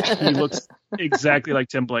because he looks exactly like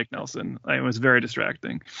Tim Blake Nelson. It was very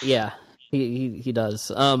distracting. Yeah. He does.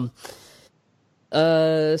 So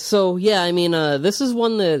yeah, I mean, this is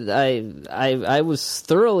one that I was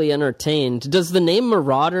thoroughly entertained. Does the name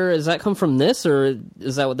Marauder, does that come from this, or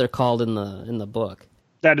is that what they're called in the book?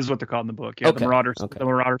 That is what they're called in the book. Yeah, okay. The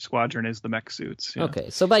Marauder Squadron is the mech suits. Yeah. Okay,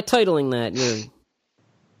 so by titling that,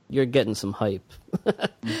 you're getting some hype.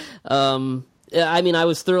 I mean, I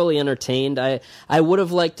was thoroughly entertained. I would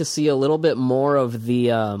have liked to see a little bit more of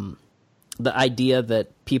the idea that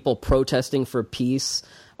people protesting for peace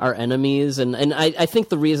are enemies, and I think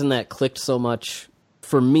the reason that clicked so much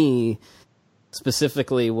for me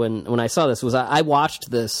specifically when I saw this was I watched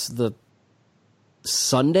this the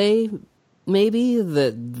Sunday maybe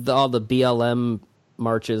that all the BLM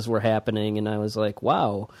marches were happening, and I was like,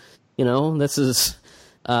 wow, this is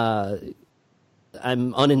I'm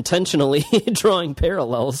unintentionally drawing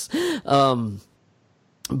parallels.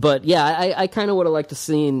 But yeah, I kind of would have liked to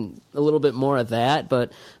seen a little bit more of that,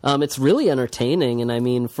 but it's really entertaining. And I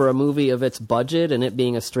mean, for a movie of its budget and it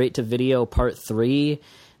being a straight-to-video Part 3,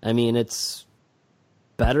 I mean, it's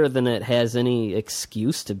better than it has any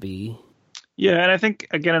excuse to be. Yeah, and I think,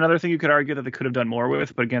 again, another thing you could argue that they could have done more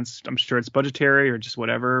with, but against, I'm sure it's budgetary or just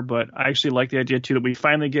whatever, but I actually like the idea, too, that we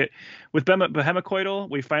finally get, with Behemocoidal,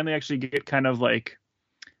 we finally actually get kind of like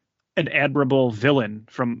an admirable villain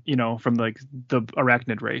from like the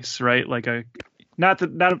arachnid race, right? Like not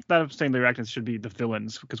I'm saying the arachnids should be the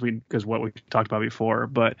villains because what we talked about before,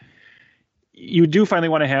 but you do finally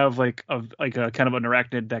want to have like a kind of an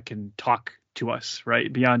arachnid that can talk to us,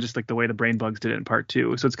 right? Beyond just like the way the brain bugs did it in part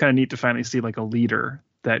 2. So it's kind of neat to finally see like a leader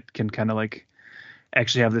that can kind of like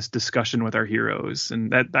actually have this discussion with our heroes.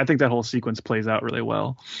 And that, I think that whole sequence plays out really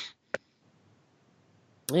well.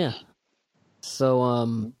 Yeah.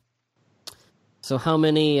 So, so how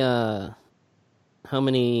many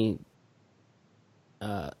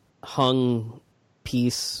hung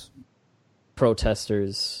peace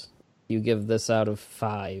protesters you give this out of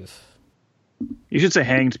 5? You should say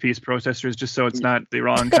hanged peace protesters, just so it's not the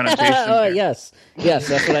wrong connotation. Oh, yes,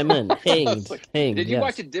 that's what I meant. Hanged. Did you yes.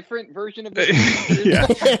 watch a different version of this? Yeah.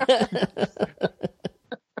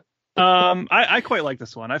 I quite like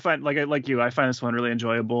this one. I find I find this one really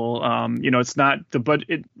enjoyable. It's not what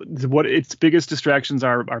its biggest distractions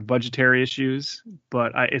are budgetary issues,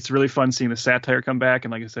 but it's really fun seeing the satire come back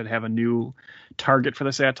and, like I said, have a new target for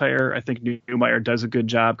the satire. I think Neumeier does a good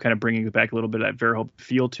job kind of bringing back a little bit of that Verhoeven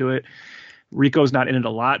feel to it. Rico's not in it a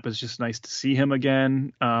lot, but it's just nice to see him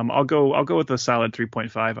again. I'll go with a solid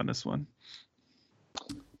 3.5 on this one.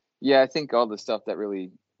 Yeah, I think all the stuff that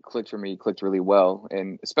really clicked for me clicked really well,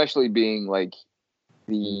 and especially being like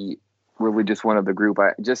the religious one of the group.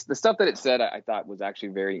 The stuff that it said I thought was actually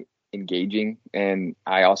very engaging, and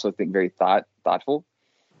I also think very thoughtful.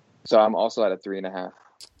 So I'm also at a 3.5.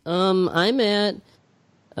 I'm at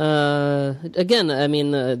again. I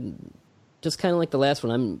mean, just kind of like the last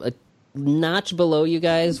one. I'm a notch below you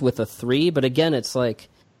guys with a 3, but again, it's like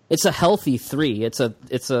it's a healthy 3. It's an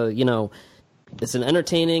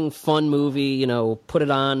entertaining, fun movie. Put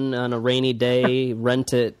it on a rainy day,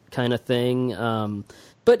 rent it, kind of thing.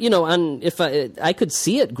 But if I could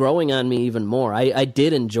see it growing on me even more. I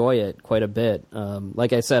did enjoy it quite a bit.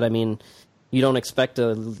 Like I said, I mean, you don't expect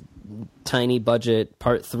a tiny budget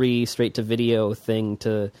part 3 straight to video thing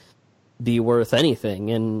to be worth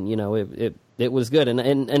anything, and it was good.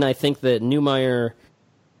 And I think that Neumeier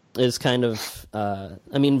is kind of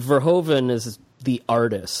Verhoeven is the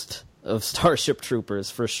artist of Starship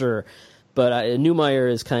Troopers for sure, but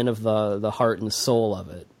Neumeier is kind of the heart and soul of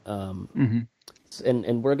it.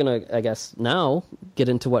 And we're gonna, I guess, now get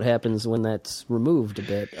into what happens when that's removed a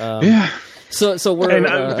bit. Yeah. So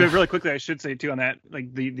we're really quickly, I should say too on that,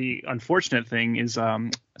 like the unfortunate thing is,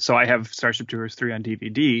 so I have Starship Troopers 3 on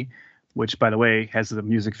DVD, which, by the way, has the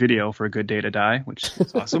music video for A Good Day to Die, which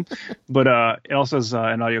is awesome. But it also has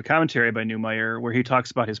an audio commentary by Neumeier where he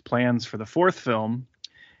talks about his plans for the 4th film.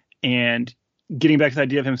 And getting back to the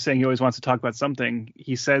idea of him saying he always wants to talk about something,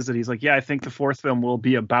 he says that he's like, yeah, I think the 4th film will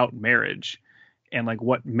be about marriage and like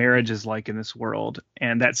what marriage is like in this world.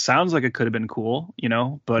 And that sounds like it could have been cool,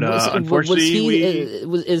 but unfortunately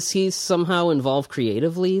is he somehow involved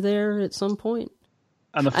creatively there at some point?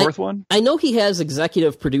 On the 4th one? I know he has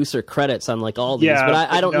executive producer credits on like all these, but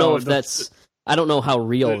I don't know if I don't know how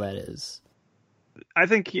real that is. I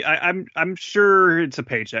think I'm sure it's a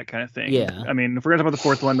paycheck kind of thing. Yeah. I mean, if we're going to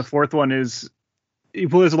talk about the 4th one is,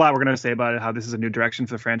 well, there's a lot we're going to say about it, how this is a new direction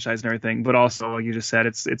for the franchise and everything, but also, like you just said,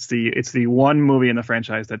 it's the one movie in the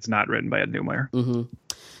franchise that's not written by Ed Neumeier. Mm-hmm.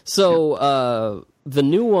 So the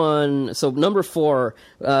new one, so number 4,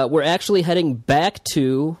 we're actually heading back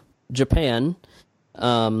to Japan.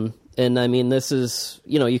 And I mean, this is,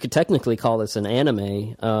 you could technically call this an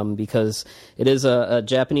anime, because it is a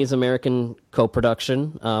Japanese-American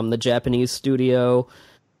co-production. The Japanese studio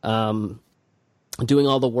doing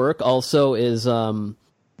all the work also is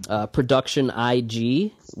Production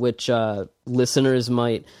IG, which listeners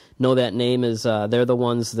might know that name is they're the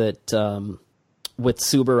ones that with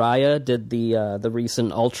Tsuburaya did the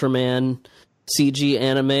recent Ultraman CG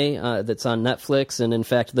anime that's on Netflix, and in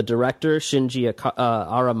fact, the director Shinji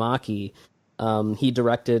Aramaki, he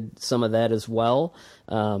directed some of that as well.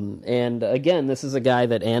 And again, this is a guy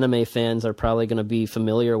that anime fans are probably going to be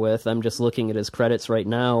familiar with. I'm just looking at his credits right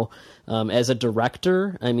now. As a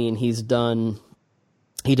director, I mean, he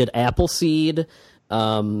did Appleseed,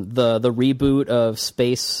 the reboot of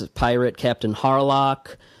Space Pirate Captain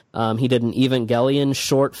Harlock. He did an Evangelion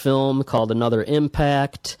short film called Another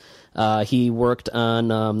Impact. He worked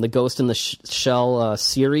on the Ghost in the Shell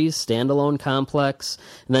series, standalone complex.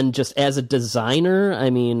 And then just as a designer, I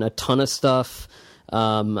mean, a ton of stuff.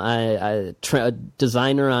 Designer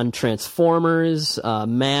on Transformers,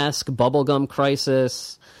 Mask, Bubblegum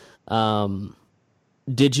Crisis, Digimon,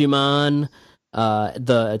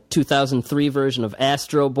 the 2003 version of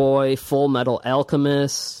Astro Boy, Full Metal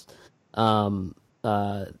Alchemist, Mobile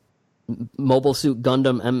Suit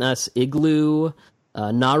Gundam MS Igloo,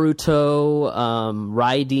 Naruto,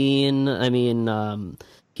 Raiden. I mean,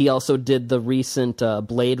 he also did the recent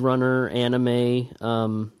Blade Runner anime.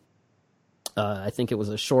 I think it was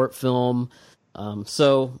a short film.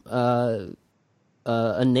 So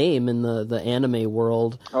a name in the anime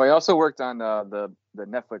world. Oh, he also worked on the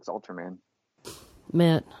Netflix Ultraman.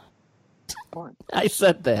 Matt, What? I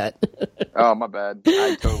said that. Oh, my bad.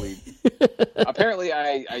 I totally. Apparently,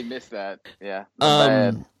 I missed that. Yeah, my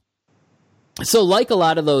bad. So, like a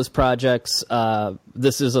lot of those projects,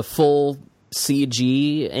 this is a full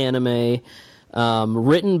CG anime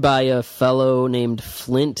written by a fellow named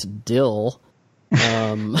Flint Dill.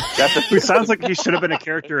 It sounds like he should have been a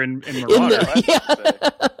character in Marauder.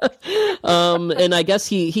 And I guess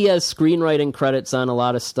he has screenwriting credits on a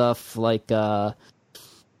lot of stuff like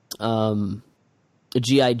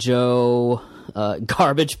G.I. Joe,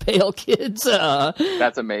 Garbage Pail Kids.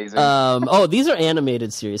 That's amazing. These are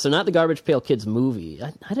animated series, so not the Garbage Pail Kids movie.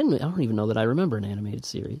 I don't even know that I remember an animated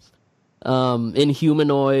series.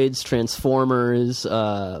 Inhumanoids, Transformers,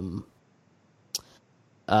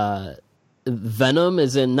 Venom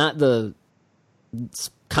is in not the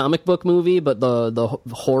comic book movie, but the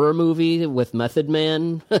horror movie with Method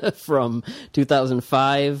Man from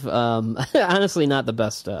 2005. Honestly, not the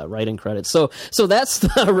best writing credits. So that's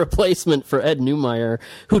the replacement for Ed Neumeyer,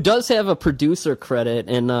 who does have a producer credit.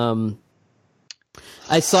 And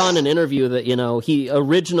I saw in an interview that he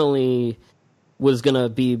originally was going to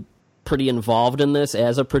be pretty involved in this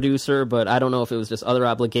as a producer, but I don't know if it was just other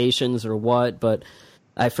obligations or what. But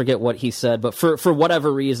I forget what he said, but for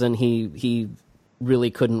whatever reason, he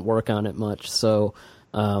really couldn't work on it much. So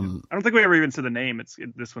I don't think we ever even said the name.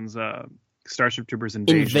 This one's Starship Troopers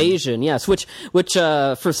Invasion. Yes, which for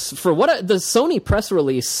what the Sony press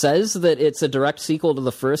release says that it's a direct sequel to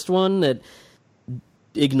the first one that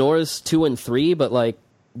ignores 2 and 3, but like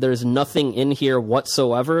there's nothing in here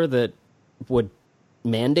whatsoever that would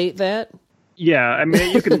mandate that. Yeah, I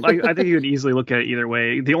mean, you can. I think you could easily look at it either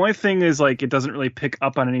way. The only thing is, like, it doesn't really pick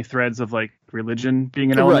up on any threads of like religion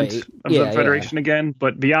being an element of the Federation again.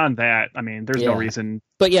 But beyond that, I mean, there's no reason.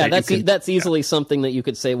 But yeah, that's easily something that you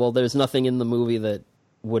could say. Well, there's nothing in the movie that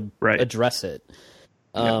would address it.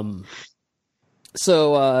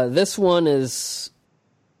 So this one is,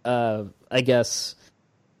 I guess,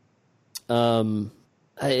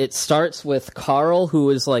 it starts with Carl,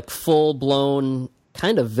 who is like full blown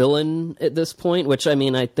kind of villain at this point, which I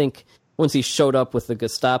mean, I think once he showed up with the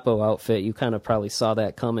Gestapo outfit, you kind of probably saw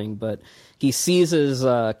that coming, but he seizes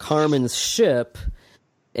Carmen's ship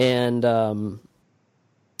and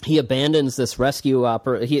he abandons this rescue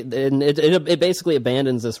it basically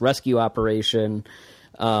abandons this rescue operation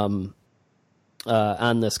on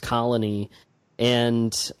this colony,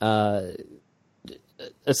 and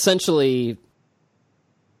essentially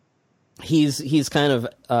he's kind of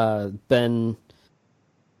been,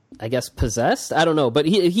 I guess, possessed. I don't know, but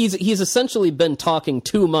he's essentially been talking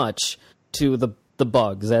too much to the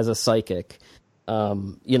bugs as a psychic,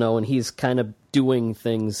 and he's kind of doing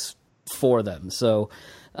things for them. So,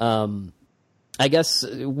 I guess,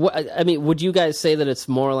 would you guys say that it's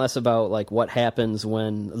more or less about like what happens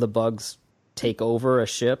when the bugs take over a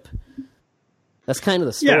ship? That's kind of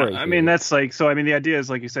the story. Yeah, I mean, that's like, so I mean, the idea is,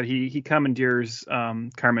 like you said, he commandeers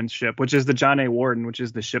Carmen's ship, which is the John A. Warden, which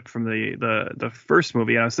is the ship from the first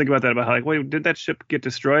movie. And I was thinking about that, about how, like, wait, did that ship get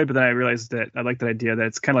destroyed? But then I realized that I like that idea that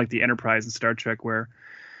it's kind of like the Enterprise in Star Trek, where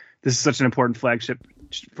this is such an important flagship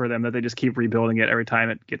for them that they just keep rebuilding it every time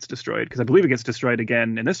it gets destroyed. Because I believe it gets destroyed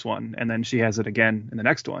again in this one, and then she has it again in the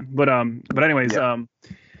next one. But anyways, so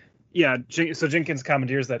Jenkins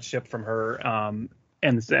commandeers that ship from her.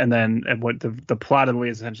 And then what the plot of the movie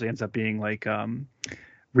essentially ends up being like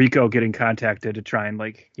Rico getting contacted to try and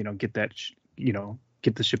get that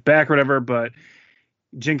get the ship back or whatever. But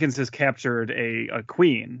Jenkins has captured a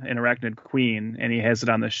queen, an arachnid queen, and he has it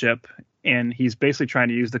on the ship. And he's basically trying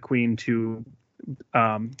to use the queen to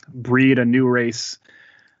breed a new race.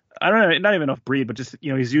 I don't know, not even enough breed, but just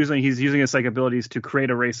he's using his like abilities to create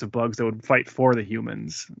a race of bugs that would fight for the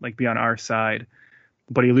humans, like be on our side.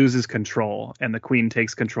 But he loses control, and the queen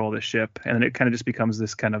takes control of the ship, and then it kind of just becomes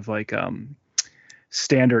this kind of like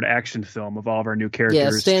standard action film of all of our new characters. Yeah,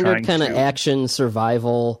 standard kind of action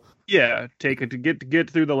survival. Yeah, take it to get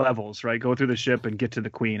through the levels, right? Go through the ship and get to the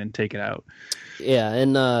queen and take it out. Yeah,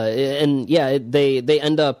 and they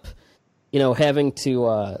end up, having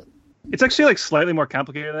to It's actually like slightly more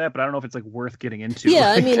complicated than that, but I don't know if it's like worth getting into.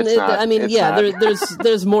 Yeah, I mean, not.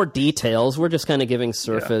 there's more details. We're just kind of giving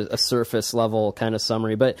a surface level kind of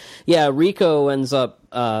summary. But yeah, Rico ends up,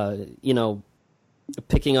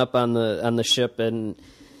 picking up on the ship, and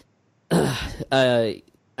I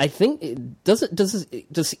think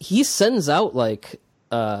does he sends out like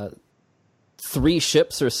 3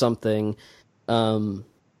 ships or something, and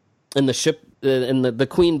the ship. And the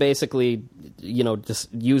Queen basically,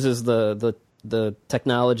 just uses the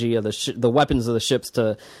technology of the weapons of the ships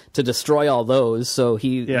to destroy all those. So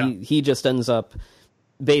he just ends up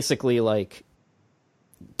basically like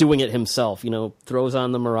doing it himself. Throws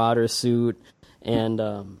on the Marauder suit, and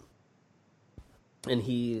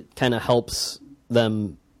he kind of helps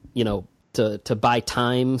them, to buy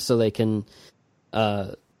time so they can,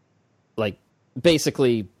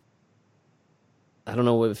 basically. I don't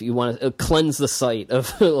know if you want to cleanse the site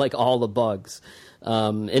of like all the bugs.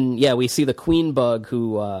 And yeah, we see the queen bug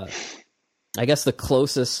who, I guess the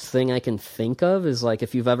closest thing I can think of is like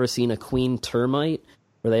if you've ever seen a queen termite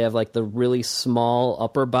where they have like the really small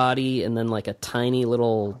upper body and then like a tiny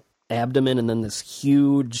little abdomen and then this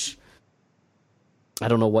huge, I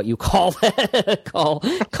don't know what you call that,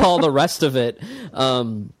 call the rest of it.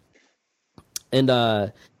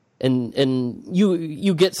 And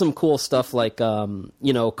you get some cool stuff like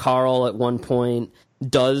Carl at one point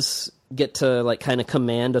does get to like kind of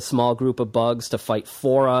command a small group of bugs to fight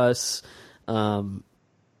for us, and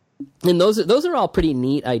those are all pretty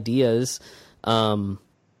neat ideas. But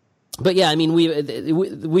yeah, I mean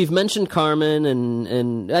we've mentioned Carmen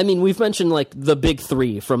and I mean we've mentioned like the big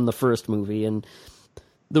 3 from the first movie, and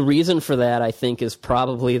the reason for that I think is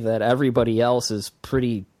probably that everybody else is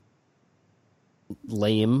pretty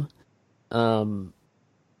lame, and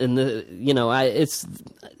there's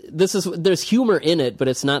humor in it, but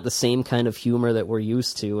it's not the same kind of humor that we're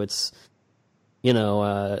used to. It's isn't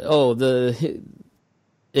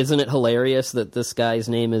it hilarious that this guy's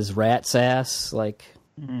name is Rat's Ass? Like,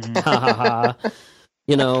 ha ha ha.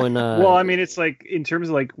 Well, I mean, it's like in terms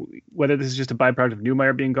of like whether this is just a byproduct of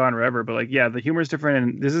Newmeyer being gone or whatever, but like, yeah, the humor is different,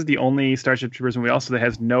 and this is the only Starship Troopers movie also that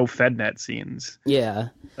has no FedNet scenes. Yeah,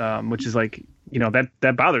 which is like,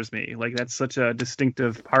 that bothers me. Like, that's such a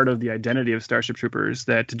distinctive part of the identity of Starship Troopers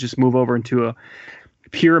that to just move over into a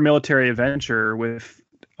pure military adventure with,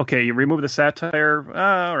 okay, you remove the satire,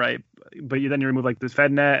 all right, but you remove like the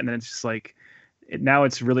FedNet, and then it's just like now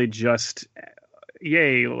it's really just.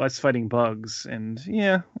 Yay, less fighting bugs, and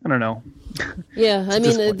yeah, I don't know. Yeah, I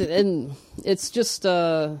mean, and it's just,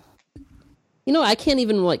 I can't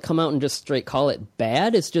even like come out and just straight call it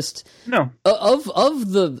bad. It's just no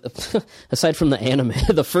of the aside from the anime,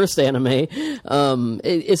 the first anime,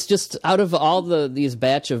 it's just out of all these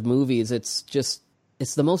batch of movies, it's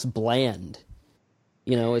the most bland.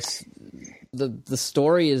 It's the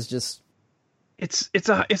story is just. It's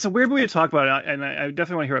a weird way to talk about it, and I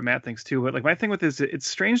definitely want to hear what Matt thinks too. But like my thing with this, it's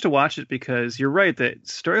strange to watch it because you're right that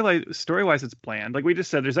story wise it's bland. Like we just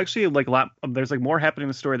said, there's actually like there's like more happening in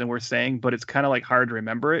the story than we're saying, but it's kind of like hard to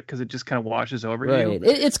remember it because it just kind of washes over you.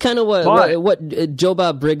 It's kind of what Joe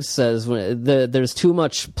Bob Briggs says when there's too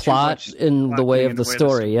much plot in the way of the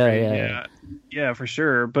story. Yeah, for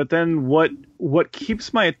sure. But then what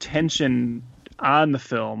keeps my attention on the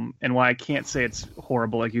film and why I can't say it's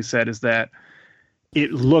horrible, like you said, is that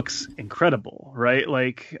it looks incredible, right?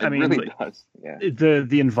 Like, I mean, really does. Yeah.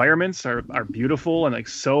 The environments are beautiful and like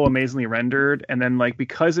so amazingly rendered. And then like,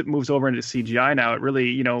 because it moves over into CGI now, it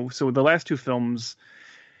really, so the last 2 films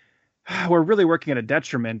were really working at a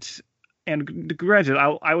detriment. And granted,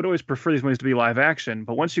 I would always prefer these movies to be live action,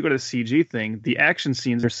 but once you go to the CG thing, the action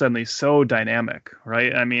scenes are suddenly so dynamic,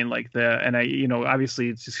 right? I mean, like obviously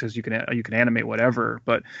it's just because you can animate whatever,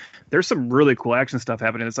 but there's some really cool action stuff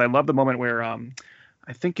happening. I love the moment where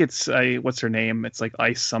I think it's what's her name? It's like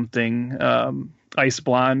Ice something, Ice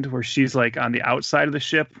Blonde, where she's like on the outside of the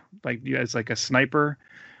ship, like as like a sniper,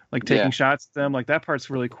 like taking shots at them. Like that part's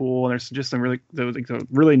really cool, and there's just some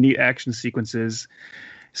really neat action sequences.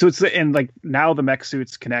 So and like now the mech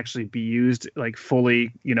suits can actually be used like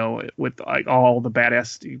fully, with like all the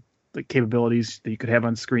badass like capabilities that you could have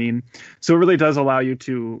on screen. So it really does allow you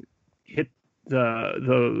to hit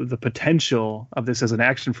the potential of this as an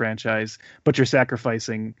action franchise, but you're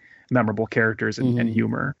sacrificing memorable characters and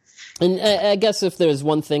humor. And I guess if there's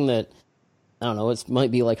one thing that I don't know, it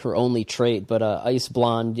might be like her only trait, but Ice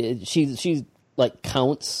Blonde, she like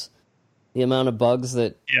counts the amount of bugs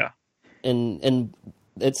that and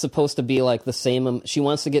it's supposed to be like the same. She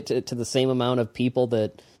wants to get to the same amount of people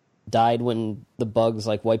that died when the bugs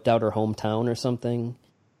like wiped out her hometown or something.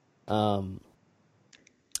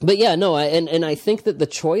 But yeah, no, and I think that the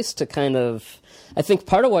choice to kind of, I think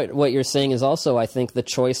part of what you're saying is also, I think the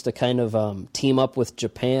choice to kind of team up with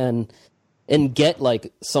Japan and get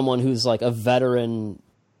like someone who's like a veteran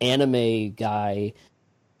anime guy,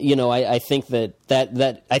 you know, I think that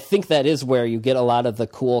I think that is where you get a lot of the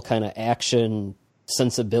cool kind of action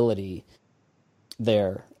sensibility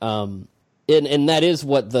there, and that is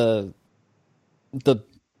what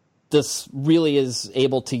this really is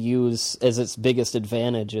able to use as its biggest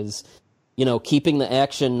advantage is, you know, keeping the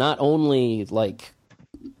action not only like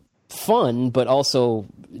fun but also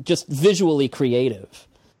just visually creative.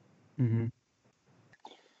 Mm-hmm.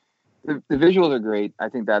 The visuals are great. I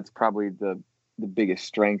think that's probably the biggest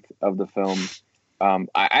strength of the film. I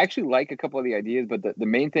actually like a couple of the ideas, but the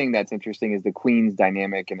main thing that's interesting is the Queen's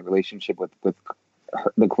dynamic and the relationship with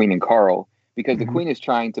the Queen and Carl, because the Queen is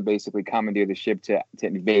trying to basically commandeer the ship to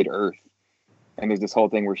invade Earth. And there's this whole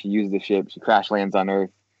thing where she uses the ship, she crash lands on Earth.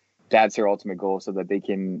 That's her ultimate goal, so that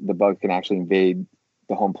the bugs can actually invade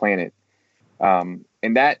the home planet. And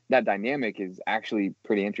that dynamic is actually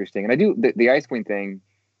pretty interesting. And I do the Ice Queen thing.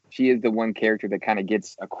 She is the one character that kind of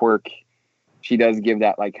gets a quirk. She does give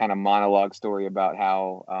that like kind of monologue story about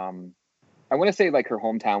how I want to say like her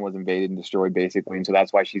hometown was invaded and destroyed basically, and so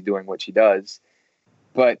that's why she's doing what she does.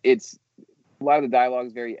 But it's a lot of the dialogue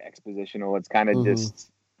is very expositional. It's kind of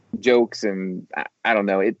just jokes, and I don't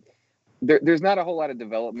know. There's not a whole lot of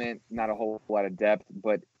development, not a whole lot of depth,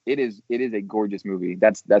 but it is a gorgeous movie.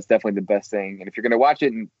 That's definitely the best thing. And if you're gonna watch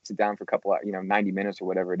it and sit down for a couple of 90 minutes or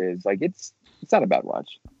whatever it is, like it's not a bad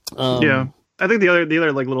watch. Yeah. I think the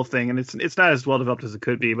other like little thing, and it's not as well developed as it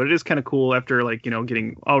could be, but it is kind of cool after like,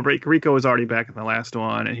 getting Rico was already back in the last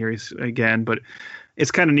one, and here he's again. But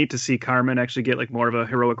it's kind of neat to see Carmen actually get like more of a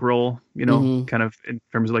heroic role, kind of in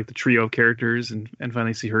terms of like the trio of characters, and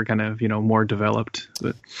finally see her kind of more developed.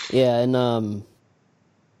 But yeah, and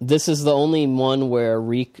this is the only one where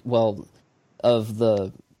of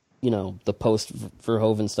the the post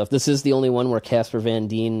Verhoeven stuff, this is the only one where Casper Van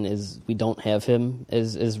Dien we don't have him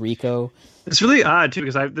as Rico. It's really odd too,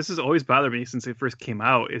 because this has always bothered me since it first came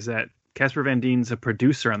out, is that Casper Van Dien's a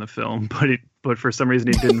producer on the film, but for some reason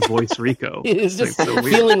he didn't voice Rico. He's just so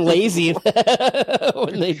feeling lazy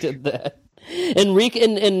when they did that. And Rico,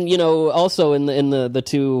 and also in the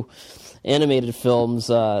two animated films,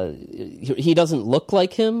 he doesn't look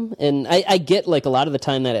like him, and I get like a lot of the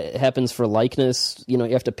time that it happens for likeness. You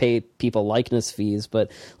have to pay people likeness fees,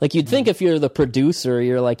 but like you'd think if you're the producer,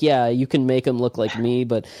 you're like, yeah, you can make him look like me,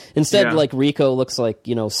 but instead, like Rico looks like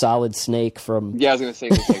Solid Snake from I was gonna say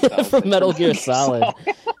like from Metal Gear Solid.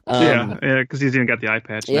 Because he's even got the eye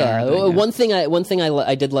patch. Yeah, one thing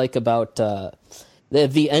I did like about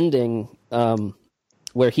the ending.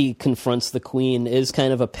 Where he confronts the Queen is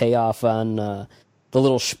kind of a payoff on the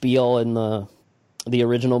little spiel in the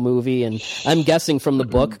original movie, and I'm guessing from the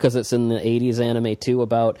book, because it's in the 80s anime too,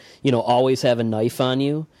 about always have a knife on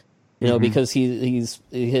you, because his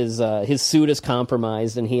suit is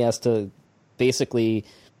compromised and he has to basically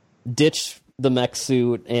ditch the mech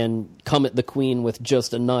suit and come at the Queen with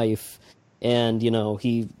just a knife, and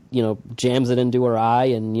he jams it into her eye,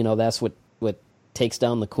 and that's what takes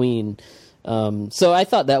down the Queen. So I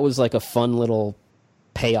thought that was like a fun little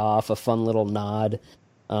payoff, a fun little nod.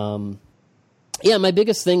 My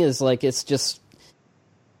biggest thing is like, it's just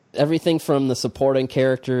everything from the supporting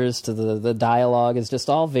characters to the dialogue is just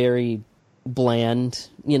all very bland,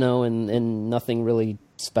 and nothing really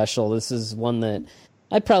special. This is one that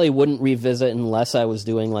I probably wouldn't revisit unless I was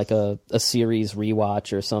doing like a series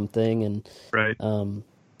rewatch or something. And right.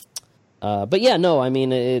 But yeah, no, I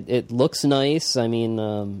mean, it looks nice. I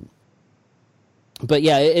mean, but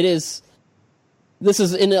yeah, it is. This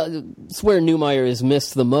is it's where Neumeier is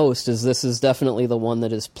missed the most. This is definitely the one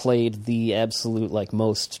that has played the absolute like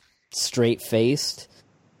most straight faced,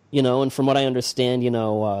 And from what I understand,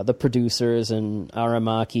 the producers and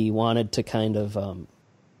Aramaki wanted to kind of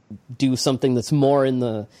do something that's more in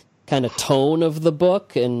the kind of tone of the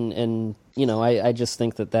book, and I just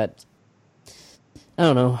think that. I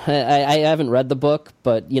don't know. I haven't read the book,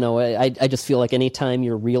 but I just feel like anytime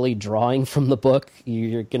you're really drawing from the book,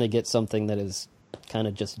 you're going to get something that is kind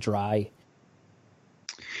of just dry.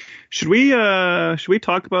 Should we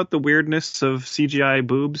talk about the weirdness of CGI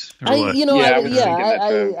boobs? Or what?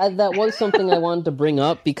 That was something I wanted to bring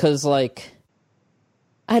up because, like,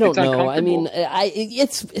 I don't know. I mean, it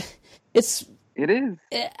is.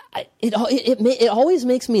 It always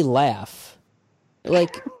makes me laugh.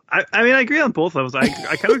 Like. I mean, I agree on both levels. I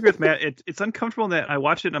kind of agree with Matt. It's uncomfortable that I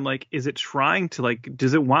watch it and I'm like, is it trying to like,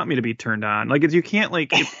 does it want me to be turned on? Like, you can't like,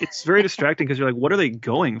 it's very distracting because you're like, what are they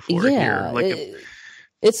going for here? Like,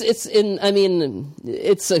 It's in. I mean,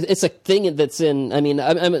 it's a thing that's in. I mean,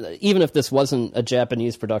 I'm even if this wasn't a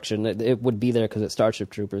Japanese production, it would be there because it's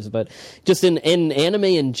Starship Troopers. But just in anime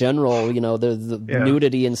in general, you know, the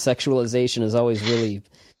nudity and sexualization is always really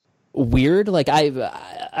weird. Like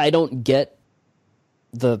I don't get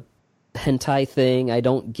the hentai thing. I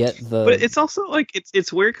don't get the. But it's also like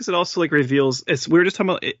it's weird because it also like reveals. We were just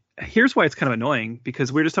talking about. Here's why it's kind of annoying,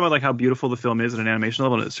 because we were just talking about like how beautiful the film is at an animation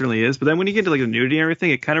level, and it certainly is. But then when you get to like the nudity and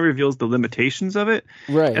everything, it kind of reveals the limitations of it.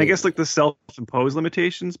 Right. And I guess like the self-imposed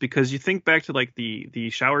limitations, because you think back to like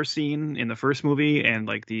the shower scene in the first movie and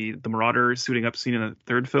like the Marauder suiting up scene in the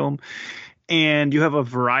third film, and you have a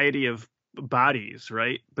variety of bodies,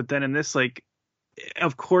 right? But then in this, like,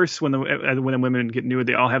 of course, when the women get nude,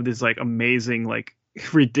 they all have this like amazing, like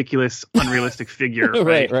ridiculous, unrealistic figure,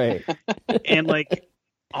 right? right. And like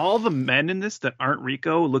all the men in this that aren't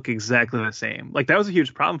Rico look exactly the same. Like that was a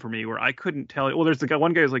huge problem for me, where I couldn't tell. Well, there's the guy,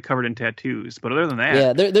 one guy who's like covered in tattoos, but other than that,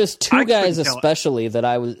 yeah, there's two guys especially that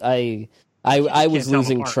I was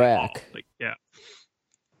losing track. Like, yeah.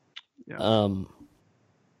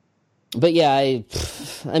 But yeah, I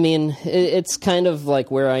mean, it's kind of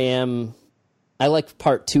like where I am. I like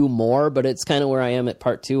part 2 more, but it's kind of where I am at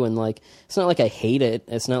part 2, and like it's not like I hate it.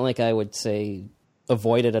 It's not like I would say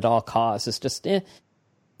avoid it at all costs. It's just, you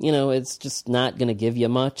know, it's just not going to give you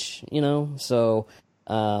much, you know. So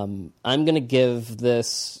I'm going to give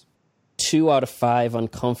this 2 out of 5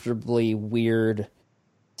 uncomfortably weird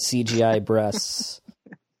CGI breasts.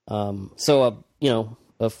 So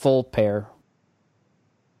a full pair.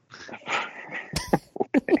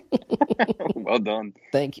 Well done.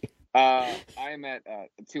 Thank you. I'm at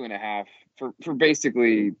 2.5 for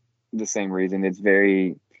basically the same reason. It's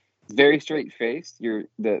very straight faced.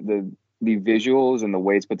 The visuals and the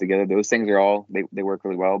way it's put together, those things are all they work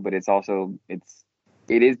really well. But it's also it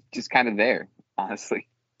is just kind of there, honestly.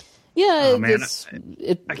 Yeah, oh, man.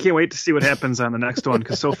 I can't wait to see what happens on the next one,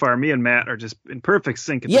 because so far me and Matt are just in perfect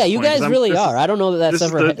sync. At yeah, this you point, guys really are. I don't know that that's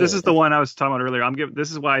ever. This is the one I was talking about earlier.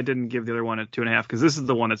 This is why I didn't give the other one a 2.5, because this is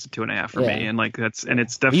the one that's a 2.5 for me, and like it's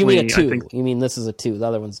definitely. You mean a 2? I think, you mean this is a 2? The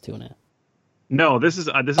other one's 2.5. No, this is.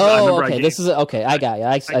 Oh, okay. This is okay. I got you.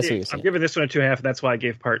 I see what you're saying. I'm giving this one a 2.5. And that's why I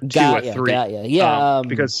gave part 2 a 3. Got you. Yeah,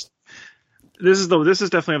 because. This is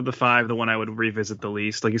definitely of the 5 the one I would revisit the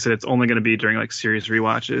least. Like you said, it's only going to be during like serious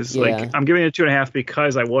rewatches. Yeah. Like I'm giving it a 2.5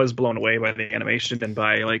 because I was blown away by the animation and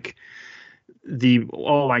by like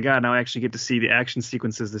oh my god, now I actually get to see the action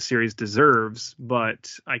sequences the series deserves,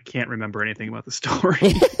 but I can't remember anything about the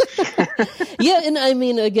story. Yeah, and I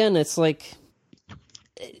mean, again, it's like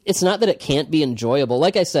it's not that it can't be enjoyable.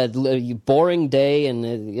 Like I said, boring day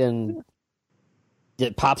and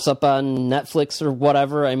it pops up on Netflix or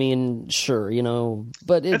whatever. I mean, sure, you know,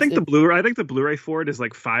 but I think the Blu-ray for it is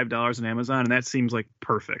like $5 on Amazon, and that seems like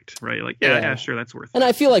perfect, right? Like, yeah, sure, that's worth it. And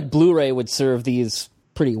I feel like Blu-ray would serve these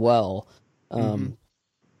pretty well. I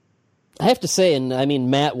have to say, and I mean,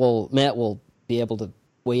 Matt will be able to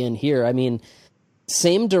weigh in here. I mean,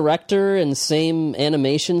 same director and same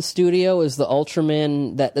animation studio as the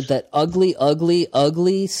Ultraman, that ugly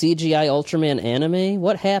CGI Ultraman anime.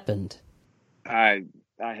 What happened? I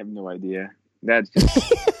have no idea. That's just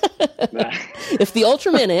if the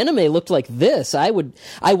Ultraman anime looked like this, I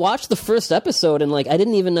watched the first episode and like I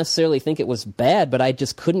didn't even necessarily think it was bad, but I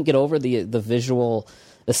just couldn't get over the visual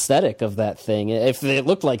aesthetic of that thing. If it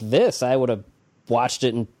looked like this, I would have watched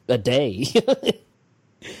it in a day.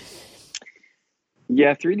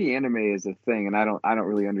 Yeah, 3D anime is a thing, and I don't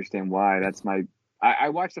really understand why. I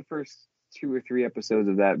watched the first 2 or 3 episodes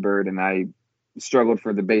of that Byrd, and I struggled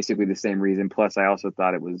for basically the same reason. Plus, I also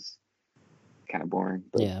thought it was kind of boring.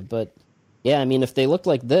 But I mean, if they look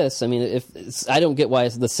like this, I mean, I don't get why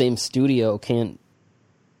the same studio can't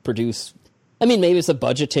produce. I mean, maybe it's a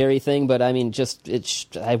budgetary thing, but I mean,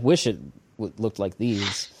 I wish it looked like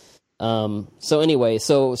these. So anyway,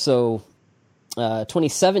 so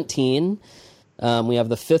 2017, we have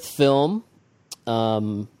the 5th film.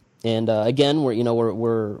 And again,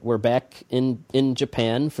 we're back in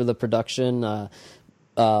Japan for the production.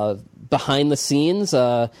 Behind the scenes,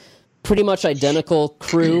 pretty much identical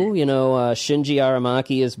crew. Shinji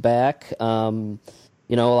Aramaki is back. A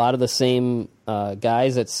lot of the same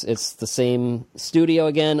guys. It's the same studio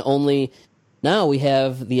again. Only now we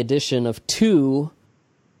have the addition of 2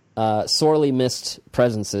 sorely missed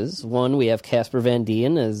presences. One, we have Casper Van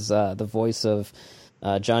Dien as the voice of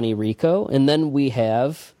Johnny Rico, and then we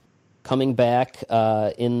have. Coming back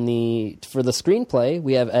for the screenplay,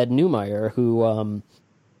 we have Ed Neumeyer, who,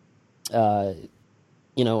 I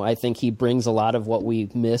think he brings a lot of what we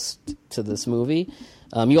missed to this movie.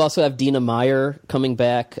 You also have Dina Meyer coming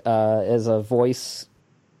back as a voice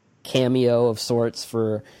cameo of sorts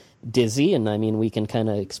for Dizzy, and I mean we can kind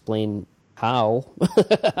of explain how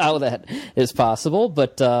how that is possible.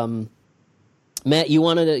 But Matt, you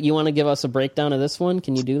want to give us a breakdown of this one?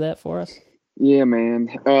 Can you do that for us? Yeah, man.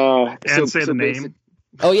 And say the name.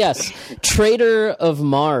 Oh yes, Traitor of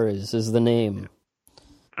Mars is the name.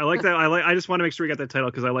 I like that. I just want to make sure we got that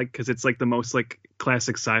title because it's like the most like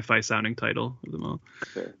classic sci-fi sounding title of them all.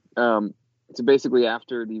 Okay. So basically,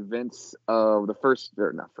 after the events of the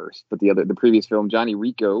the previous film, Johnny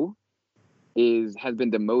Rico has been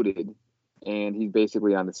demoted, and he's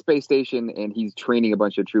basically on the space station, and he's training a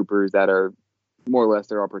bunch of troopers that are more or less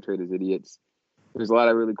they're all portrayed as idiots. There's a lot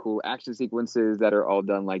of really cool action sequences that are all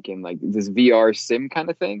done like in like this VR sim kind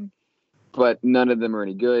of thing, but none of them are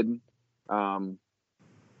any good.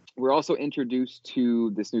 We're also introduced to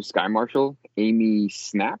this new Sky Marshal, Amy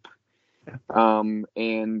Snap.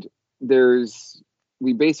 And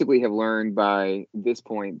we basically have learned by this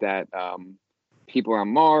point that people are on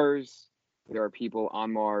Mars. There are people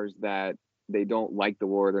on Mars that they don't like the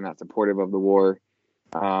war. They're not supportive of the war.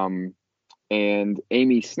 And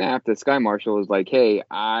Amy Snap, the Sky Marshal, is like, hey,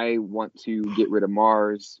 I want to get rid of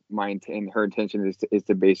Mars. Her intention is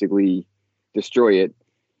to basically destroy it.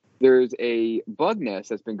 There's a bug nest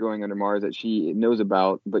that's been growing under Mars that she knows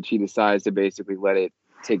about, but she decides to basically let it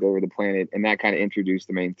take over the planet, and that kind of introduced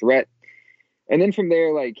the main threat. And then from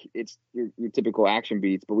there, like, it's your typical action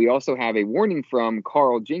beats, but we also have a warning from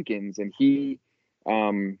Carl Jenkins, and he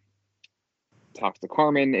talks to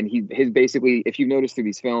Carmen, and his basically, if you notice through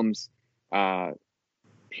these films,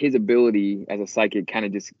 his ability as a psychic kind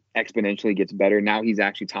of just exponentially gets better. Now he's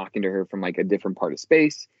actually talking to her from like a different part of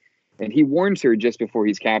space, and he warns her just before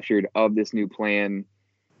he's captured of this new plan.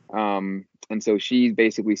 And so she's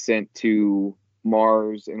basically sent to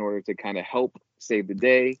Mars in order to kind of help save the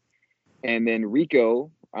day. And then Rico,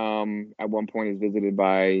 at one point, is visited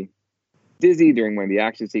by Dizzy during one of the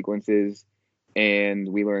action sequences, and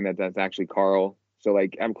we learn that that's actually Carl. So,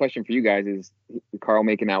 like, I have a question for you guys: is Carl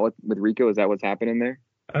making out with Rico? Is that what's happening there?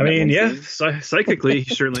 I mean, yeah, psychically,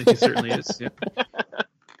 he certainly is. Yeah.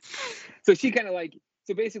 So she kind of like.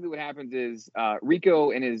 So basically, what happens is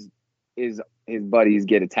Rico and his buddies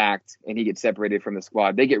get attacked, and he gets separated from the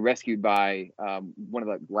squad. They get rescued by one of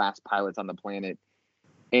the last pilots on the planet,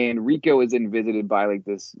 and Rico is then visited by like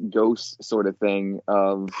this ghost sort of thing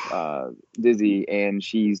of Dizzy, and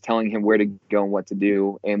she's telling him where to go and what to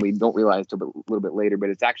do. And we don't realize till a little bit later, but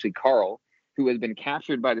it's actually Carl, who has been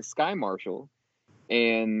captured by the Sky Marshal,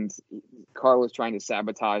 and Carl is trying to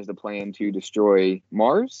sabotage the plan to destroy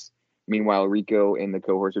Mars. Meanwhile, Rico and the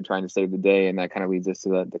cohorts are trying to save the day, and that kind of leads us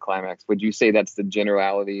to the climax. Would you say that's the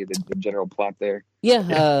generality, the general plot there? Yeah.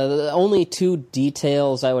 The only two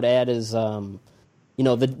details I would add is, the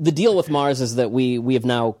deal with Mars is that we have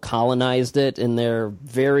now colonized it, and they're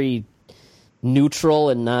very neutral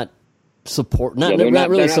and not not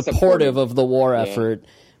really supportive of the war effort.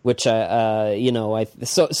 Which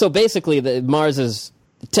so basically, Mars is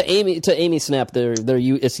to Amy Snap,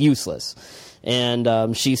 it's useless.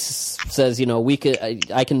 And she says,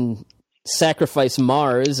 I can sacrifice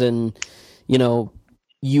Mars and,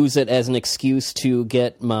 use it as an excuse to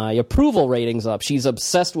get my approval ratings up. She's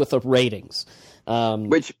obsessed with the ratings.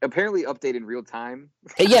 Which apparently update in real time.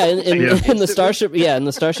 Yeah, in the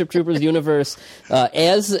Starship Troopers universe,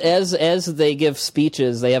 as they give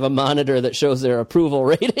speeches, they have a monitor that shows their approval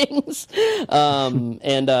ratings.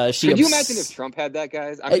 And she. Could you imagine if Trump had that,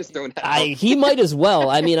 guys? I'm just throwing that out. He might as well.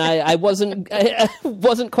 I mean, I wasn't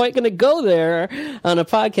quite going to go there on a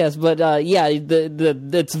podcast, but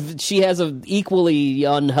she has an equally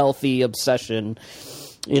unhealthy obsession,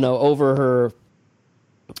 over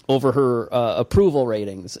her approval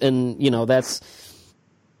ratings. And, you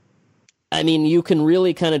can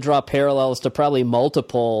really kind of draw parallels to probably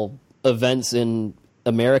multiple events in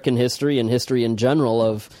American history and history in general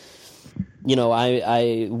of,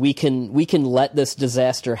 we can let this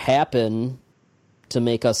disaster happen to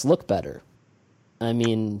make us look better. I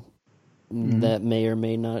mean, that may or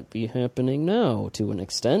may not be happening now to an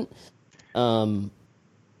extent.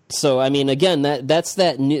 So, I mean, again, this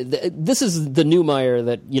is the Neumeier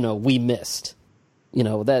that, we missed.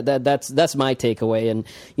 That's my takeaway. And,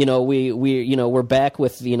 we're back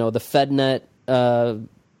with, the FedNet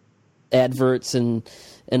adverts and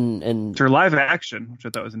for live action, which I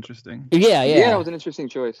thought was interesting. Yeah, it was an interesting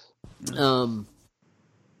choice. And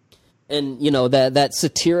that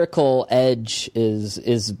satirical edge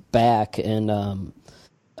is back, and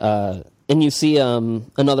you see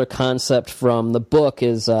another concept from the book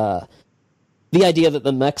is the idea that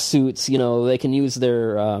the mech suits, they can use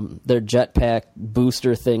their jetpack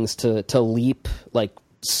booster things to leap like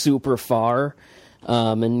super far.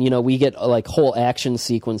 And we get like whole action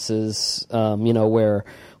sequences,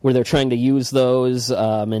 where they're trying to use those,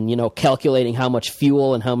 and calculating how much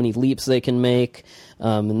fuel and how many leaps they can make,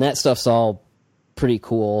 and that stuff's all pretty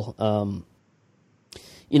cool. And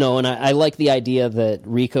I like the idea that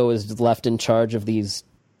Rico is left in charge of these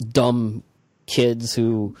dumb kids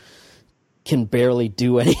who can barely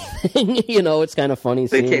do anything. It's kind of funny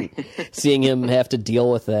seeing him have to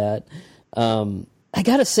deal with that. I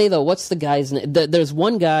gotta say though, what's the guy's name? There's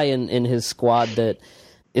one guy in his squad that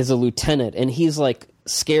is a lieutenant, and he's like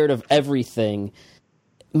scared of everything.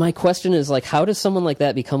 My question is like, how does someone like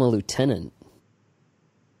that become a lieutenant?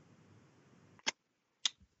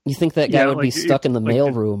 You think that guy would be stuck in the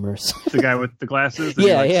mailroom or something? The guy with the glasses?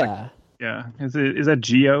 Yeah. Yeah. Is that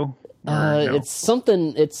Geo? No? It's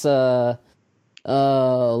something. It's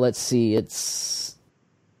let's see. It's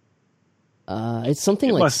something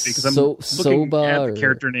it like must be, 'cause I'm looking Soba. at the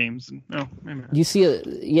character names. Oh, maybe. You see it?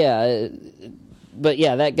 Yeah, but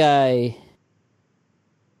yeah, that guy.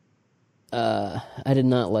 I did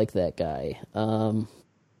not like that guy.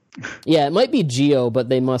 Yeah, it might be Geo, but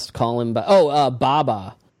they must call him.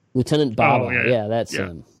 Baba, Lieutenant Baba. Oh, yeah, that's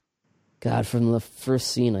him. God, from the first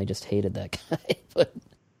scene, I just hated that guy. But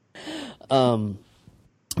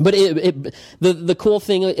the cool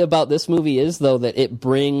thing about this movie is though that it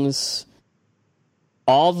brings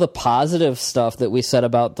all the positive stuff that we said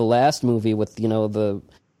about the last movie with the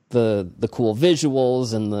cool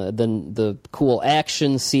visuals and the cool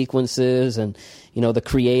action sequences and the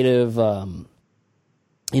creative the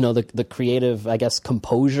creative, I guess,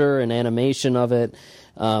 composure and animation of it,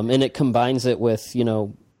 and it combines it with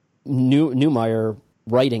Neumeier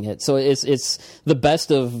writing it, so it's the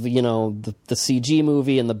best of the CG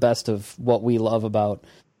movie and the best of what we love about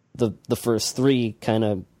the first three kind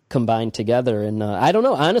of combined together. And I don't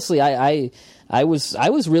know, honestly, I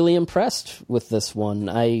was really impressed with this one.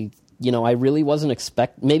 I really wasn't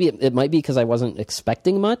maybe it might be because I wasn't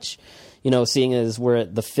expecting much, seeing as we're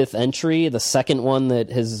at the fifth entry, the second one that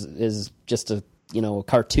is just a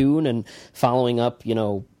cartoon and following up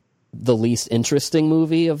the least interesting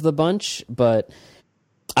movie of the bunch. But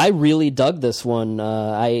I really dug this one.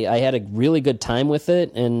 I had a really good time with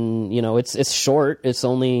it, and it's short. It's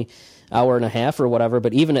only hour and a half or whatever,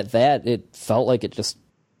 but even at that, it felt like it just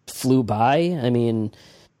flew by. I mean,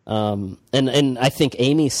 and I think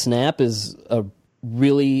Amy Snap is a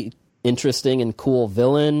really interesting and cool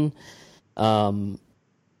villain. I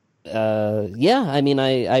mean,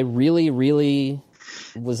 I really, really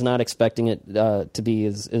was not expecting it to be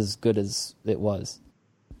as good as it was.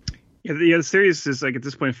 Yeah, the series is like at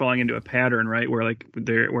this point falling into a pattern, right? Where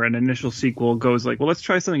where an initial sequel goes like, well, let's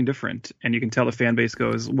try something different, and you can tell the fan base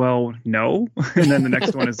goes, well, no, and then the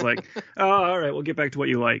next one is like, oh, all right, we'll get back to what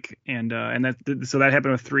you like, and that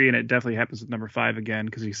happened with 3, and it definitely happens with number 5 again,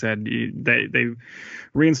 because you said they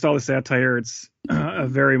reinstall the satire. It's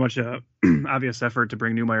very much a obvious effort to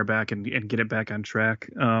bring Neumeier back and get it back on track.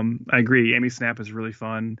 I agree. Amy Snap is really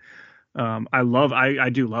fun. I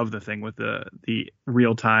do love the thing with the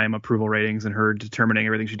real time approval ratings and her determining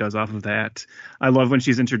everything she does off of that. I love when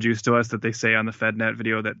she's introduced to us that they say on the FedNet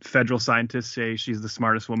video that federal scientists say she's the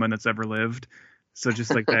smartest woman that's ever lived. So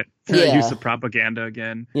just like that use of propaganda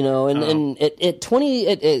again, and at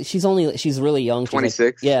 20, she's really young. She's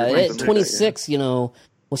 26. At 26,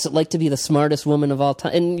 what's it like to be the smartest woman of all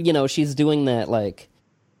time? And she's doing that like.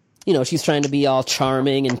 She's trying to be all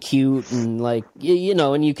charming and cute and like,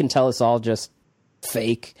 and you can tell it's all just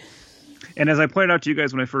fake. And as I pointed out to you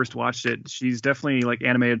guys when I first watched it, she's definitely like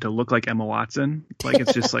animated to look like Emma Watson. Like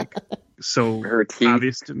it's just like so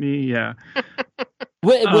obvious to me. Yeah.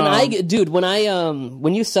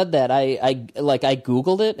 When you said that, I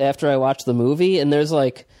Googled it after I watched the movie, and there's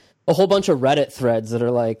like a whole bunch of Reddit threads that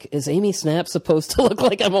are like, is Amy Snap supposed to look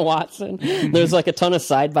like Emma Watson? There's like a ton of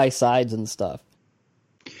side by sides and stuff.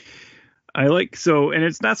 And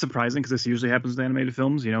it's not surprising because this usually happens with animated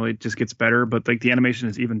films. It just gets better, but like the animation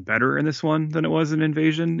is even better in this one than it was in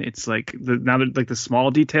Invasion. It's like the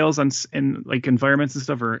small details in like environments and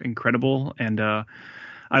stuff are incredible, and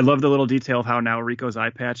I love the little detail of how now Rico's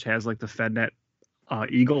eye patch has like the FedNet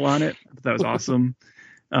eagle on it. That was awesome.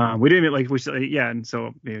 We didn't and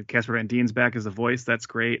so Casper Van Dien's back as the voice. That's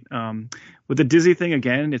great. With the Dizzy thing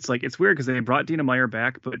again, it's like it's weird because they brought Dina Meyer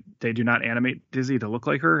back, but they do not animate Dizzy to look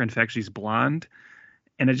like her. In fact, she's blonde,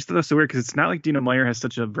 and I just thought that was so weird because it's not like Dina Meyer has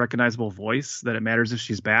such a recognizable voice that it matters if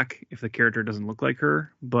she's back if the character doesn't look like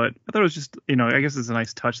her. But I thought it was just I guess it's a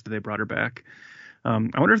nice touch that they brought her back. I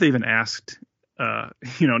wonder if they even asked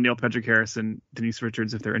Neil Patrick Harris and Denise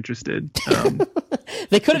Richards if they're interested.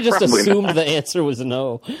 They could have just Probably assumed not. the answer was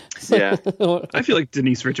no. Yeah. I feel like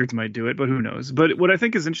Denise Richards might do it, but who knows? But what I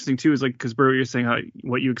think is interesting too is like, because Bert, you're saying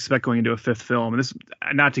what you expect going into a fifth film, and this,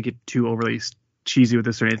 not to get too overly cheesy with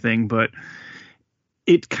this or anything, but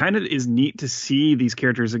it kind of is neat to see these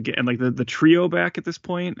characters again, like the trio back at this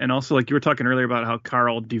point. And also, like you were talking earlier about how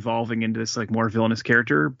Carl devolving into this like more villainous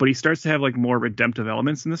character, but he starts to have like more redemptive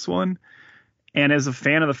elements in this one. And as a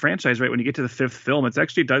fan of the franchise, right, when you get to the fifth film, it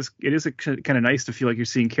is kind of nice to feel like you're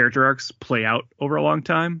seeing character arcs play out over a long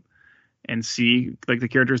time and see like the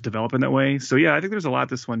characters develop in that way. So yeah, I think there's a lot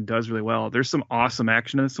this one does really well. There's some awesome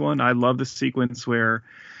action in this one. I love the sequence where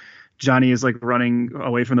Johnny is like running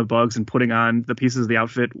away from the bugs and putting on the pieces of the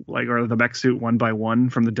outfit, like, or the mech suit one by one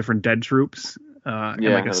from the different dead troops, and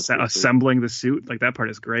like assembling the suit. Like that part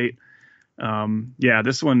is great.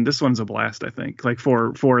 This one's a blast, I think, like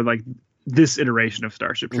for like this iteration of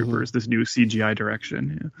Starship Troopers, this new CGI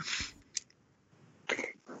direction.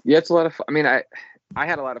 Yeah, it's a lot of fun. I mean, I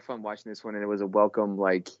had a lot of fun watching this one, and it was a welcome,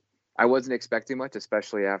 like, I wasn't expecting much,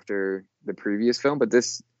 especially after the previous film, but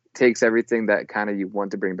this takes everything that kind of you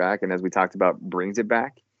want to bring back, and as we talked about, brings it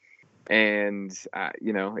back. And,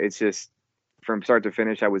 it's just, from start to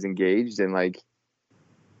finish, I was engaged, and, like,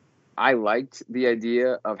 I liked the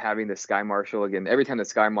idea of having the Sky Marshal again. Every time the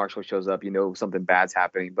Sky Marshal shows up, something bad's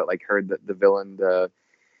happening. But like the villain, the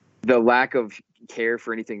lack of care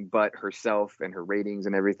for anything but herself and her ratings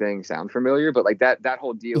and everything sound familiar. But like that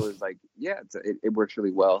whole deal is like, yeah, it works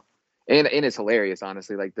really well, and it's hilarious,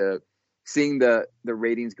 honestly. Like seeing the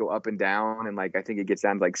ratings go up and down, and like I think it gets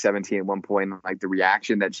down to like 17 at one point. And, like the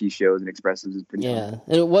reaction that she shows and expresses is pretty. Yeah,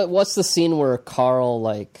 funny. and what's the scene where Carl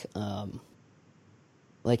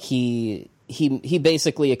like he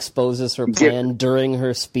basically exposes her plan during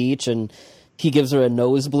her speech, and he gives her a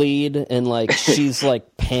nosebleed, and like she's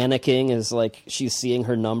like panicking as like she's seeing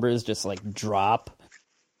her numbers just like drop.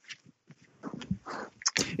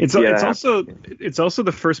 It's also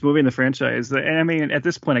the first movie in the franchise, and I mean at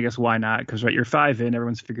this point I guess why not? Because right, you're 5 in,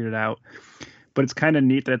 everyone's figured it out. But it's kind of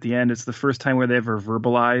neat that at the end it's the first time where they ever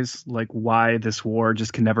verbalize like why this war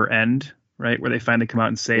just can never end, right? Where they finally come out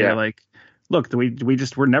and say like, look,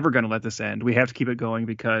 we're never going to let this end. We have to keep it going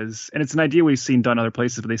because, and it's an idea we've seen done other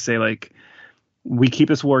places, but they say like, we keep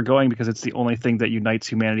this war going because it's the only thing that unites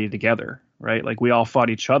humanity together, right? Like we all fought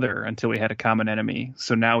each other until we had a common enemy.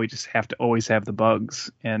 So now we just have to always have the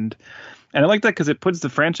bugs. And I like that because it puts the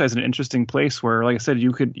franchise in an interesting place where, like I said,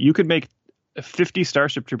 you could make 50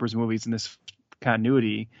 Starship Troopers movies in this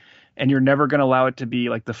continuity, and you're never going to allow it to be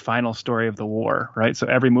like the final story of the war, right? So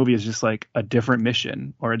every movie is just like a different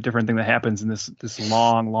mission or a different thing that happens in this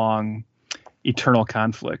long eternal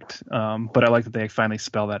conflict. But I like that they finally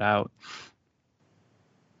spell that out.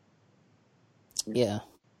 Yeah,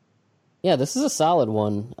 this is a solid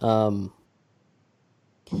one. How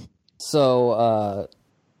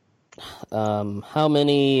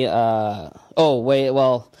many?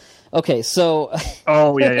 Okay, so.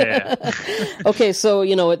 Oh yeah. Okay,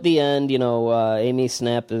 so at the end, Amy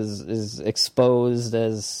Snap is exposed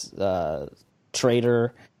as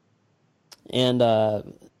traitor, and at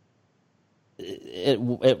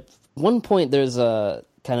one point there's a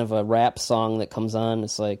kind of a rap song that comes on.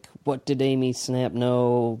 It's like, "What did Amy Snap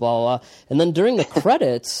know?" Blah blah. And then during the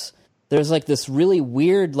credits, there's like this really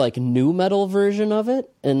weird like nu metal version of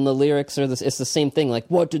it, and the lyrics are this. It's the same thing, like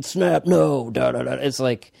 "What did Snap know?" Da da da. It's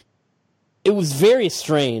like. It was very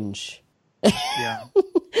strange. Yeah.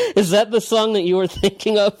 Is that the song that you were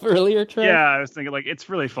thinking of earlier, Trev? Yeah, I was thinking, like, it's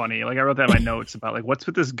really funny. Like, I wrote that in my notes about, like, what's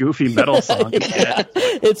with this goofy metal song? Yeah.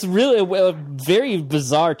 It's really a very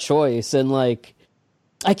bizarre choice, and, like,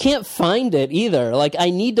 I can't find it either. Like, I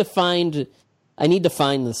need to find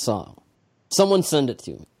the song. Someone send it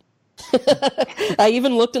to me. I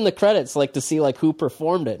even looked in the credits, like, to see, like, who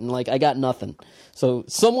performed it, and, like, I got nothing. So,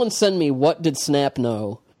 someone send me What Did Snap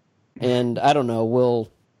Know? And I don't know,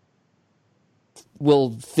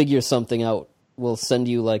 we'll figure something out. We'll send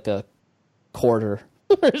you like a quarter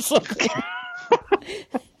or something.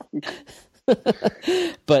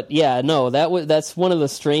 But yeah, no, that's one of the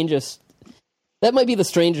strangest. That might be the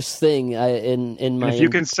strangest thing in my. And if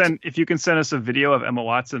you can send us a video of Emma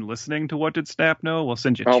Watson listening to What Did Snap Know, we'll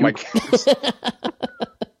send you. Oh my God.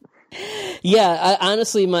 Yeah,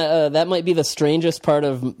 honestly, that might be the strangest part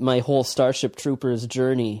of my whole Starship Troopers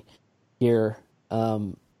journey here,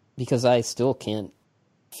 because I still can't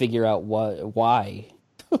figure out why.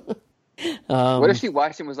 What if she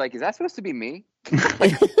watched and was like, "Is that supposed to be me?"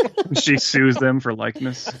 She sues them for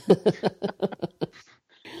likeness.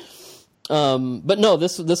 But no,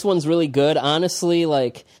 this one's really good. Honestly,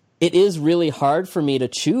 like it is really hard for me to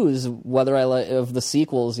choose whether I like of the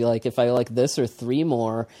sequels, like if I like this or 3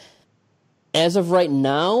 more. As of right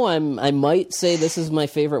now, I might say this is my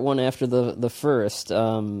favorite one after the first.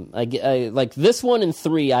 I like this one and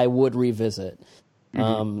 3. I would revisit.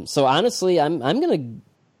 So honestly, I'm gonna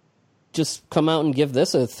just come out and give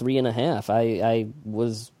this a 3.5. I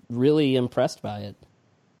was really impressed by it.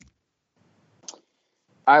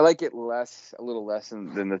 I like it a little less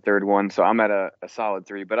than the third one, so I'm at a solid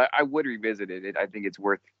 3. But I would revisit it. I think it's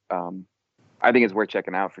worth. I think it's worth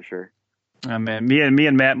checking out for sure. Oh, man, me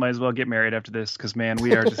and Matt might as well get married after this because, man,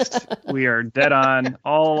 we are dead on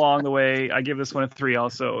all along the way. I give this one a 3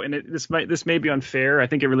 also, and this may be unfair. I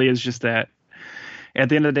think it really is just that. At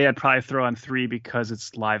the end of the day, I'd probably throw on 3 because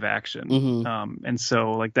it's live action, and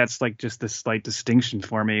so like that's like just this slight distinction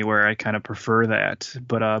for me where I kind of prefer that.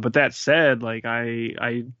 But that said, like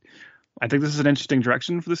I think this is an interesting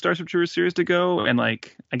direction for the Starship Troopers series to go, and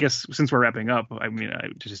like I guess since we're wrapping up, I mean,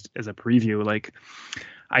 just as a preview, like.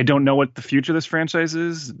 I don't know what the future of this franchise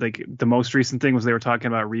is. Like the most recent thing was they were talking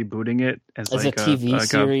about rebooting it as like a TV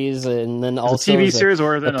series, and then also a TV series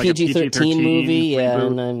or then a like PG-13 movie. Reboot. Yeah,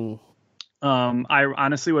 and I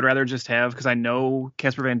honestly would rather just have because I know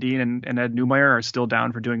Casper Van Dien and Ed Neumeyer are still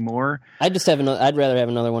down for doing more. I'd rather have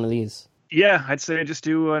another one of these. Yeah, I'd say just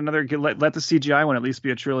do another. Let the CGI one at least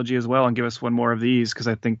be a trilogy as well, and give us one more of these because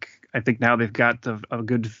I think now they've got a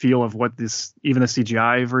good feel of what this even the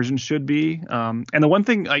CGI version should be. And the one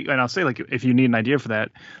thing, and I'll say like if you need an idea for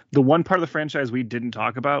that, the one part of the franchise we didn't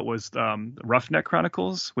talk about was Roughneck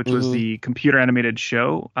Chronicles, which was the computer animated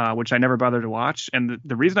show, which I never bothered to watch. And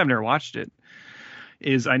the reason I've never watched it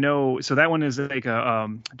is I know so that one is like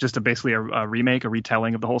basically a remake, a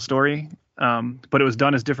retelling of the whole story. But it was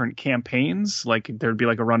done as different campaigns. Like there'd be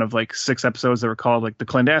like a run of like 6 episodes that were called like the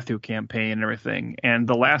Clendathu campaign and everything. And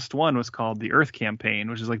the last one was called the Earth campaign,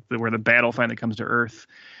 which is like where the battle finally comes to Earth.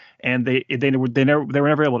 And they were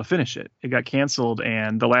never able to finish it. It got canceled,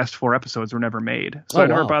 and the last 4 episodes were never made. So I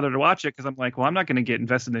never bothered to watch it because I'm like, well, I'm not going to get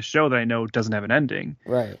invested in this show that I know doesn't have an ending.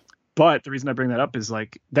 Right. But the reason I bring that up is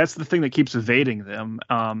like that's the thing that keeps evading them.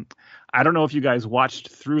 I don't know if you guys watched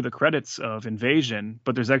through the credits of Invasion,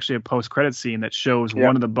 but there's actually a post-credit scene that shows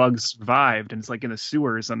one of the bugs survived, and it's like in the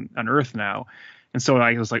sewers on Earth now. And so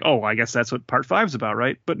I was like, oh, I guess that's what Part 5 is about,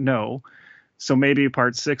 right? But no. So maybe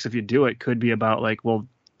Part 6, if you do it, could be about like, well,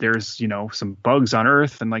 there's some bugs on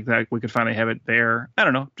Earth, and like that we could finally have it there. I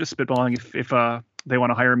don't know, just spitballing. If they want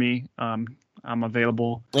to hire me, I'm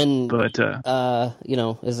available. And as a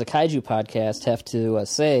kaiju podcast, have to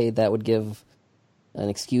say that would give an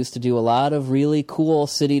excuse to do a lot of really cool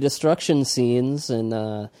city destruction scenes, and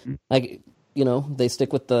they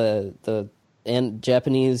stick with the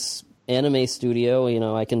Japanese anime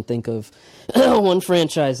studio. I can think of one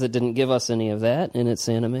franchise that didn't give us any of that in its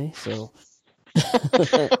anime. So,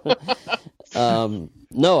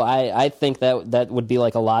 no, I think that would be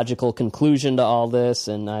like a logical conclusion to all this,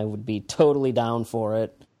 and I would be totally down for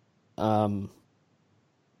it.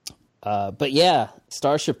 But yeah,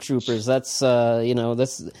 Starship Troopers. That's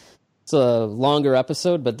it's a longer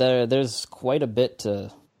episode, but there's quite a bit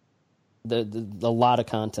to a lot of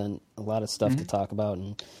content, a lot of stuff to talk about,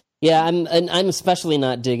 and yeah, I'm especially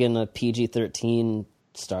not digging a PG-13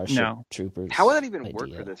 Starship Troopers. How would that even idea.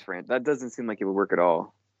 work for this franchise? That doesn't seem like it would work at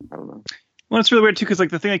all. I don't know. Well, it's really weird too, because like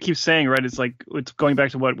the thing I keep saying, right, is like it's going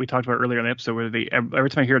back to what we talked about earlier in the episode, where every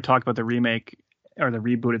time I hear talk about the remake or the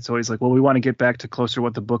reboot, it's always like, well, we want to get back to closer to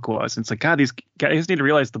what the book was. And it's like, God, these guys need to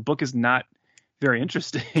realize the book is not very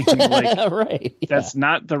interesting. Like, right? Yeah. That's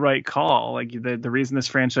not the right call. Like the reason this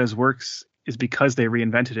franchise works is because they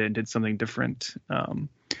reinvented it and did something different.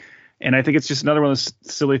 And I think it's just another one of those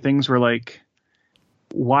silly things where like,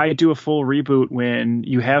 why do a full reboot when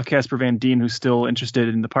you have Casper Van Dien who's still interested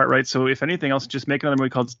in the part, right? So if anything else, just make another movie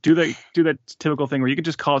called do that typical thing where you could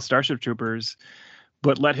just call it Starship Troopers,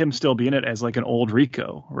 but let him still be in it as like an old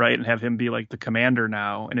Rico, right? And have him be like the commander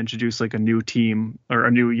now and introduce like a new team or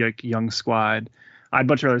a new like young squad. I'd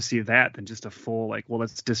much rather see that than just a full like, well,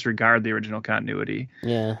 let's disregard the original continuity.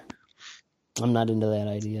 Yeah, I'm not into that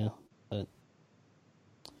idea.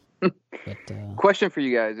 Question for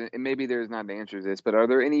you guys, and maybe there's not an answer to this, but are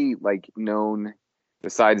there any like known,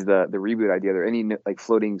 besides the reboot idea, are there any like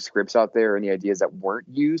floating scripts out there, or any ideas that weren't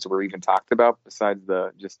used or even talked about besides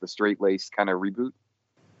just the straight laced kind of reboot?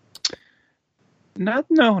 Not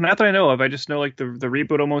that I know of. I just know like the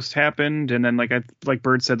reboot almost happened, and then like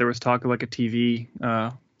Byrd said, there was talk of like a TV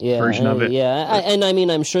version of it. Yeah, and I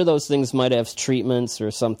mean, I'm sure those things might have treatments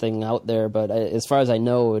or something out there, but as far as I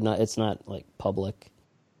know, it's not like public.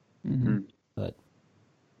 Mm-hmm. But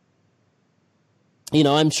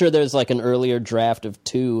I'm sure there's like an earlier draft of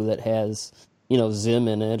 2 that has, Zim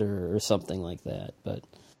in it or something like that. But,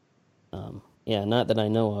 yeah, not that I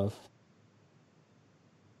know of.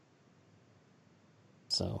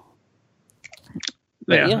 So.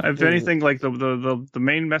 Yeah, if anything, like the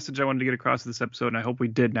main message I wanted to get across this episode, and I hope we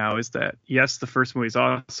did now, is that yes, the first movie is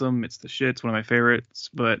awesome. It's the shit. It's one of my favorites.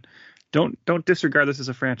 But don't disregard this as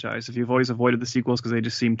a franchise. If you've always avoided the sequels because they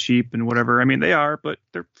just seem cheap and whatever, I mean they are, but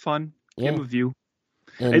they're fun. Give them a view.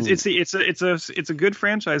 And it's a good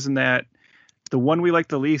franchise in that the one we like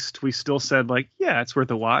the least, we still said like, yeah, it's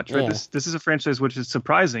worth a watch. Right? Yeah. This is a franchise which is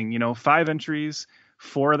surprising. 5 entries,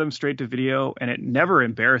 4 of them straight to video, and it never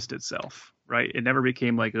embarrassed itself. Right, it never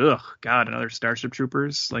became like, ugh, God, another Starship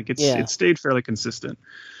Troopers. Like it stayed fairly consistent.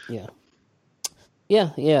 Yeah,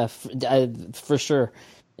 for sure.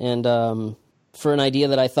 And for an idea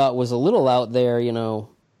that I thought was a little out there,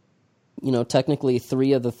 technically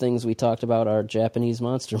 3 of the things we talked about are Japanese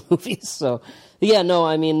monster movies. So, yeah, no,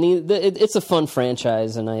 I mean, it's a fun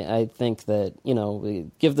franchise, and I think that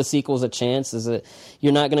give the sequels a chance.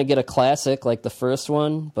 You're not going to get a classic like the first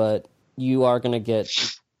one, but you are going to get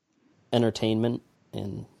entertainment,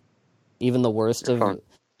 and even the worst of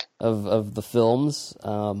the films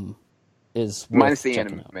is minus the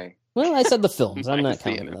anime. Well, I said the films. I'm not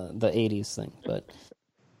counting the 80s thing, but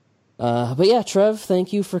yeah, Trev,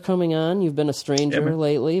 thank you for coming on. You've been a stranger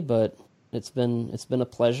lately, but it's been a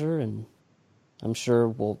pleasure, and I'm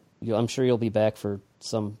sure you'll be back for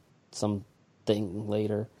some thing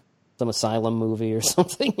later, some Asylum movie or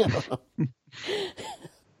something. I don't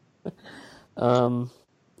know.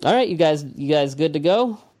 All right, you guys good to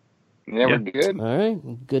go? Yeah, we're good. All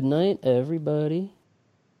right, good night, everybody.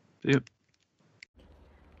 Yep.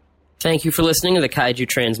 Thank you for listening to the Kaiju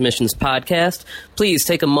Transmissions podcast. Please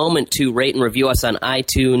take a moment to rate and review us on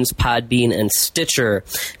iTunes, Podbean, and Stitcher.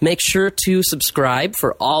 Make sure to subscribe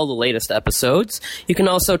for all the latest episodes. You can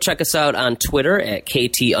also check us out on Twitter at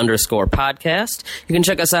KT_podcast. You can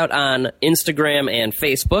check us out on Instagram and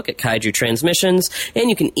Facebook at Kaiju Transmissions. And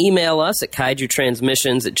you can email us at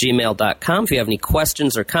kaijutransmissions@gmail.com if you have any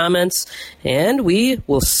questions or comments. And we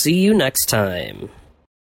will see you next time.